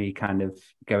made me kind of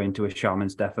go into a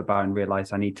shaman's death about and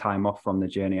realize I need time off from the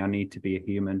journey. I need to be a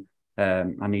human.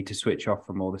 I need to switch off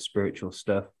from all the spiritual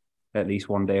stuff at least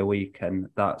one day a week. And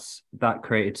that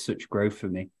created such growth for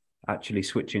me, actually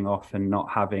switching off and not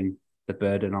having the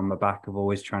burden on my back of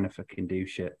always trying to fucking do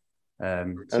shit.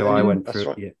 So I went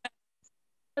through it. Yeah.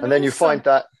 And then you find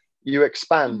that you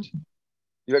expand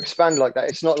like that.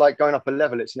 It's not like going up a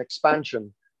level, it's an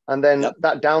expansion. And then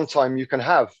that downtime you can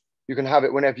have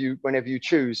it whenever you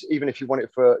choose, even if you want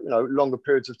it for, you know, longer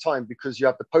periods of time, because you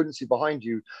have the potency behind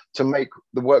you to make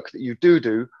the work that you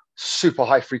do super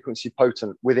high frequency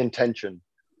potent with intention,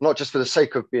 not just for the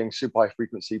sake of being super high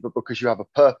frequency, but because you have a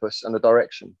purpose and a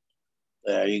direction.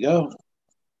 There you go.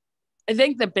 I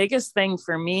think the biggest thing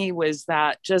for me was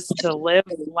that just to live,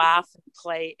 laugh, and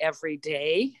play every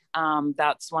day.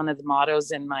 That's one of the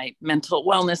mottos in my mental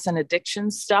wellness and addiction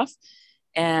stuff.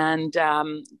 And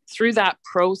through that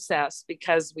process,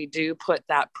 because we do put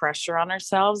that pressure on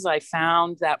ourselves, I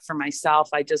found that for myself,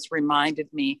 I just reminded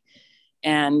me,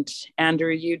 and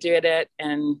Andrew, you did it,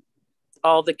 and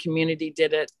all the community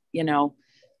did it, you know,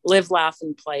 live, laugh,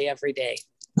 and play every day.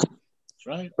 That's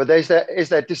right. But is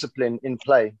there discipline in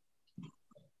play?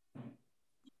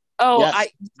 Oh, yes.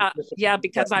 Yeah,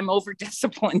 because I'm over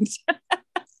disciplined.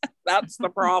 That's the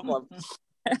problem.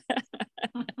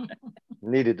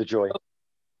 Needed the joy.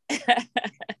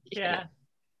 Yeah,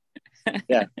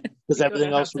 because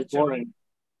everything else was boring.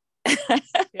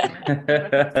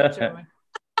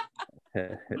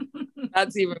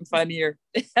 That's even funnier.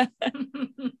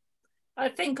 I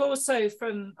think also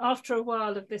from after a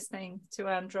while of listening to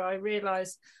Andrew, I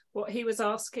realized what he was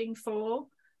asking for,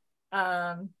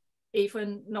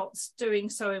 even not doing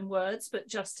so in words, but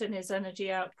just in his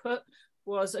energy output,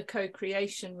 was a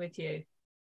co-creation with you.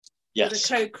 Yes. With a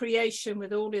co-creation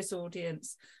with all his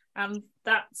audience. And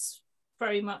that's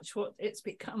very much what it's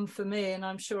become for me. And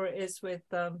I'm sure it is with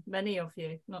many of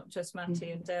you, not just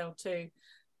Maty and Dale too.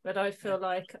 But I feel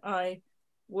like I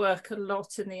work a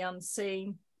lot in the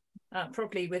unseen,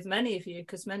 probably with many of you,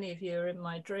 because many of you are in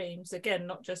my dreams. Again,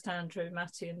 not just Andrew,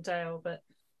 Maty and Dale, but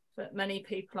many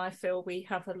people, I feel we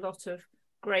have a lot of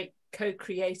great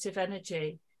co-creative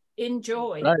energy in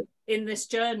joy, in this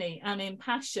journey, and in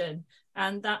passion.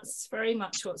 And that's very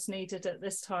much what's needed at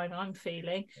this time, I'm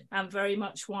feeling, and very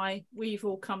much why we've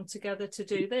all come together to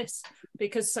do this,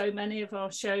 because so many of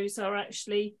our shows are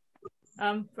actually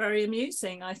very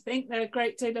amusing. I think they're a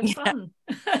great deal of fun.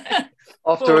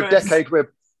 After a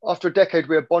decade,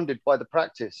 we're bonded by the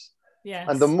practice. Yes.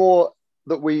 And the more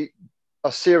that we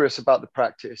are serious about the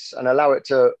practice and allow it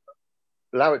to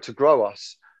grow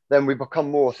us, then we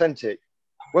become more authentic.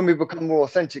 When we become more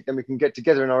authentic, then we can get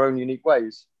together in our own unique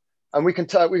ways. And we can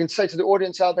say to the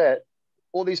audience out there,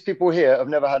 all these people here have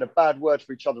never had a bad word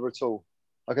for each other at all.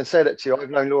 I can say that to you. I've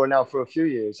known Laura now for a few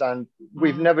years, and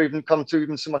we've never even come to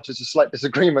even so much as a slight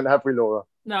disagreement, have we, Laura?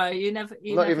 No, you never.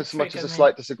 Not even so much as a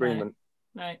slight disagreement.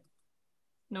 No,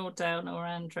 nor Dale nor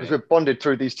Andrew. Because we're bonded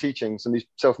through these teachings and these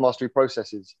self-mastery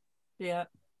processes. Yeah.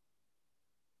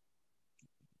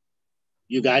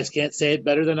 You guys can't say it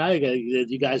better than I do,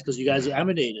 you guys, because you guys are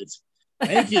emanated.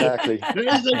 Thank you. Exactly.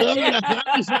 Praise the Lord.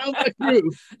 I found my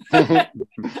crew.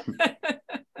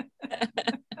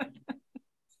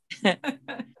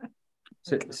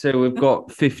 So we've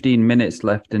got 15 minutes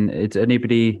left, and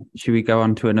should we go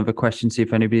on to another question, see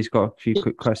if anybody's got a few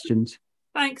quick questions?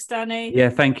 Thanks, Danny. Yeah,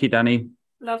 thank you, Danny.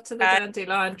 Love to the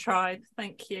Dandelion tribe.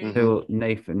 Thank you. So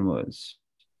Nathan was.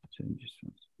 So just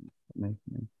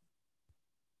Nathan.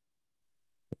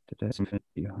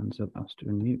 Your hands up, Aster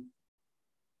and you.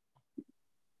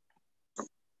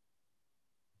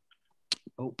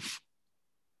 Oh,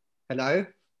 hello.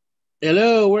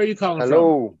 Hello, where are you calling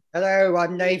Hello. Hello,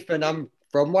 I'm Nathan. I'm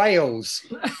from Wales.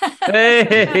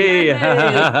 Hey.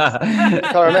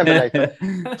 Can't remember,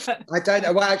 Nathan. I don't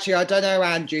know. Well, actually, I don't know,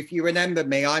 Andrew. If you remember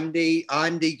me, I'm the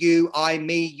you, I,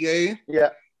 me, you. Yeah.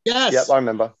 Yes. Yep, I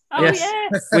remember. Oh, Yes.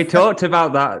 yes. We talked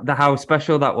about that, how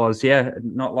special that was,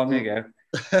 not long ago.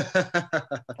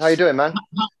 How you doing, man?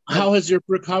 How has your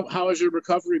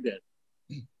recovery been?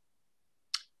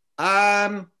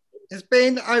 It's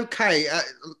been okay.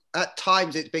 At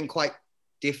times, it's been quite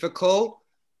difficult,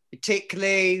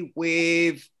 particularly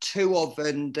with two of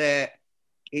them that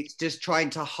it's just trying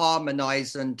to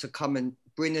harmonize and to come and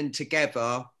bring them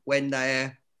together when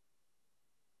they're.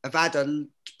 I've had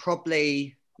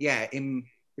probably,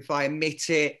 if I admit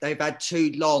it, they've had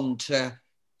too long to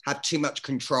have too much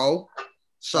control.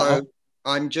 So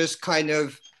I'm just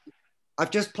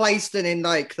I've just placed it in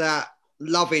like that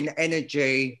loving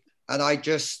energy. And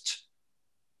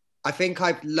I think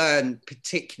I've learned,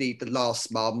 particularly the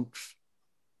last month,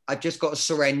 I've just got to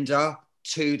surrender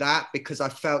to that because I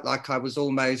felt like I was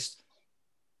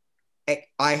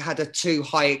I had a too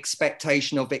high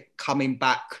expectation of it coming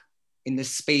back in the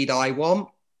speed I want.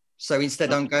 So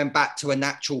instead I'm going back to a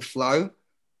natural flow.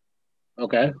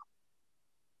 Okay.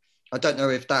 I don't know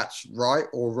if that's right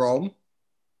or wrong.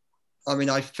 I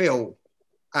mean, I feel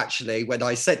actually when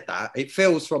I said that, it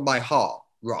feels from my heart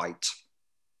right.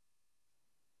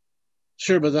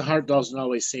 Sure, but the heart doesn't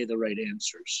always say the right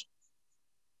answers.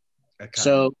 Okay.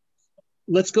 So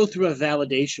let's go through a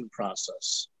validation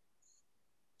process.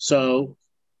 So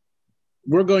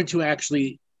we're going to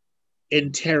actually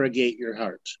interrogate your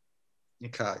heart.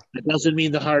 Okay. It doesn't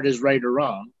mean the heart is right or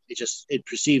wrong. It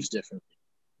perceives differently.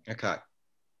 Okay.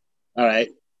 All right.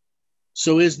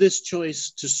 So is this choice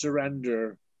to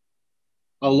surrender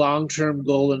a long-term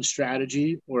goal and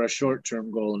strategy or a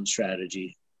short-term goal and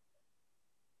strategy?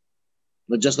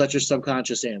 But just let your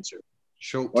subconscious answer.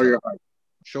 Short or term. your heart.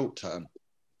 Short term.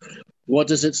 What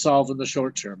does it solve in the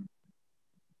short term?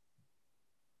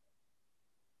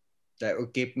 That will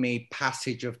give me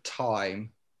passage of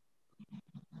time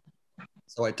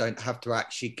so I don't have to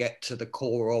actually get to the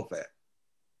core of it.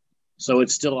 So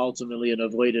it's still ultimately an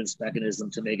avoidance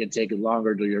mechanism to make it take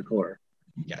longer to your core.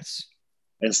 Yes.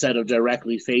 Instead of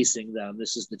directly facing them,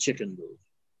 this is the chicken move.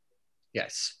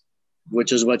 Yes.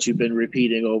 Which is what you've been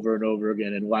repeating over and over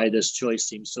again, and why this choice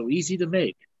seems so easy to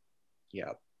make.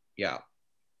 Yeah. Yeah.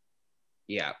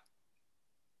 Yeah.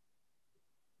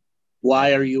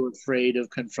 Why are you afraid of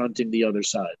confronting the other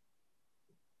side?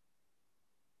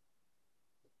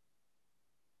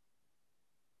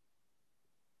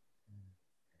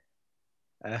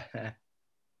 Because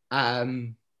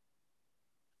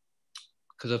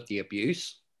of the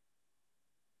abuse.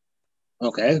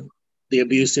 Okay. The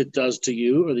abuse it does to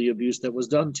you, or the abuse that was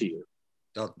done to you?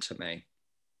 Done to me.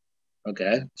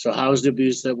 Okay. So how is the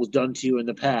abuse that was done to you in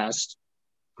the past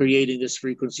creating this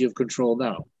frequency of control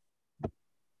now?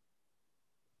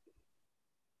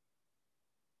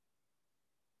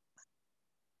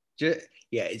 Yeah,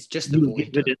 it's just You've avoidance.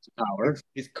 given it the power.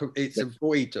 It's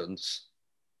avoidance.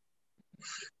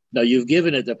 Now you've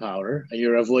given it the power, and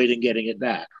you're avoiding getting it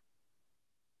back.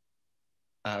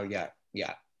 Oh, yeah.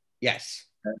 Yeah. Yes.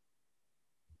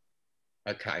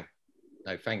 Okay.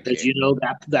 No, thank you. Because you know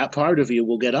that part of you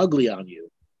will get ugly on you.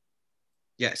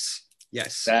 Yes.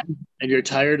 Yes. And you're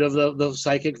tired of the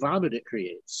psychic vomit it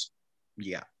creates.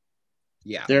 Yeah.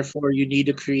 Yeah. Therefore, you need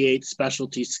to create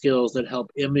specialty skills that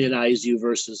help immunize you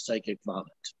versus psychic vomit.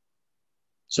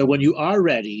 So when you are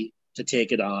ready to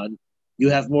take it on, you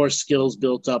have more skills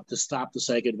built up to stop the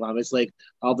psychic vomit. It's like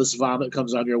all this vomit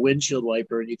comes on your windshield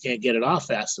wiper and you can't get it off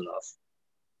fast enough.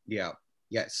 Yeah.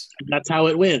 Yes. And that's how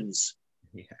it wins.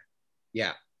 Yeah.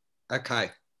 Yeah.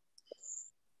 Okay.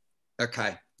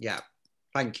 Okay. Yeah.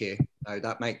 Thank you. No,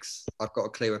 I've got a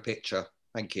clearer picture.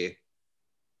 Thank you.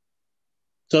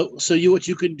 So what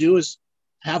you can do is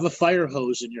have a fire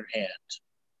hose in your hand.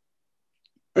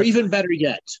 Or even better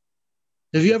yet,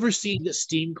 have you ever seen the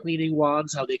steam cleaning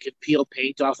wands, how they can peel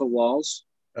paint off of walls?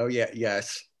 Oh, yeah.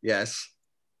 Yes. Yes.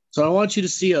 So I want you to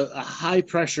see a high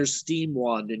pressure steam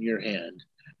wand in your hand.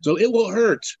 So it will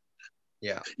hurt.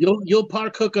 Yeah. You'll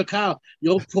cook a cow.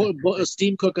 You'll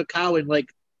steam cook a cow in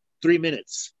like 3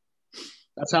 minutes.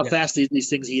 That's how fast these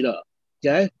things heat up.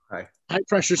 Okay? High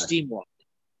pressure steam wand.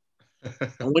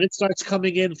 And when it starts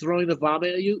coming in, throwing the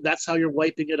vomit at you, that's how you're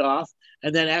wiping it off,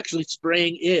 and then actually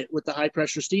spraying it with the high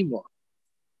pressure steam wand.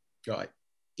 Right.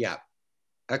 Yeah.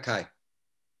 Okay.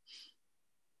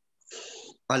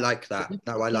 I like that.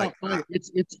 No, I like that.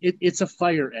 It's a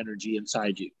fire energy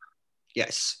inside you.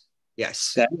 Yes.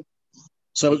 Yes. Okay?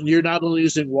 So you're not only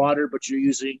using water, but you're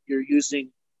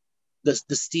using the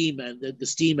steam and the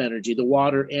steam energy, the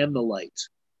water and the light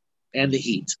and the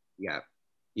heat. Yeah.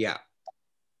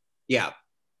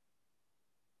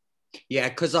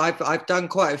 Because I've done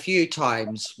quite a few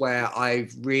times where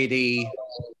I've really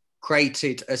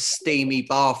created a steamy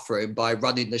bathroom by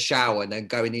running the shower and then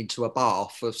going into a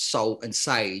bath of salt and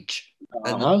sage,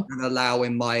 and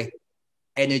allowing my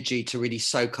energy to really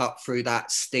soak up through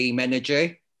that steam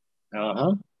energy,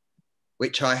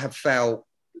 which I have felt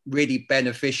really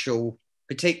beneficial,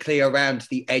 particularly around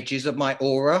the edges of my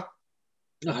aura.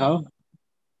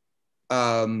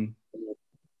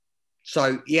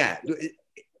 So yeah,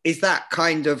 is that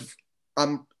kind of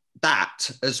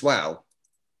that as well?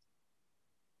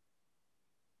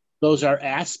 Those are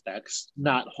aspects,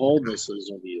 not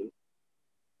wholenesses of you.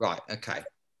 Right. Okay.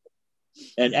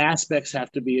 And aspects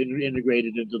have to be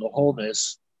integrated into the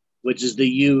wholeness, which is the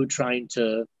you trying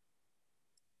to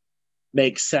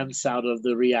make sense out of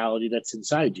the reality that's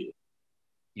inside you.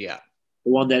 Yeah.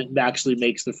 The one that actually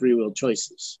makes the free will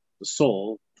choices. The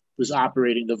soul who's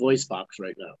operating the voice box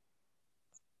right now.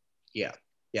 Yeah.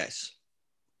 Yes.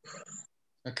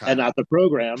 Okay. And not the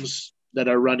programs that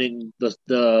are running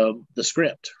the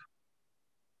script.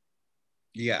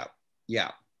 Yeah.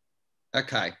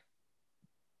 Okay.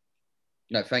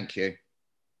 No, thank you.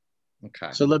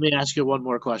 Okay. So let me ask you one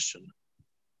more question.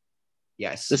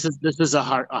 Yes. This is a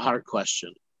heart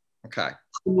question. Okay.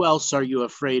 Who else are you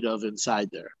afraid of inside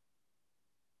there?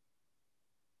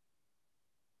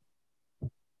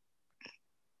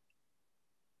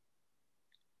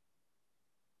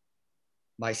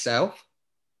 Myself.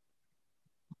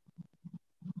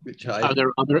 Are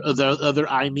there other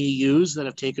I, me, yous that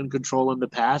have taken control in the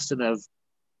past and have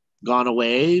gone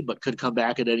away but could come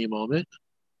back at any moment?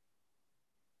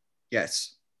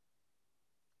 Yes.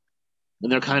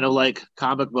 And they're kind of like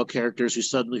comic book characters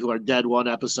who are dead one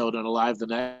episode and alive the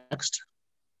next.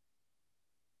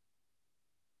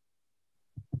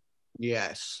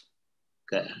 Yes.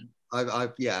 Okay.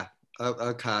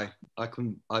 Okay.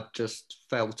 I've just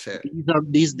felt it.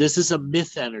 This is a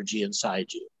myth energy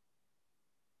inside you.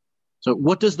 So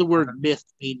what does the word myth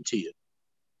mean to you?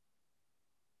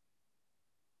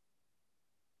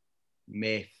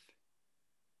 Myth.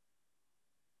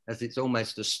 As it's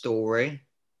almost a story.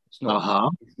 It's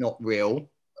not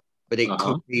real, but it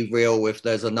could be real if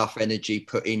there's enough energy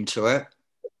put into it.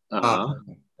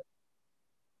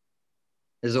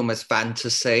 There's almost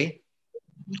fantasy.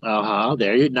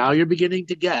 Now you're beginning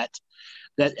to get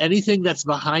that anything that's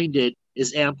behind it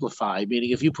is amplified,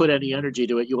 meaning if you put any energy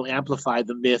to it, you will amplify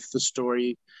the myth, the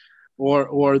story,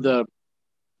 or the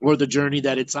journey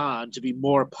that it's on to be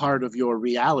more part of your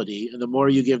reality. And the more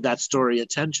you give that story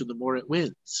attention, the more it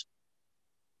wins.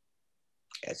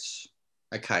 Yes.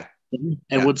 Okay.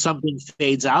 And when something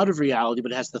fades out of reality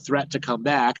but has the threat to come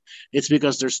back, it's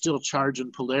because there's still charge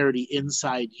and polarity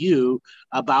inside you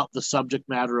about the subject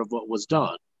matter of what was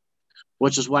done.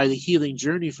 Which is why the healing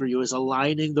journey for you is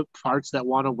aligning the parts that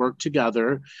want to work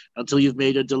together until you've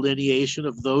made a delineation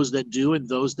of those that do and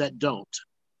those that don't.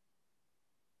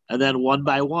 And then one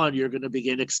by one, you're going to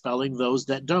begin expelling those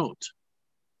that don't.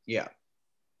 Yeah.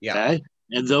 Okay?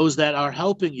 And those that are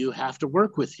helping you have to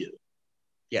work with you.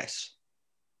 Yes.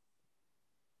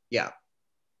 Yeah.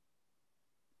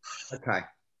 Okay.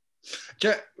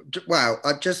 Wow,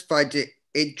 I just find it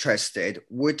interested.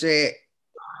 Would it...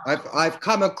 I've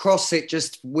come across it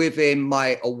just within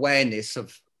my awareness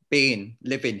of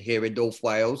living here in North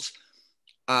Wales.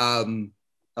 I've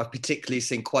particularly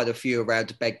seen quite a few around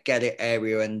the Beddgelert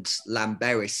area and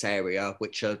Llanberis area,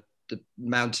 which are the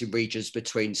mountain regions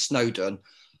between Snowdon.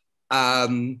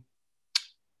 I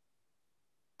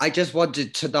just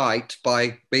wondered tonight,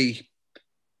 by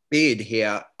being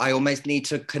here, I almost need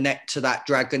to connect to that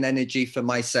dragon energy for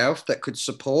myself that could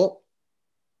support.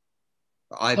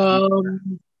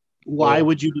 Why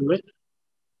would you do it?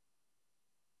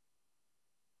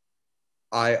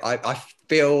 I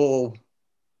feel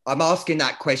I'm asking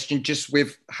that question just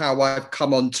with how I've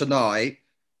come on tonight.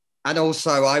 And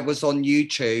also I was on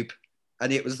YouTube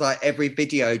and it was like every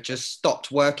video just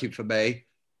stopped working for me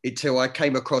until I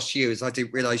came across you, as I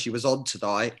didn't realize you was on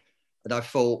tonight. And I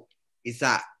thought, is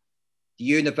that the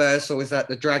universe or is that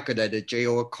the dragon energy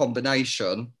or a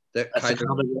combination?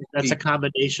 That's a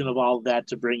combination of all of that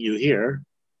to bring you here.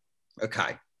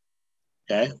 Okay.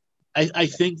 I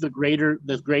think the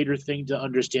greater thing to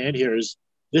understand here is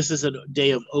this is a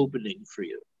day of opening for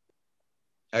you.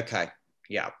 Okay.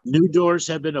 Yeah. New doors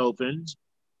have been opened.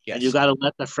 Yes. And you got to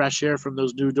let the fresh air from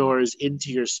those new doors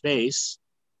into your space.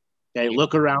 Okay. Yeah.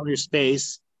 Look around your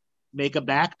space, make a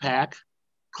backpack,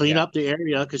 clean up the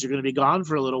area because you're going to be gone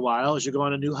for a little while as you go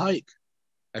on a new hike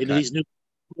into these new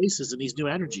places and these new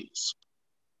energies.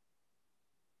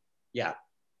 Yeah.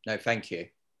 No, thank you.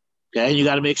 Okay, and you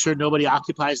got to make sure nobody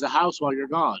occupies the house while you're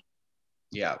gone.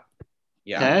 Yeah.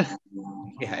 Yeah. Okay.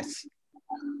 Yes.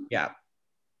 Yeah.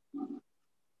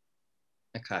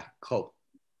 Okay, cool.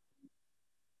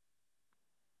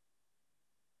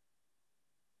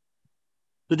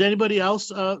 Did anybody else?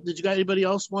 Did you got anybody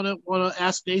else want to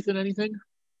ask Nathan anything?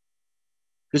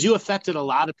 Because you affected a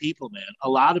lot of people, man. A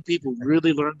lot of people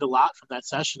really learned a lot from that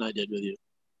session I did with you.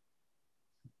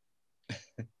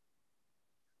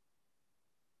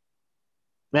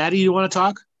 Maty, you want to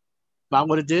talk about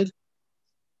what it did?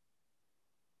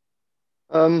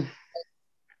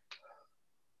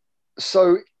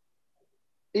 So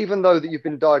even though that you've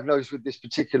been diagnosed with this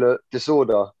particular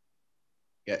disorder,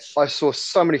 Yes, I saw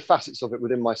so many facets of it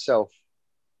within myself.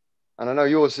 And I know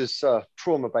yours is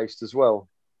trauma-based as well.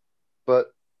 But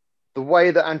the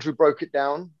way that Andrew broke it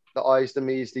down, the I's, the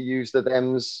me's, the you's, the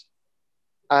them's,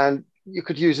 and you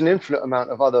could use an infinite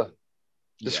amount of other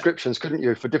descriptions, couldn't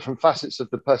you, for different facets of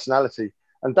the personality.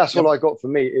 And that's what I got for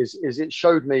me is it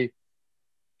showed me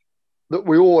that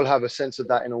we all have a sense of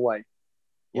that in a way.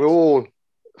 We're all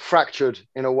fractured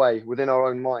in a way within our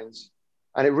own minds.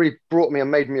 And it really brought me and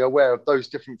made me aware of those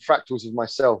different fractals of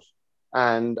myself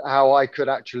and how I could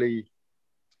actually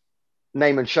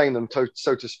name and shame them,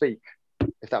 so to speak,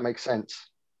 if that makes sense.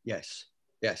 Yes,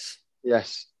 yes.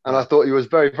 Yes. And I thought he was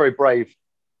very, very brave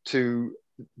to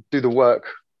do the work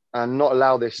and not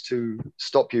allow this to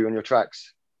stop you in your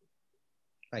tracks.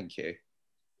 Thank you.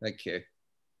 Thank you.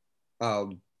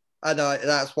 And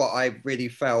that's what I really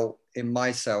felt in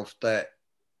myself, that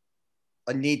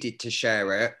I needed to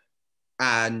share it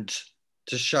and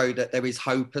to show that there is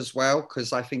hope as well,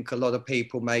 because I think a lot of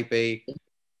people maybe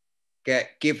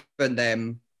get given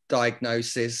them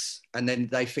diagnosis and then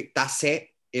they think that's it.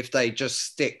 If they just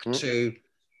stick to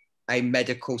a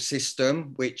medical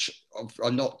system, which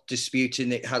I'm not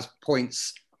disputing, it has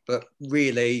points, but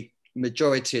really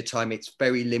majority of the time it's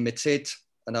very limited.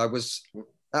 And I'm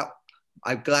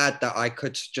glad that I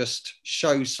could just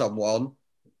show someone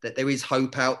that there is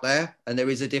hope out there and there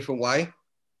is a different way.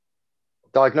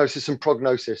 Diagnosis and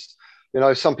prognosis. You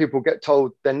know, some people get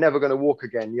told they're never going to walk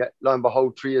again, yet lo and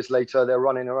behold, 3 years later, they're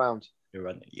running around. You're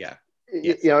running, yeah.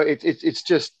 You know,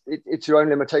 it's your own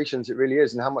limitations. It really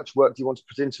is. And how much work do you want to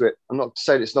put into it? I'm not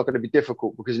saying it's not going to be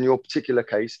difficult, because in your particular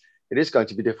case, it is going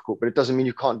to be difficult, but it doesn't mean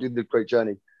you can't do the great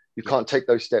journey. You can't take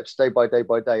those steps day by day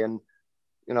by day. And,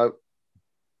 you know,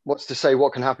 what's to say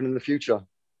what can happen in the future?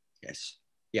 Yes.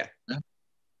 Yeah.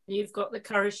 You've got the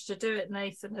courage to do it,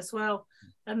 Nathan, as well.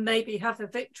 And maybe have a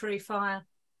victory fire,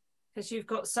 because you've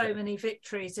got so many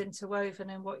victories interwoven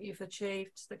in what you've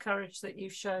achieved, the courage that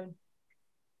you've shown.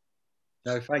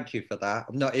 No, thank you for that.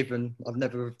 I've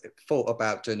never thought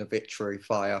about doing a victory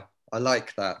fire. I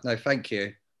like that. No, thank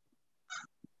you.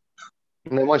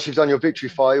 And then once you've done your victory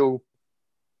fire, you'll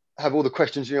have all the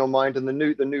questions in your mind and the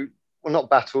new, well,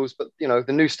 not battles, but, you know,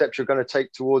 the new steps you're going to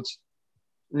take towards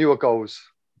newer goals.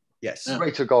 Yes.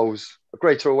 Greater goals, a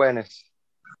greater awareness.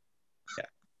 Yeah.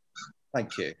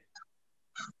 Thank you.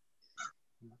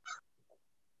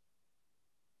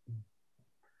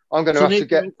 I'm going to have to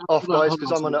get off, guys,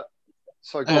 because I'm on a...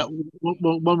 Sorry,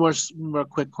 one more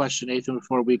quick question, Nathan,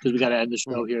 because we got to end the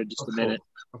show here in just a minute.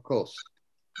 Of course.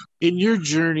 In your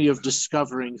journey of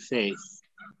discovering faith,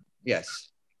 yes,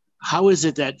 how is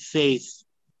it that faith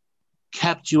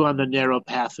kept you on the narrow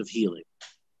path of healing?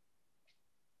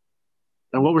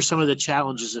 And what were some of the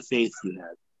challenges of faith you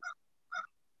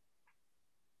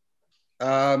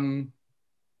had?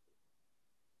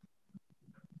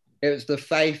 It was the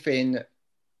faith in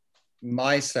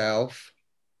myself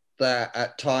that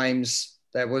at times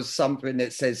there was something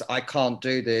that says I can't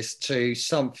do this, to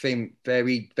something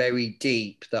very, very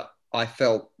deep that I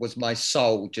felt was my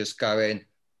soul just going,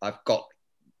 I've got to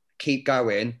keep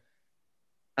going.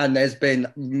 And there's been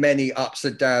many ups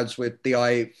and downs with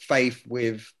the faith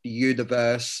with the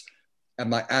universe and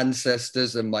my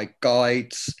ancestors and my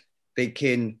guides,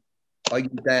 thinking, are you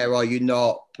there, are you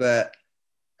not? But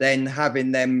then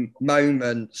having them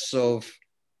moments of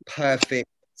perfect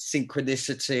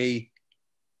synchronicity,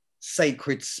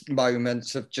 sacred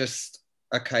moments of just,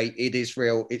 okay, it is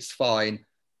real, it's fine.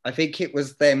 I think it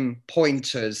was them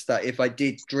pointers that if I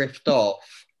did drift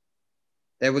off,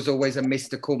 there was always a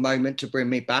mystical moment to bring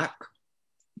me back.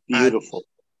 Beautiful.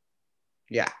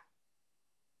 And, yeah.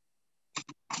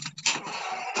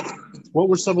 What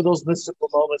were some of those mystical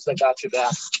moments that got you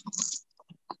back?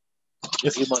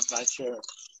 If you must mind sharing.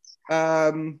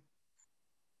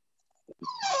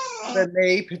 For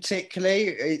me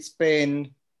particularly,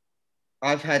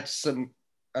 I've had some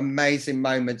amazing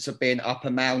moments of being up a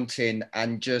mountain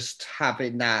and just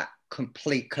having that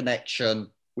complete connection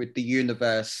with the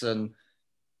universe and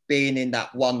being in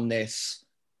that oneness.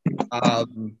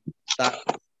 That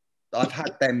I've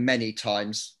had them many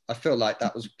times. I feel like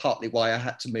that was partly why I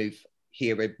had to move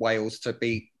here in Wales, to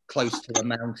be close to a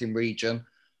mountain region.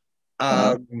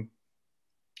 And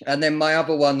then my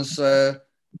other ones are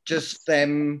just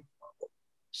them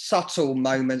subtle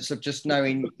moments of just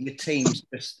knowing your team's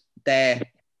just there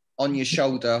on your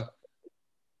shoulder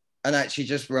and actually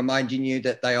just reminding you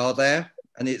that they are there.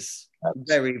 And it's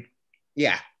very,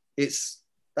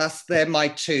 they're my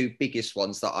two biggest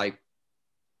ones that I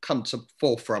come to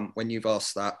forefront when you've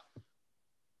asked that.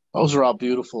 Those are all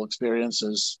beautiful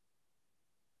experiences.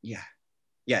 Yeah.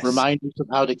 Yes. Reminders of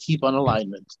how to keep on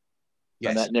alignment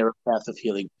on that narrow path of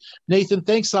healing. Nathan,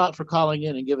 thanks a lot for calling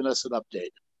in and giving us an update.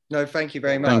 No, thank you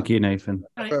very much. Thank you, Nathan.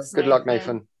 Thanks, good luck,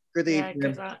 Nathan. Good evening.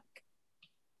 Good luck.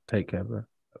 Take care, bro.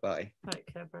 Bye.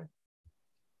 Take care, bro.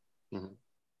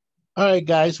 All right,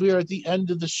 guys, we are at the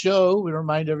end of the show. We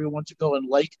remind everyone to go and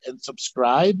like and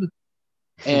subscribe.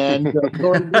 And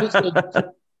Lori,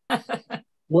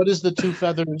 what is the Two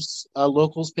Feathers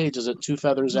locals page? Is it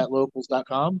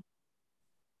twofeathers@locals.com?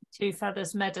 Two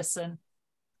Feathers Medicine.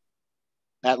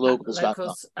 At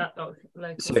locals.com.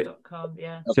 Locals.com,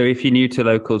 yeah. So if you're new to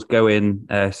Locals, go in,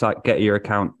 get your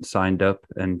account signed up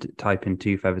and type in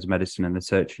Two Feathers Medicine in the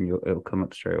search and it'll come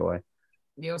up straight away.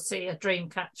 You'll see a dream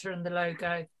catcher in the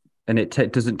logo. And it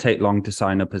doesn't take long to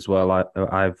sign up as well.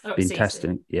 I've been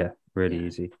testing. Easy. Yeah, really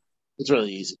easy. It's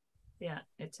really easy. Yeah,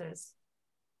 it is.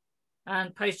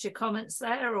 And post your comments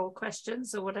there or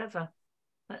questions or whatever.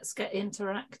 Let's get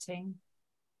interacting.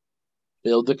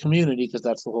 Build the community, because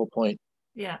that's the whole point.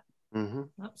 Yeah,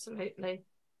 absolutely.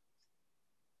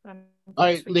 All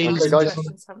right, ladies and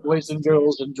gentlemen, boys and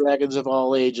girls and dragons of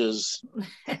all ages,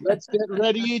 let's get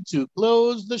ready to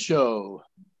close the show.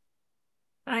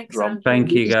 Thanks,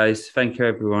 Thank you, guys. Thank you,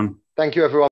 everyone. Thank you, everyone.